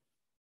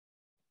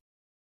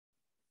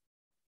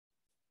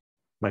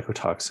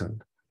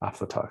mycotoxin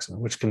aflatoxin,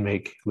 which can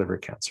make liver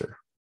cancer.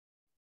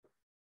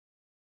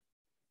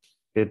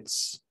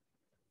 It's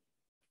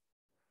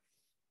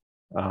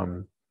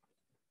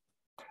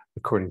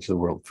according to the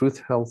World Food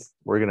Health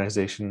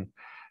Organization,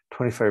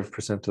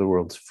 25% of the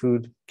world's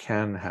food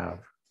can have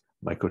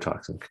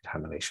mycotoxin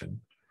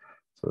contamination.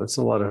 So that's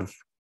a lot of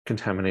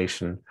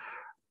contamination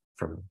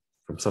from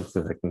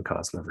something that can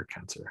cause liver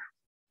cancer.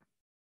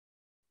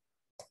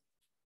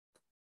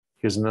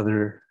 Here's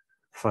another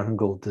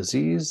fungal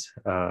disease.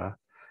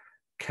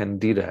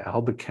 Candida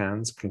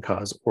albicans can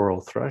cause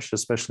oral thrush,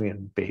 especially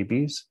in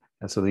babies.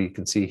 And so you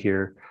can see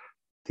here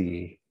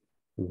the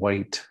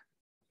white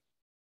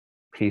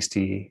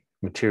pasty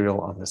material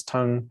on this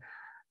tongue.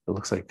 It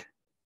looks like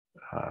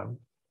an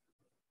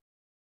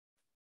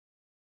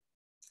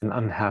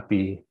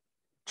unhappy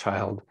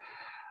child.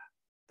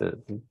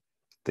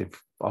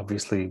 They've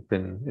obviously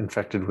been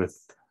infected with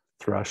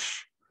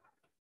thrush.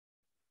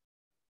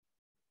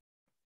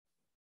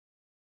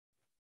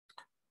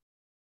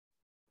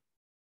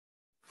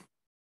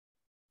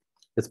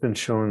 It's been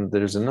shown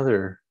there's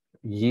another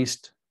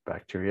yeast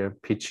bacteria,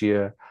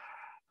 Pichia.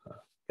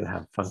 Gonna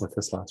have fun with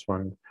this last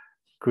one.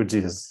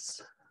 Grudzi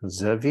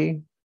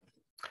zevi.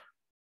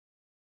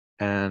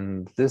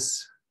 And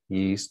this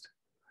yeast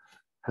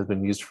has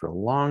been used for a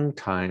long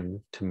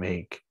time to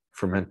make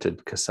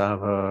fermented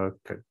cassava,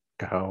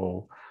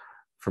 cacao,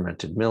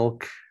 fermented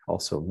milk,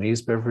 also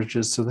maize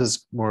beverages. So this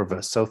is more of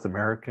a South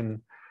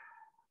American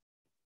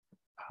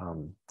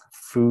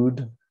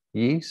food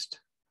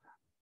yeast.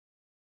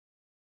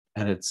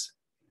 And it's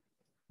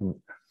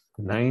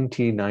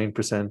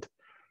 99%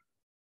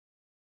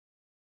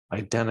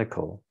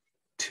 identical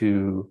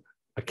to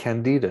a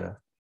candida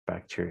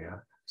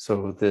bacteria.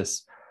 So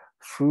this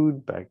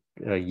food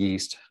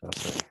yeast,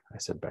 sorry, I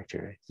said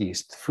bacteria,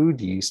 yeast,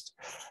 food yeast,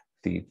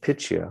 the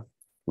Pichia,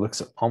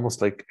 looks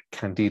almost like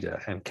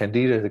candida, and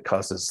candida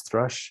causes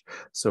thrush.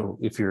 So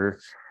if you're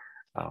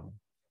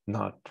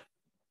not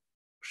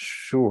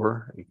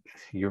sure,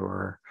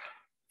 your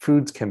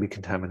foods can be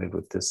contaminated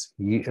with this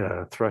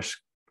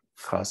thrush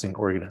causing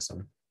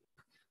organism.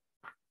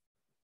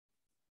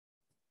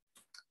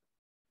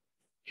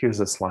 Here's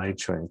a slide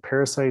showing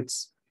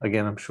parasites.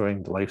 Again, I'm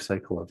showing the life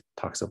cycle of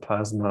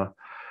Toxoplasma.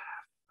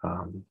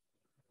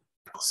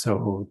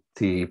 So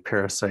the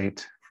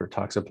parasite for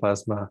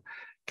Toxoplasma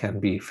can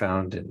be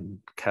found in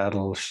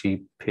cattle,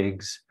 sheep,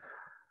 pigs.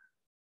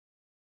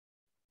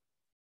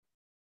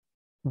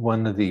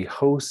 One of the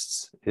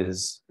hosts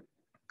is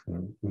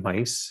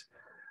mice.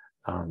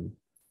 You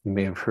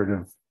may have heard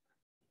of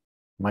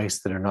mice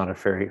that are not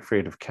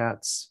afraid of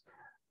cats.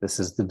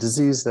 This is the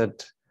disease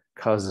that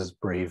causes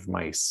brave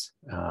mice.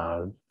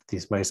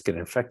 These mice get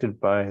infected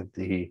by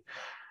the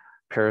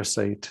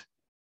parasite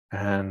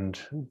and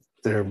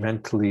they're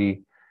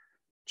mentally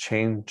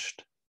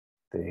changed.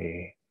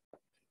 They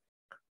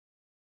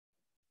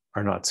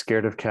are not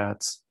scared of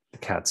cats. The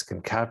cats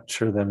can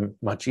capture them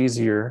much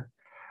easier.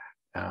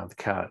 The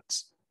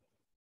cats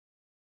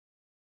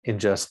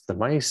ingest the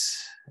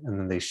mice and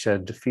then they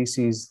shed the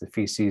feces. The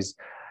feces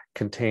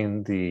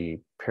contain the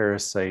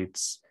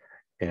parasites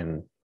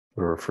in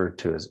were referred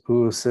to as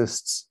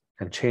oocysts,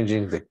 and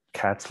changing the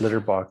cat's litter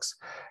box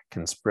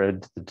can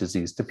spread the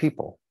disease to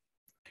people.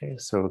 Okay,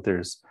 so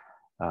there's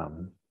a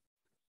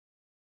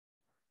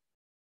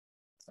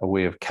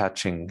way of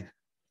catching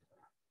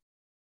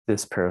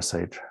this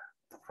parasite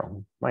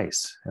from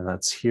mice, and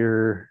that's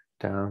here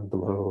down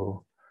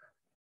below.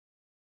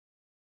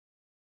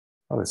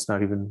 Oh, it's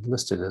not even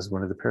listed as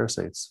one of the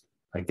parasites.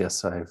 I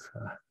guess I've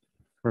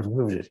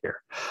removed it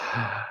here.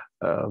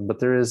 But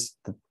there is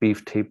the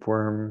beef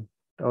tapeworm.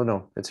 Oh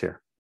no, it's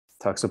here.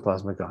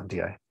 Toxoplasma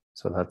gondii.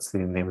 So that's the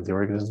name of the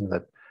organism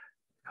that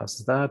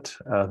causes that.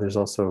 There's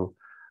also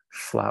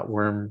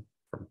flatworm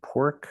from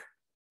pork.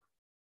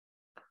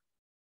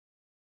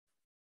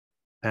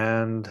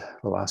 And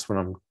the last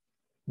one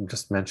I'm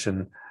just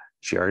mentioned,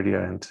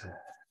 Giardia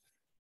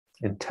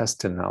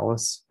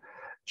intestinalis.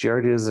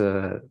 Giardia is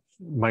a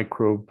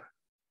microbe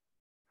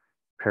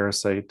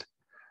parasite.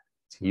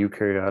 It's a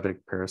eukaryotic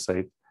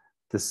parasite.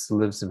 This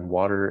lives in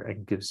water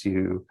and gives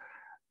you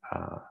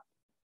a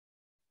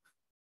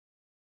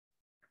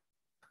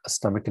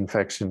stomach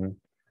infection.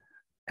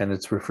 And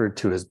it's referred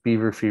to as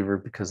beaver fever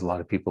because a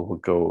lot of people will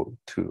go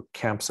to a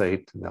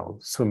campsite and they'll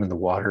swim in the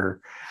water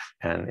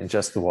and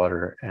ingest the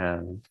water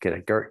and get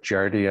a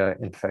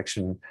Giardia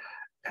infection.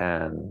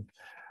 And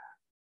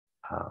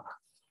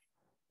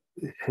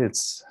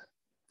it's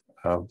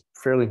a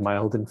fairly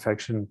mild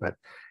infection, but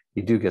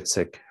you do get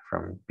sick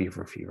from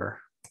beaver fever.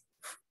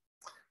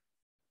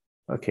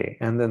 Okay,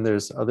 and then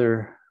there's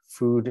other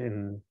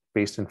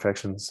food-based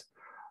infections,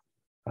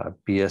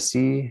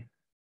 BSE,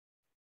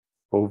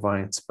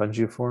 bovine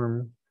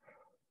spongiform,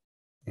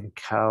 in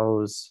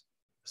cows.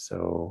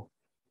 So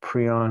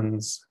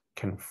prions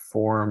can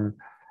form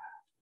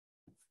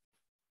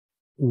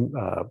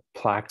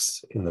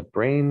plaques in the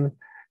brain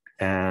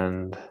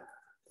and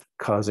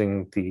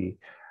causing the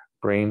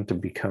brain to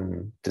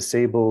become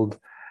disabled.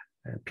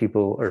 And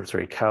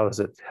cows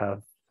that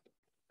have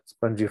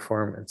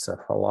spongiform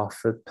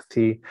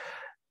encephalopathy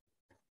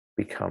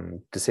become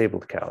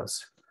disabled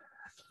cows.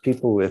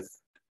 People with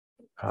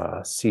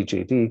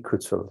CJD,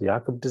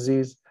 Creutzfeldt-Jakob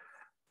disease,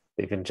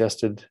 they've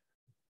ingested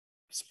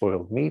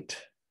spoiled meat,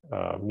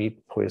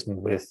 meat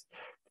poisoned with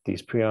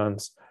these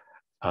prions,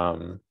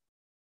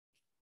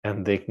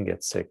 and they can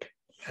get sick.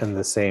 And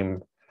the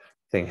same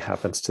thing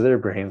happens to their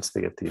brains.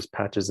 They get these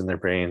patches in their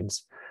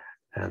brains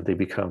and they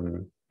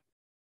become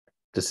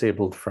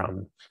disabled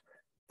from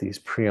these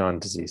prion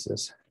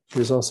diseases.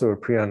 There's also a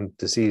prion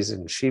disease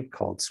in sheep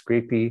called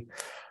scrapie.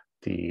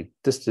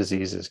 This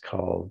disease is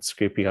called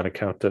scrapie on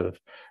account of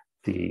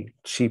the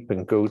sheep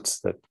and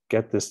goats that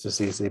get this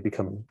disease. They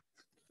become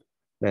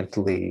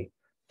mentally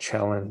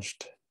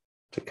challenged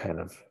to kind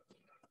of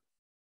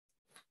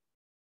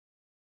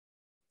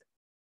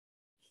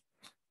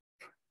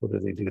what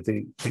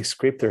do? They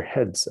scrape their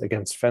heads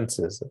against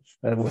fences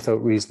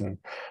without reason.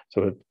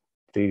 So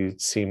they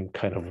seem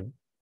kind of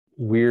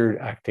weird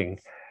acting,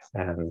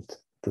 and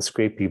the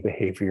scrapey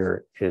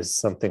behavior is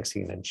something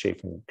seen in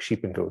sheep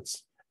and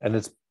goats, and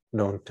it's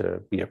known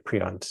to be a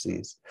prion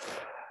disease.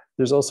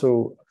 There's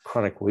also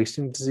chronic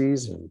wasting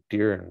disease in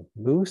deer and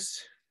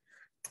moose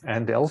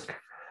and elk.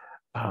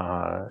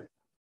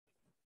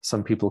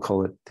 Some people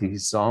call it the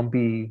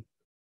zombie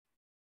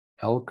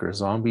elk or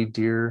zombie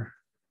deer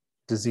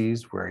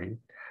disease, where you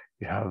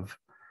have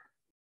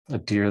a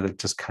deer that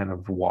just kind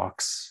of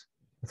walks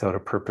without a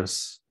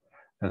purpose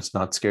and it's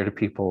not scared of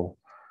people.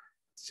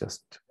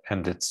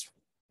 And it's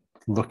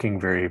looking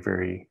very,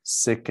 very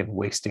sick and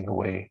wasting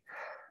away.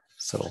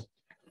 So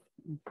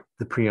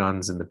the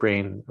prions in the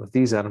brain of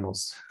these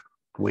animals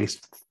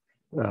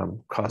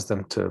cause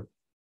them to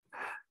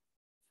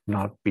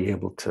not be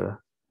able to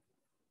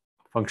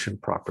function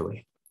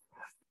properly.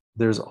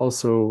 There's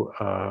also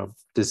a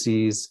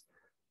disease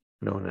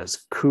known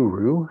as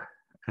kuru,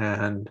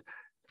 and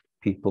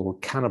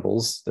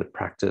cannibals that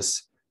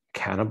practice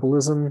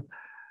cannibalism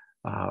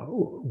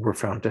were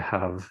found to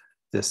have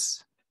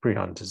this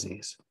prion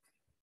disease.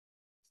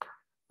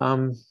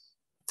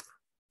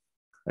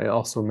 I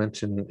also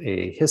mentioned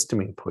a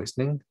histamine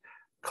poisoning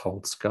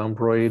called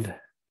scombroid,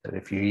 that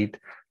if you eat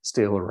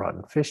stale or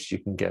rotten fish, you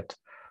can get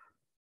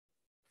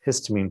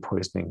histamine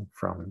poisoning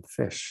from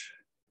fish.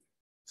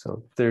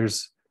 So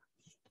there's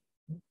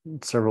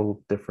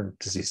several different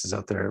diseases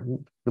out there.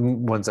 The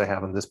ones I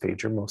have on this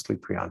page are mostly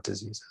prion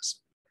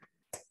diseases.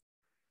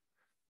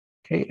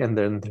 Okay, and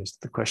then there's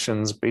the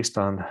questions based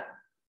on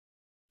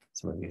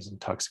some of these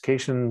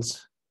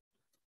intoxications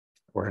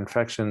or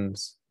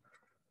infections.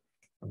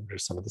 Under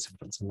some of the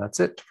symptoms, and that's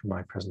it for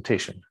my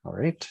presentation. All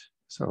right,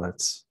 so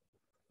let's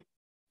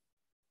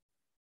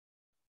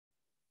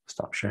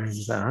stop sharing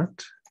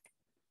that.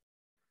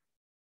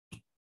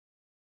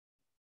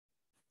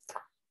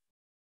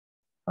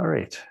 All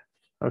right,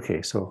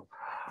 okay, so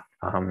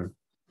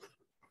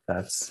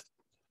that's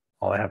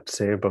all I have to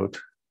say about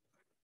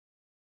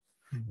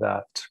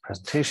that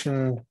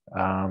presentation.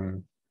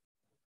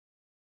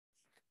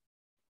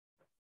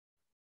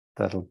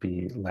 That'll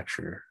be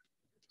lecture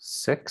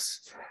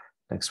 6.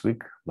 Next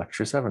week,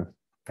 lecture 7.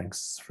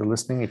 Thanks for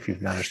listening. If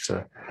you've managed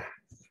to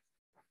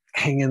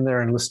hang in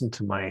there and listen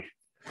to my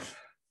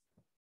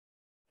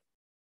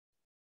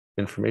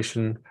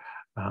information,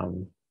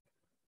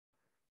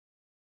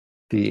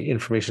 the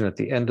information at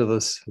the end of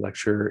this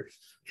lecture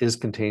is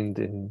contained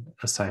in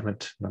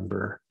assignment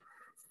number,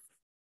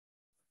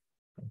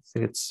 I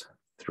think it's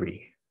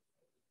 3.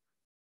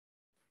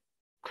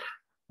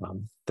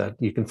 that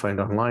you can find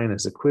online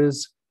as a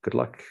quiz. Good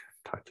luck.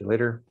 Talk to you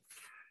later.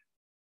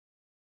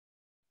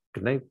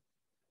 Good night,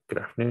 good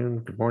afternoon,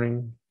 good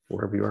morning,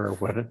 wherever you are,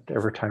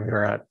 whatever time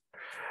you're at.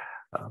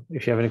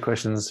 If you have any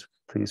questions,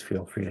 please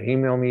feel free to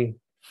email me.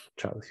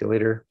 Chat with you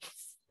later.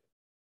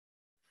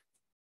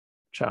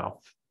 Ciao.